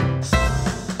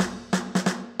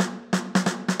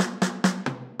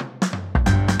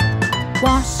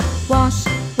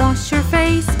 Wash your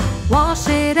face, wash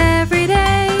it every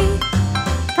day.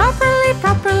 Properly,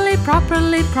 properly,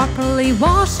 properly, properly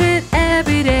wash it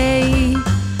every day.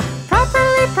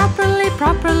 Properly, properly,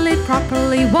 properly,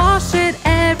 properly wash it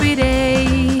every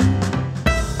day.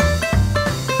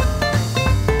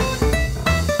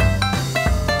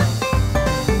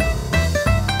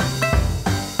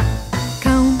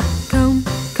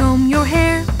 Comb your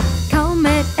hair, comb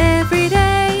it every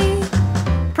day.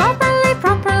 Properly,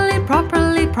 properly,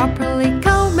 properly, properly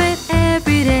comb it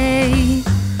every day.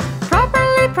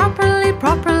 Properly, properly,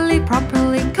 properly,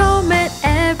 properly comb it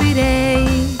every day.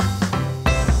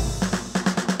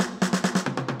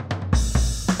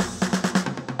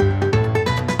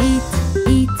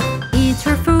 Eat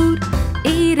your food,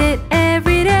 eat it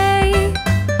every day.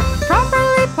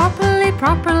 Properly, properly,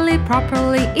 properly,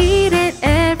 properly eat it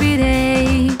every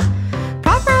day.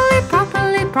 Properly,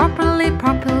 properly, properly,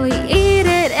 properly eat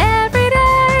it every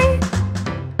day.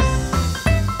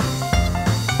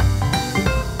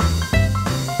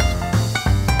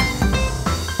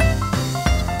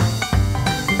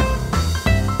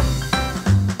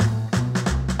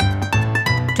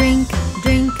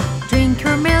 Drink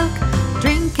your milk,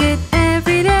 drink it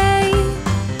every day.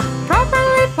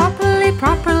 Properly, properly,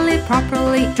 properly,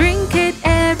 properly drink it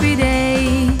every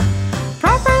day.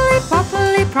 Properly,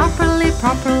 properly, properly,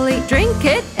 properly drink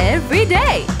it every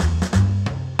day.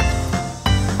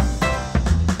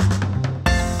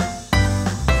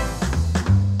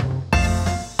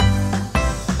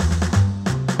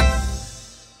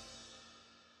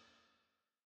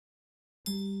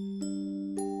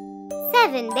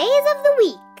 Seven days of the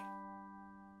week.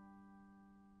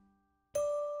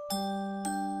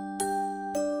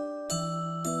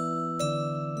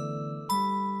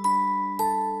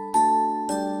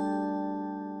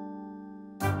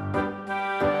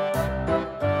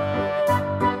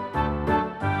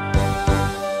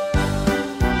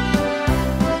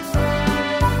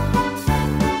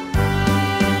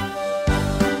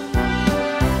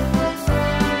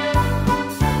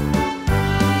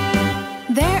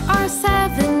 There are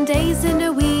 7 days in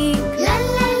a week. La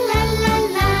la la la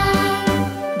la.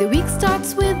 The week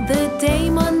starts with the day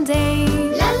Monday.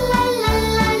 La la la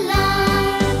la la.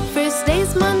 First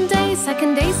day's Monday,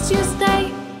 second day's Tuesday.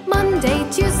 Monday,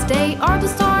 Tuesday are the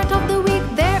start of the week.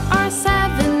 There are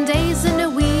 7 days in a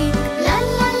week. La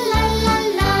la la la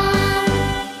la.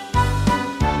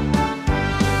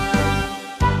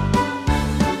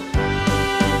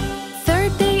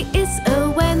 Third day is a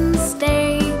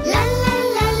Wednesday. La la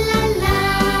la la la.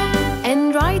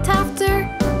 And right after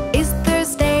is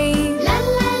Thursday. La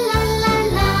la la la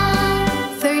la.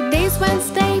 Third day's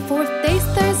Wednesday, fourth day's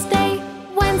Thursday.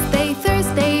 Wednesday,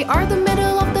 Thursday are the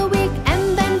middle of the week.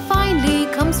 And then finally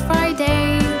comes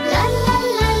Friday. La la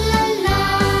la la la.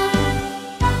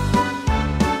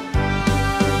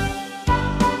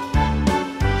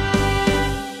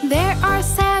 There are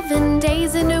 7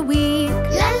 days in a week.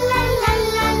 La la la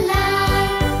la la.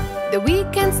 The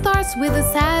weekend starts with a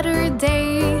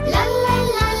Saturday. La la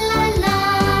la la la.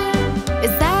 A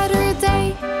Saturday,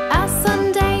 a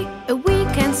Sunday, a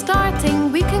weekend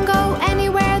starting. We can go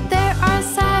anywhere. There are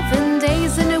 7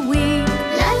 days in a week.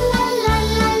 La la la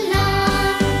la la.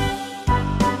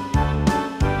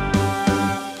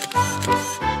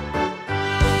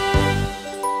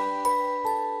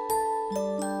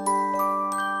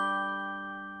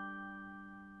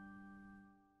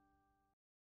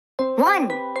 One,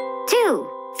 two,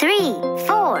 three,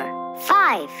 4,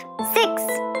 5, 6,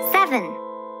 7.